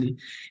mostly.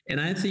 And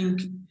I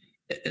think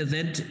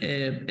that,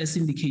 as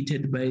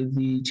indicated by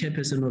the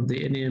chairperson of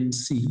the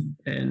NAMC,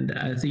 and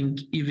I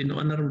think even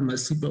Honorable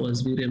Masipa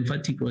was very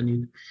emphatic on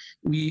it,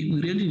 we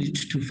really need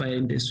to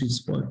find a sweet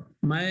spot.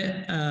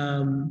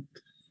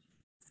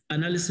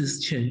 analysis,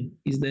 Chair,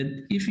 is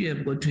that if you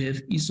have got to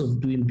have ease of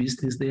doing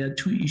business, there are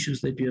two issues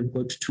that you have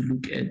got to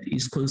look at: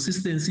 is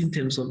consistency in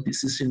terms of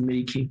decision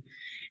making,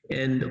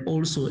 and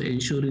also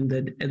ensuring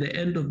that at the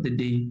end of the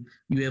day,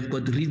 you have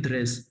got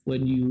redress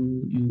when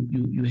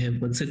you have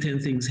got certain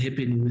things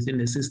happening within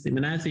the system.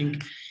 And I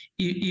think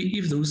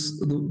if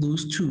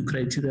those two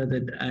criteria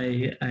that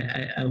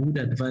I would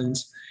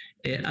advance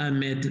are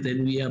met,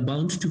 then we are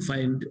bound to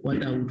find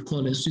what I would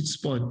call a sweet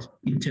spot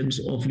in terms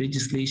of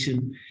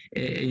legislation,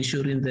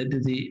 ensuring that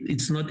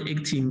it's not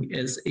acting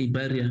as a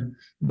barrier,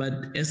 but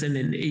as an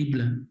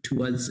enabler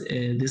towards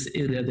this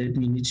area that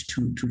we need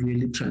to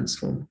really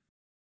transform.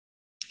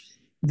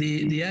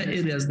 There are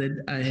areas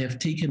that I have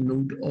taken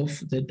note of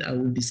that I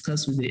will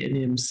discuss with the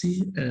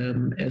NAMC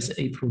as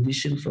a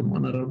provision from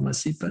Honorable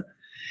Masipa.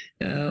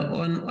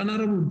 On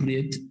Honorable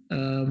Brett,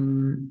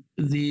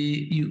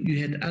 you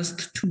had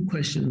asked two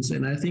questions,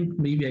 and I think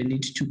maybe I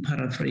need to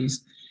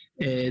paraphrase.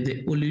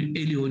 The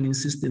early warning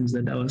systems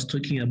that I was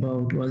talking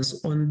about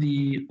was on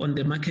the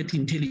market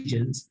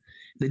intelligence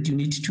that you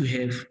need to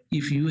have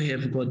if you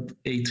have got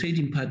a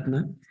trading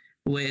partner,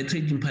 where a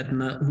trading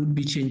partner would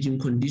be changing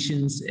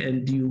conditions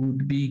and you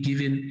would be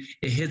given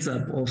a heads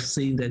up of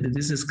saying that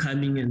this is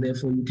coming and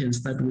therefore you can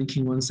start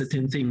working on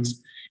certain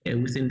things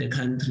within the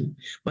country.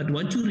 But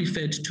what you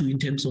referred to in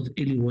terms of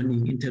early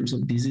warning, in terms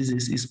of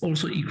diseases, is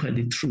also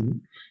equally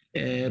true.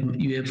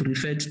 You have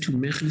referred to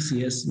MEGIS.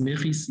 Yes,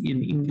 MEGIS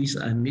in English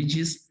are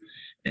MAGIS.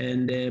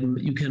 And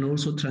you can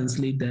also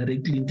translate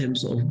directly in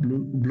terms of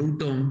blue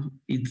tongue,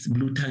 it's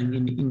blue tongue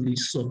in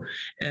English. So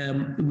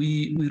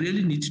we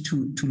really need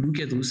to look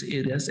at those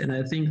areas. And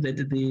I think that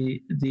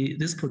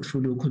this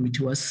portfolio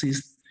committee was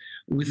seized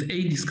with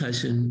a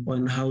discussion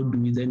on how do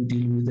we then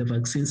deal with the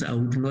vaccines. I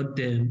would not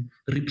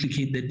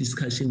replicate that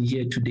discussion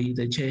here today.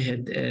 The chair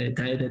had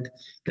guided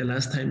the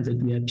last time that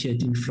we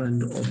appeared in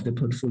front of the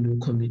portfolio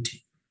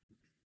committee.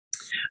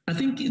 I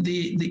think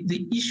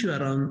the issue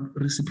around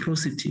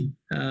reciprocity,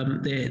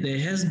 there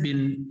has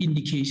been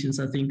indications,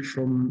 I think,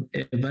 from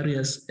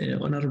various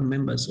honorable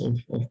members of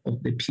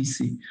the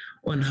PC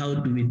on how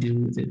do we deal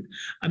with it.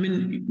 I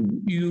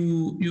mean,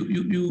 you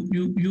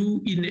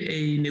in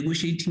a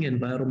negotiating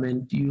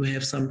environment, you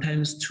have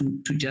sometimes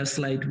to just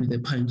slide with the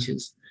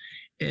punches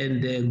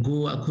and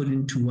go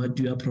according to what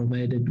you are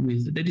provided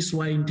with. That is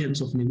why in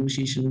terms of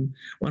negotiation,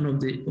 one of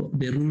the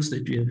rules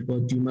that you have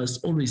got, you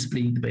must always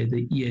play it by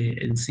the ear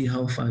and see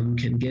how far you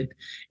can get.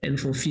 And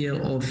for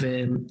fear of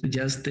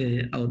just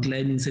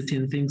outlining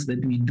certain things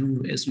that we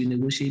do as we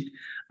negotiate,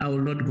 I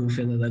will not go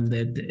further than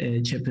that,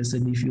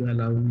 Chairperson, if you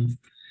allow me.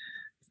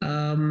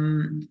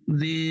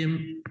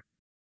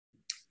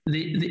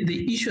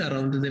 The issue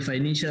around the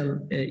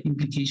financial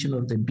implication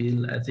of the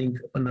bill, I think,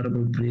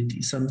 Honorable Brett,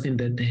 is something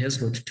that has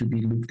got to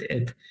be looked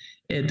at.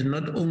 And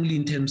not only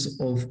in terms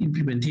of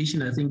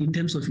implementation, I think in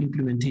terms of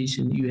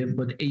implementation, you have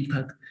got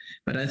APAC,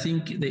 but I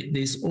think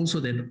there's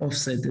also that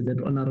offset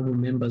that honorable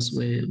members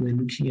were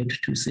looking at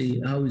to say,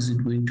 how is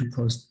it going to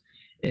cost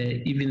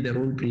even the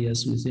role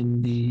players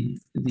within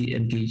the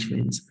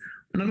engagements?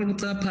 Honorable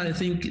Tapa, I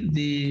think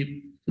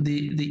the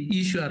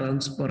issue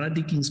around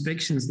sporadic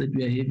inspections that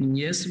we are having,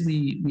 yes,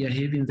 we are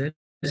having that.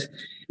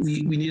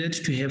 We needed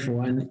to have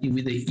one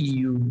with the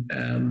EU.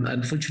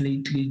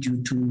 Unfortunately,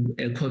 due to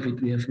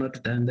COVID, we have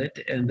not done that,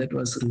 and that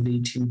was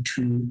relating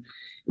to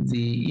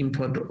the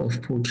import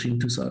of poultry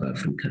into South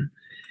Africa.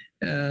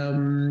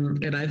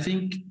 And I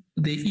think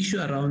the issue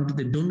around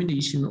the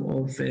domination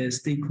of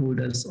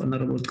stakeholders,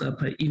 Honorable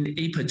Kapa, in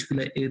a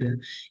particular area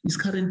is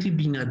currently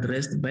being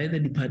addressed by the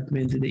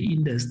department, the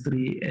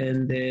industry,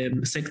 and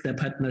sector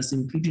partners,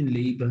 including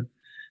labor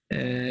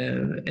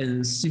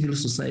and civil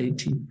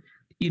society,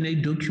 in a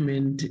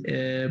document,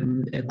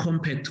 a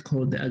compact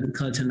called the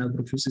Agriculture and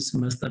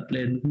Agro-Processing Master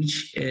Plan,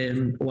 which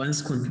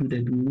once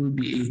concluded, we will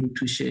be able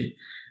to share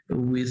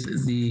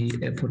with the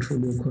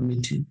portfolio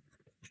committee.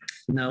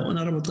 Now,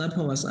 Honorable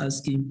Tapa was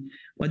asking,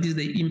 what is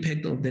the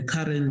impact of the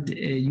current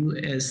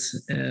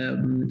US-Russia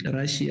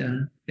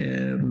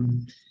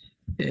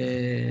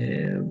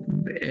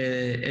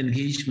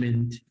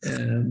engagement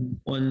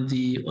on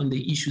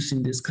the issues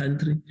in this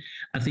country?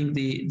 I think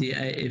there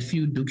are a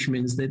few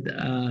documents that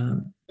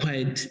are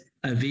quite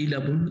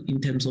available in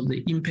terms of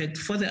the impact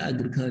for the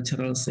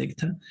agricultural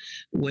sector,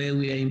 where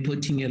we are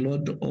importing a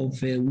lot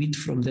of wheat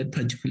from that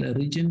particular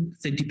region,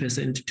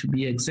 30% to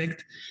be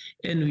exact.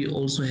 And we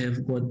also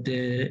have got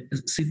the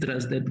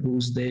citrus that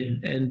goes there.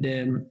 And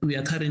we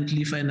are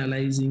currently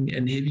finalizing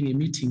and having a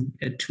meeting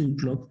at 2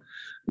 o'clock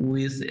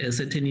with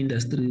certain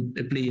industry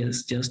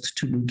players just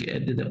to look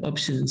at the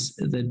options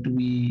that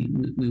we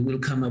will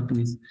come up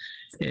with,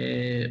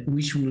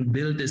 which will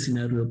build a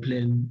scenario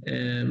plan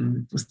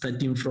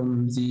starting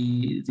from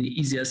the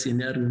easier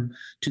scenario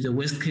to the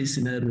worst case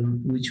scenario,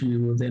 which we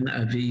will then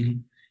avail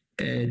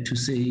to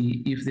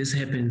say, if this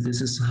happens,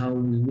 this is how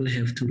we will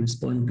have to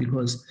respond,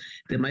 because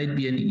there might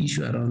be an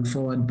issue around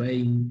forward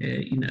buying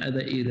in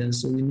other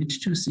areas. So we need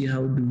to see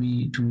how do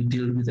we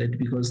deal with that,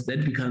 because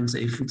that becomes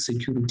a food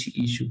security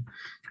issue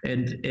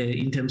and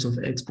in terms of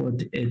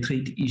export, a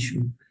trade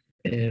issue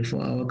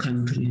for our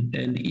country.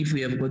 And if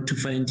we have got to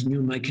find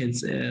new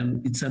markets,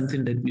 it's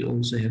something that we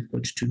also have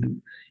got to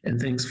do. And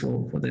thanks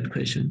for that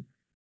question.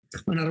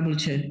 Honorable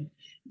Chair,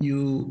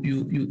 you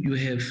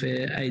have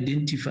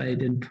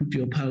identified and put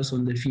your pulse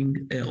on the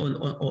finger,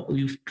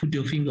 you've put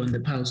your finger on the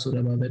pulse, sorry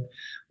about that,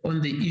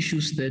 on the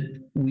issues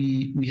that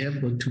we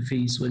have got to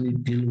face when we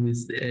deal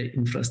with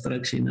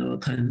infrastructure in our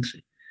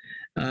country.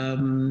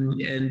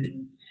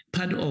 And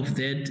part of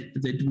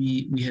that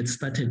we had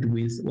started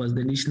with was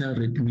the National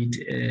Red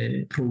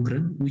Meat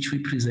program, which we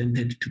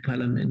presented to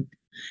Parliament,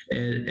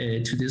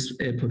 to this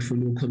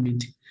portfolio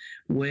committee,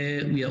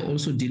 where we are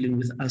also dealing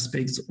with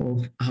aspects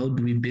of how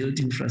do we build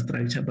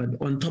infrastructure, but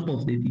on top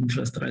of the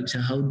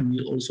infrastructure, how do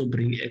we also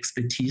bring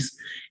expertise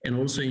and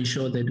also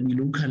ensure that we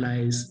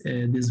localize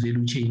these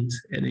value chains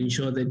and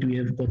ensure that we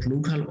have got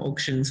local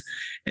auctions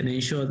and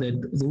ensure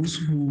that those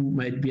who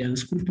might be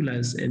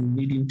unscrupulous and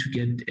needing to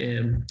get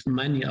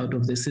money out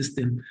of the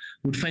system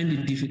would find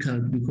it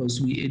difficult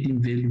because we add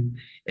in value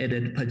at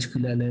that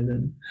particular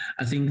level.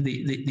 I think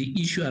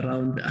the issue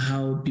around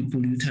how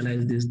people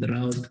utilize this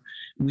route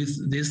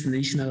with this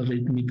National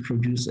Red Meat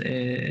Produce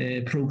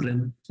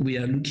program, we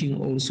are looking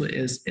also at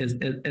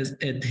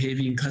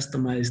having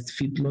customized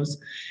feedlots,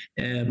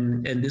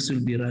 and this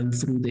will be run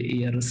through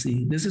the ARC.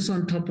 This is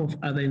on top of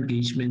other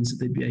engagements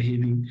that we are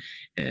having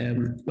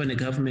on a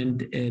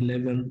government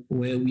level,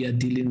 where we are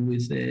dealing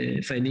with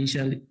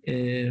financial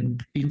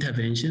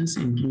interventions,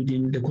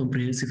 including the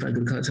Comprehensive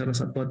Agricultural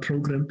Support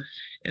Program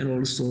and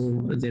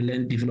also the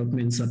land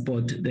development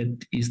support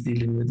that is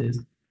dealing with this.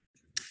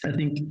 I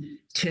think,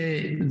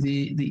 Chair,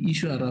 the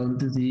issue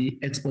around the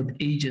export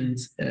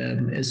agents,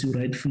 as you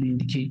rightfully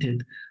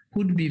indicated,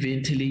 could be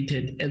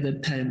ventilated at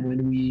that time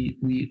when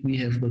we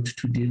have got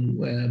to deal,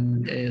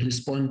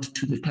 respond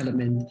to the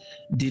Parliament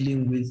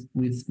dealing with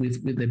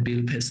the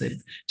bill per se.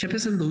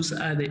 Chairperson, those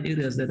are the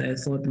areas that I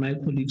thought my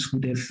colleagues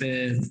would have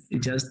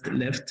just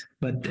left,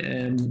 but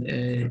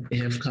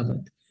have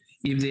covered.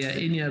 If there are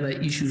any other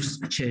issues,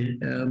 Chair,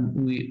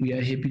 we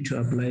are happy to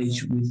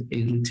oblige with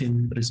a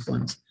written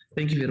response.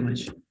 Thank you very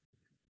much.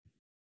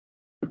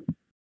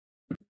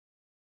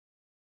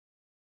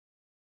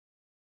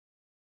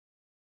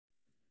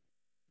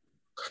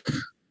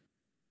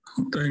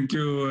 Thank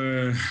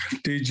you,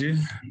 TG,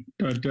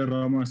 Dr.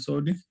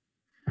 Ramasodi.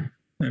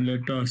 And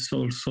let us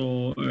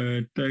also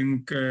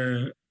thank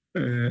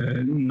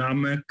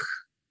NAMC,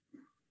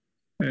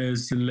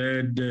 as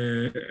led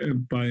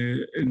by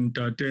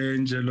Tate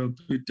Angelo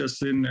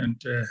Peterson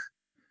and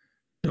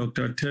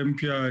Dr.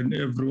 Tempia and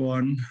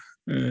everyone,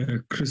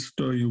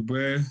 Christo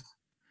Yube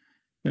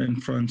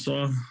and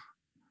Francois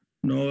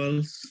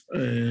Noels.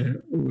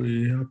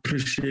 We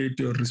appreciate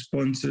your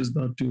responses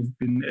that you've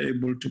been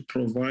able to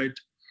provide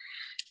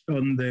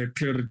on the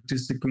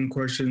clarity-seeking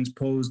questions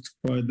posed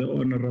by the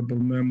honorable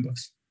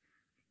members.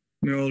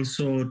 We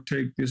also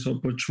take this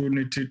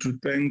opportunity to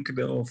thank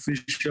the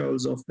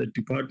officials of the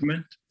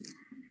department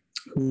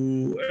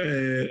who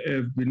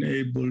have been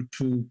able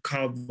to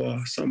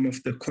cover some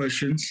of the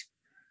questions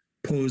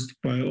posed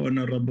by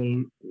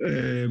honorable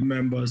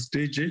members.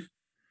 DG,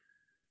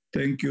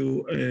 thank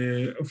you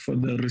for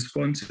the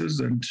responses,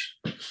 and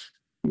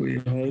we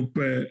hope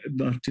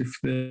that if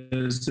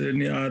there's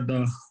any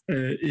other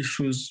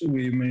issues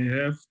we may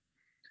have,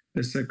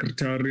 the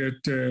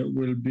Secretariat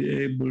will be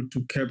able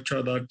to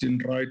capture that in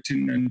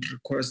writing and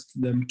request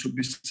them to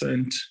be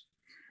sent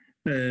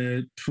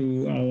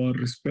to our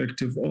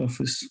respective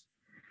office.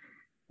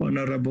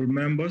 Honorable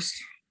members,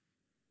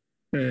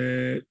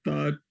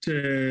 that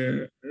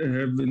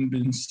having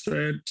been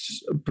said,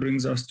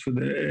 brings us to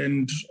the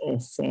end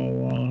of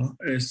our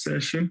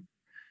session.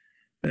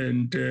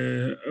 And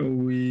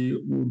we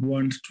would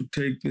want to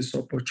take this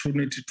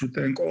opportunity to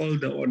thank all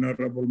the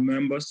honorable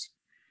members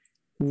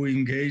who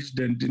engaged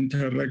and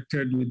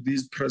interacted with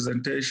these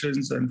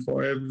presentations, and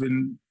for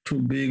having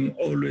to being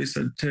always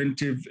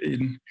attentive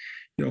in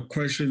your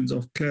questions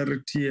of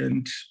clarity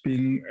and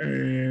being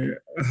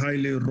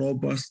highly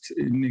robust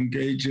in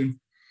engaging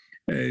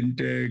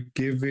and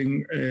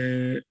giving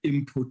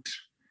input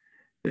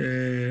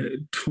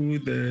to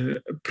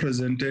the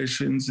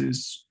presentations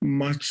is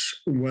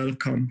much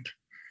welcomed.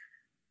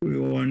 We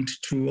want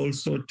to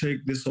also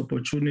take this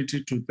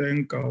opportunity to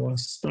thank our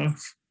staff,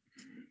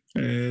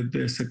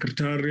 the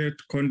Secretariat,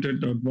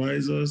 content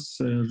advisors,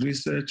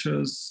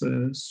 researchers,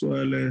 as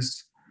well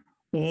as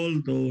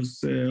all those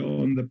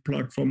on the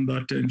platform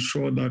that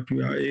ensure that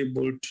we are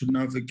able to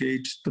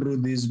navigate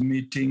through these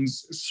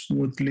meetings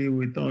smoothly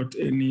without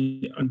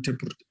any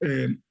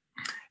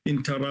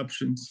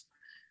interruptions.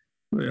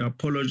 We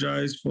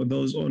apologize for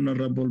those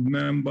honorable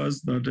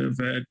members that have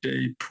had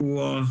a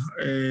poor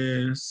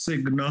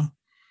signal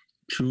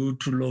due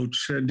to load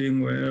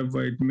shedding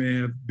wherever it may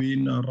have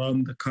been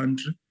around the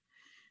country.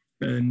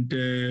 And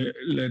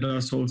let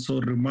us also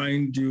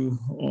remind you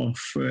of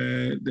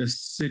the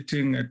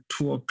sitting at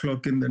 2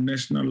 o'clock in the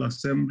National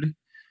Assembly,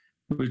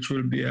 which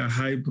will be a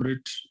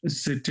hybrid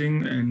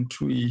sitting, and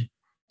we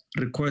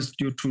request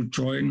you to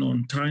join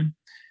on time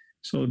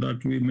so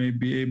that we may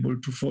be able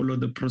to follow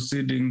the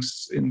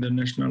proceedings in the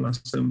National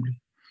Assembly.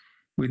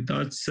 With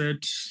that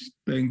said,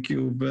 thank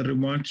you very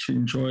much.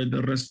 Enjoy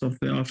the rest of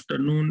the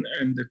afternoon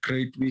and the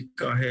great week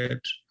ahead.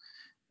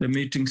 The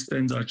meeting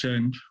stands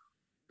adjourned.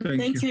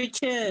 Thank you,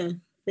 Chair.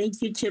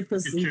 Thank you,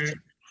 Chairperson.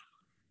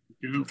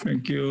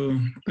 Thank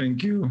you.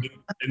 Thank you.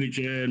 Thank you,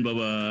 Chair, and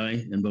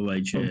bye-bye. And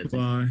bye-bye, Chair.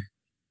 Bye-bye.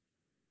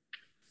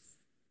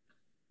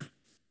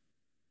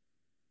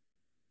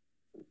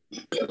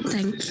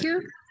 Thank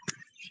you.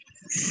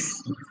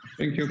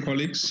 Thank you,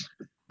 colleagues.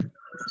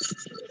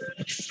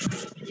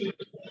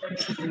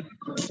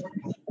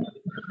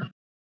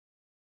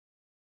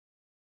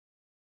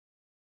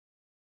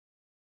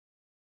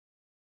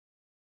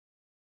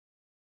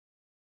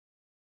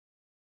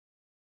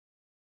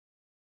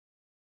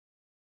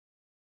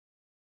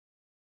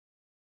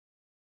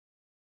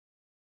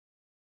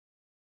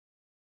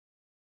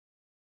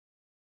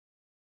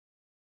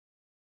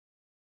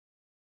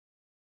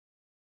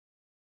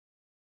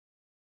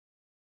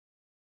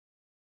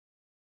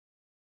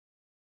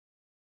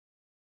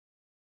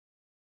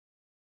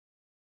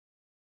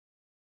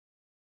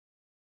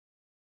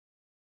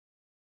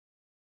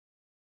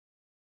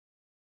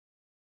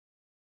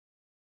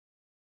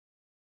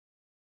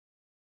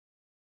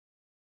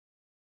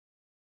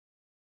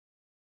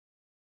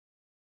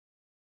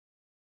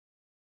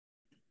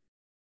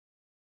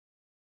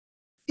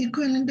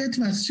 Equaling that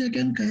must check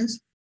in, guys.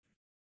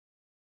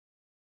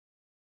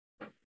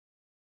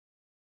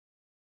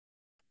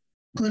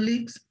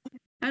 Colleagues.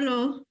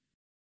 Hello.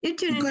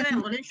 Ithini into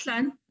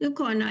ngolesihlanu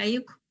ikhona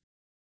ayikho.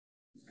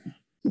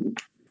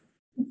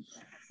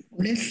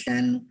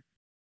 Ngolesihlanu.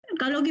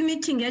 Kaloku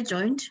i-meeting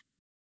ye-joint.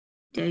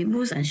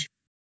 Ndiyayibuza nje.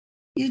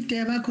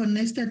 Ide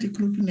bakhona i-study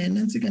group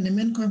nenantsika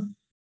ne-Mencom.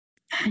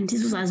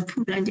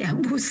 Ndizozaziphula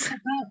ndiyabuza.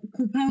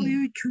 Kupha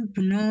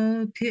uYouTube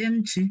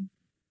no-PMG.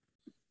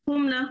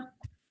 Phumla.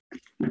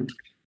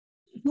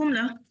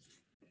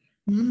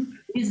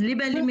 Is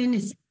Libeli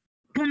minutes.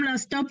 Phumla,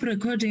 stop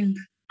recording.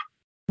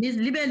 Is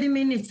Libeli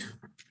minutes.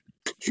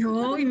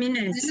 Yo,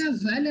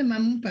 minutes. Vale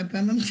mama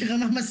papa mama chika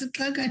mama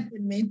sixaka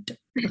mento.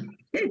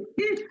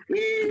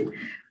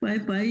 Bye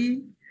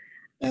bye.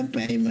 Bye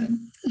bye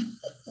man.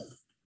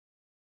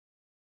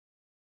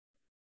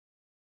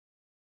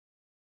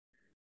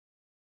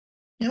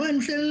 Yawan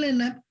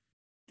mhlelena.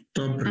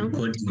 Stop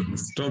recording.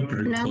 Stop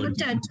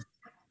recording.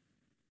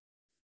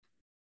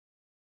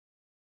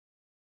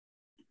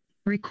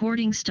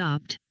 Recording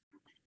stopped.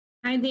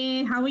 Hi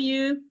there, how are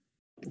you?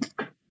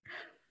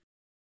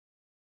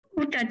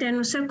 Utateni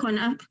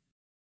usekhona apha?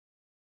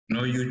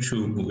 No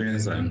YouTube,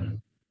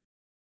 wenzani?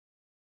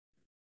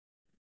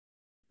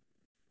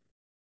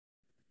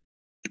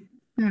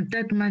 No,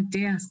 Dad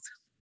Matthias.